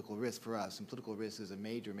mitigating political risk for us, and political risk is a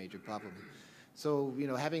major, major problem. So,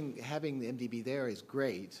 having the MDB there is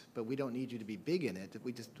great, but we don't need you to be big in it.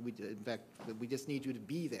 In fact, we just need you to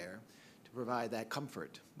be there to provide that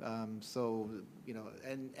comfort. So, you know,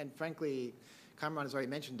 and frankly, Kamran has already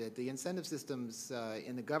mentioned it, the incentive systems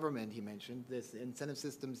in the government, he mentioned, this incentive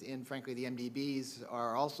systems in, frankly, the MDBs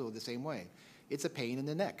are also the same way. It's a pain in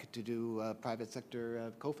the neck to do private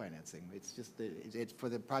sector co-financing. It's just, it's for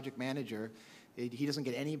the project manager, he doesn't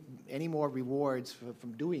get any more rewards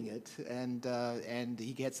from doing it, and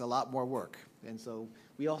he gets a lot more work. And so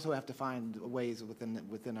we also have to find ways within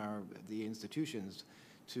the institutions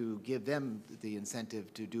to give them the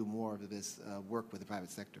incentive to do more of this work with the private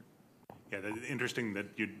sector. Yeah, interesting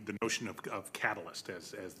that the notion of catalyst,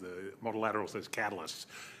 as the multilateral says catalysts.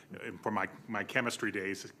 From my chemistry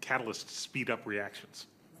days, catalysts speed up reactions,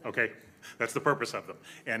 okay? That's the purpose of them.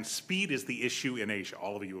 And speed is the issue in Asia.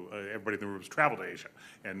 All of you, everybody in the room has traveled to Asia.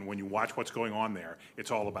 And when you watch what's going on there,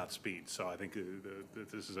 it's all about speed. So I think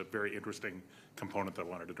this is a very interesting component that I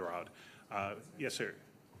wanted to draw out. Yes, sir.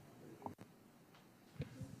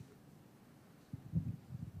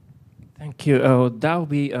 Thank you. That will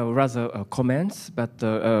be rather comments, but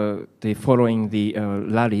the following the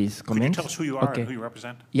Larry's comments. Could you tell us who you are and who you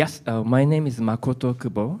represent? Yes, my name is Makoto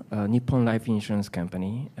Kubo, Nippon Life Insurance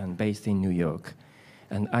Company, and based in New York.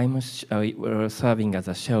 And I'm serving as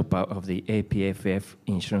a Sherpa of the APFF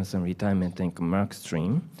Insurance and Retirement Income work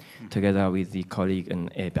stream, together with the colleague in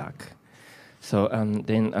APEC. So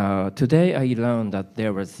today I learned that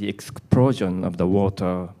there was the explosion of the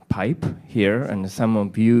water pipe here, and some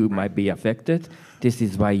of you might be affected. This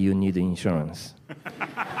is why you need insurance.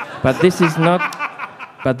 But this is not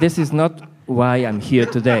why I'm here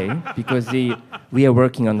today, because we are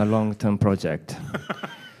working on a long-term project.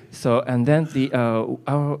 So, and then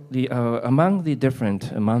among the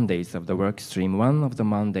different mandates of the work stream, one of the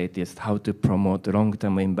mandates is how to promote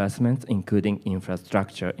long-term investments, including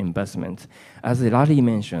infrastructure investments. As Larry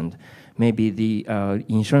mentioned, maybe the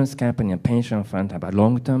insurance company and pension fund have a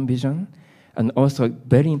long-term vision. And also,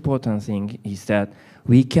 very important thing is that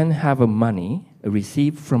we can have money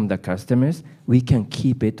received from the customers, we can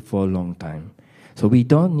keep it for a long time. So we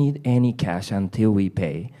don't need any cash until we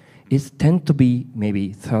pay. It tends to be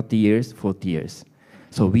maybe 30 years, 40 years.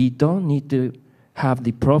 So we don't need to have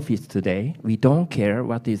the profits today. We don't care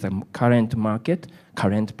what is the current market,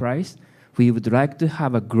 current price. We would like to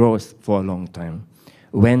have a growth for a long time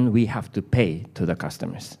when we have to pay to the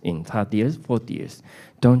customers in 30 years, 40 years.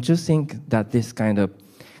 Don't you think that this kind of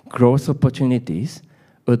growth opportunities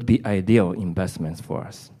would be ideal investments for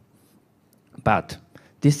us? But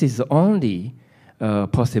this is only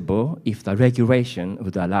possible if the regulation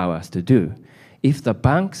would allow us to do. If the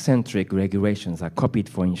bank-centric regulations are copied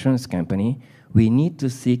for insurance company, we need to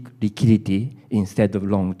seek liquidity instead of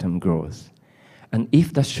long-term growth. And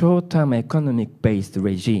if the short-term economic-based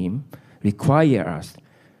regime require us,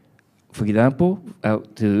 for example,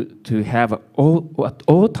 to have at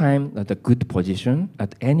all time at a good position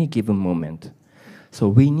at any given moment. So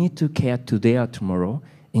we need to care today or tomorrow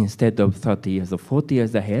instead of 30 years or 40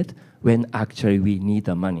 years ahead, when actually we need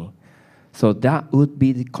the money. So that would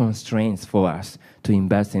be the constraints for us to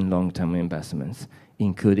invest in long-term investments,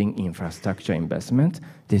 including infrastructure investment.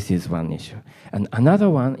 This is one issue. And another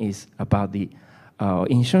one is about the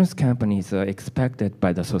insurance companies are expected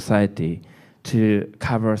by the society to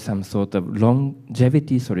cover some sort of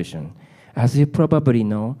longevity solution. As you probably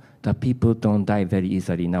know, the people don't die very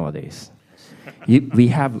easily nowadays. We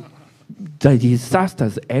have the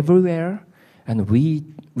disasters everywhere, and we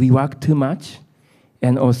work too much,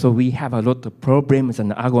 and also we have a lot of problems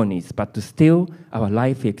and agonies, but still our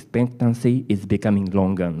life expectancy is becoming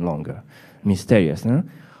longer and longer. Mysterious, no?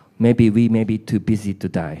 Maybe we may be too busy to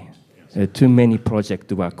die, too many projects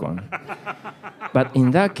to work on. But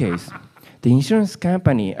in that case, the insurance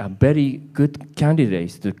company are very good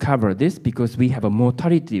candidates to cover this because we have a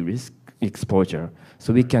mortality risk exposure,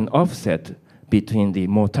 so we can offset between the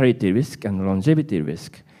mortality risk and longevity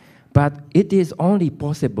risk. But it is only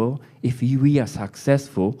possible if we are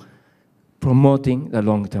successful promoting the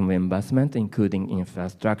long-term investment, including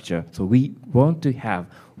infrastructure. So we want to have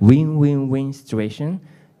win-win-win situation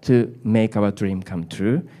to make our dream come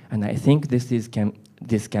true, and I think this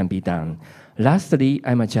can be done. Lastly,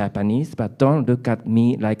 I'm a Japanese, but don't look at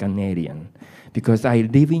me like an alien, because I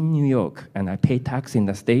live in New York and I pay tax in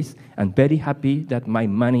the States, and very happy that my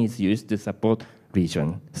money is used to support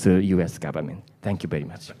region through U.S. government. Thank you very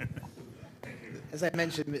much. As I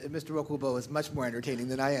mentioned, Mr. Rokubo is much more entertaining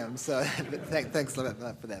than I am, so thanks a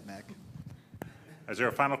lot for that, Mac. Is there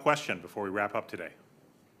a final question before we wrap up today?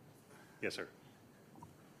 Yes, sir.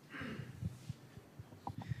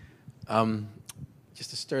 Just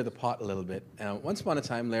to stir the pot a little bit. Once upon a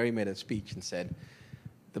time, Larry made a speech and said,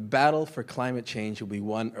 the battle for climate change will be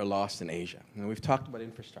won or lost in Asia. And we've talked about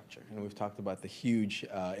infrastructure, and we've talked about the huge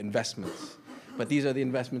investments, but these are the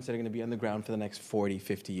investments that are going to be on the ground for the next 40,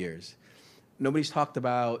 50 years. Nobody's talked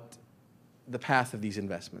about the path of these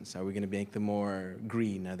investments. Are we going to make them more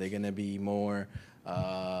green? Are they going to be more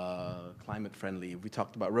climate friendly? We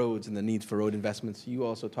talked about roads and the needs for road investments. You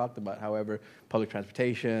also talked about, however, public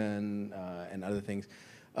transportation and other things.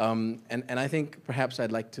 And I think perhaps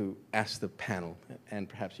I'd like to ask the panel, and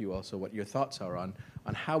perhaps you also, what your thoughts are on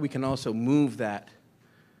how we can also move that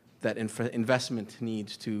investment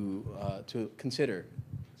needs to consider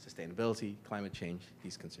sustainability, climate change,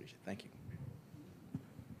 these considerations. Thank you.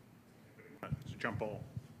 Jump ball.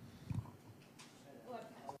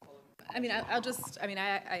 I mean,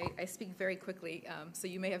 I speak very quickly, so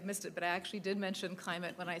you may have missed it, but I actually did mention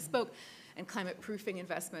climate when I spoke, and climate proofing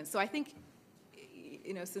investments. So I think,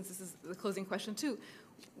 you know, since this is the closing question too,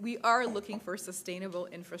 we are looking for sustainable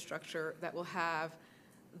infrastructure that will have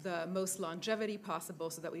the most longevity possible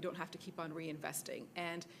so that we don't have to keep on reinvesting,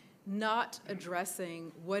 and not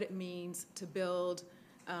addressing what it means to build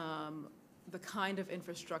the kind of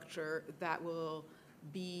infrastructure that will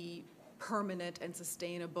be permanent and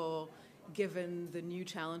sustainable given the new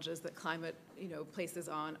challenges that climate, you know, places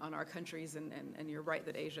on our countries, and you're right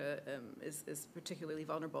that Asia is particularly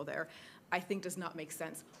vulnerable there, I think does not make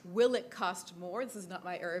sense. Will it cost more? This is not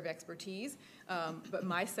my area of expertise, but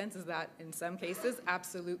my sense is that in some cases,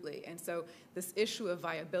 absolutely. And so this issue of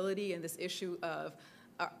viability and this issue of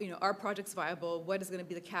you know, are projects viable? What is going to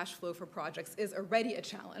be the cash flow for projects is already a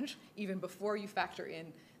challenge, even before you factor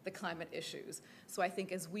in the climate issues. So I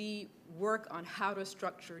think as we work on how to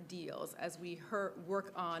structure deals, as we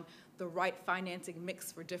work on the right financing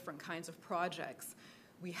mix for different kinds of projects,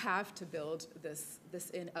 we have to build this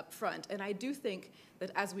in up front. And I do think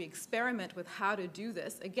that as we experiment with how to do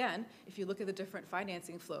this, again, if you look at the different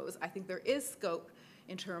financing flows, I think there is scope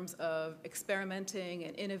in terms of experimenting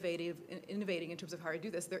and innovating in terms of how to do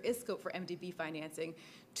this. There is scope for MDB financing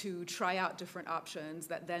to try out different options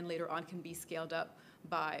that then later on can be scaled up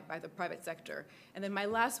by the private sector. And then my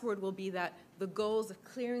last word will be that the goals of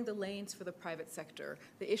clearing the lanes for the private sector,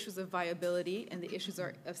 the issues of viability and the issues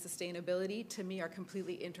of sustainability, to me, are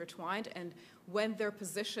completely intertwined. And when they're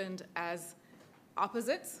positioned as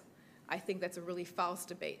opposites, I think that's a really false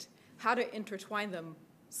debate. How to intertwine them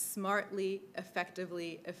smartly,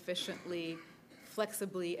 effectively, efficiently,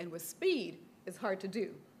 flexibly, and with speed is hard to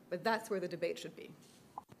do, but that's where the debate should be.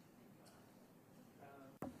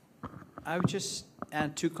 I would just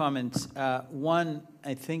add two comments. One,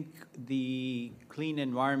 I think the clean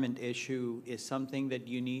environment issue is something that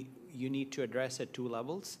you need to address at two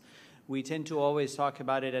levels. We tend to always talk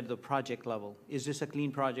about it at the project level. Is this a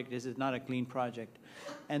clean project? Is it not a clean project?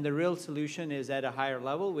 And the real solution is at a higher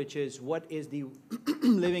level, which is what is the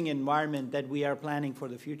living environment that we are planning for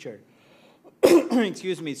the future?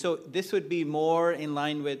 Excuse me. So this would be more in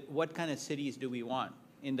line with what kind of cities do we want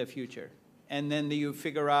in the future? And then you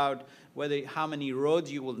figure out how many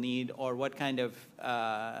roads you will need, or what kind of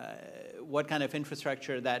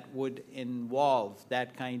infrastructure that would involve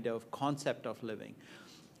that kind of concept of living.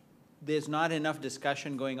 There's not enough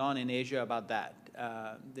discussion going on in Asia about that.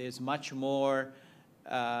 There's much more,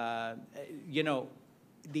 you know,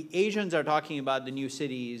 the Asians are talking about the new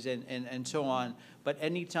cities and so on, but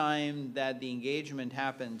any time that the engagement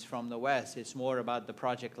happens from the West, it's more about the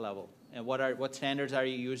project level. And what standards are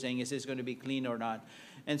you using? Is this going to be clean or not?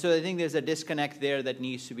 And so I think there's a disconnect there that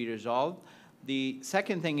needs to be resolved. The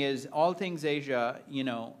second thing is, all things Asia, you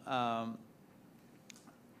know,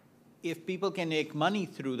 if people can make money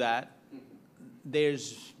through that,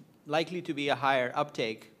 there's likely to be a higher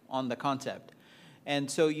uptake on the concept.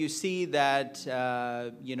 And so you see that,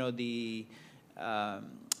 you know,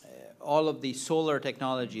 all of the solar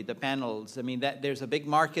technology, the panels, I mean, there's a big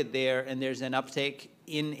market there, and there's an uptake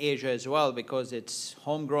in Asia as well, because it's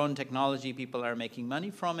homegrown technology. People are making money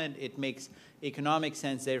from it. It makes economic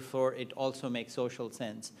sense, therefore it also makes social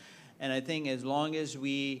sense. And I think as long as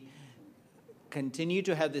we continue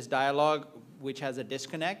to have this dialogue, which has a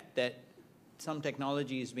disconnect, that some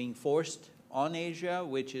technology is being forced on Asia,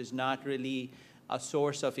 which is not really a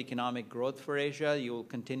source of economic growth for Asia, you will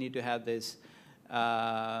continue to have this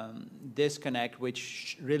disconnect,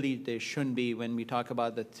 which really there shouldn't be when we talk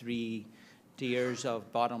about the 3 tiers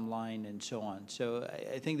of bottom line and so on. So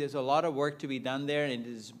I think there's a lot of work to be done there, and it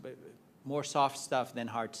is more soft stuff than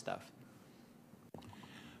hard stuff.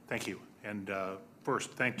 Thank you. And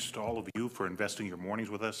first, thanks to all of you for investing your mornings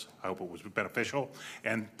with us. I hope it was beneficial.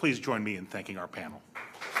 And please join me in thanking our panel.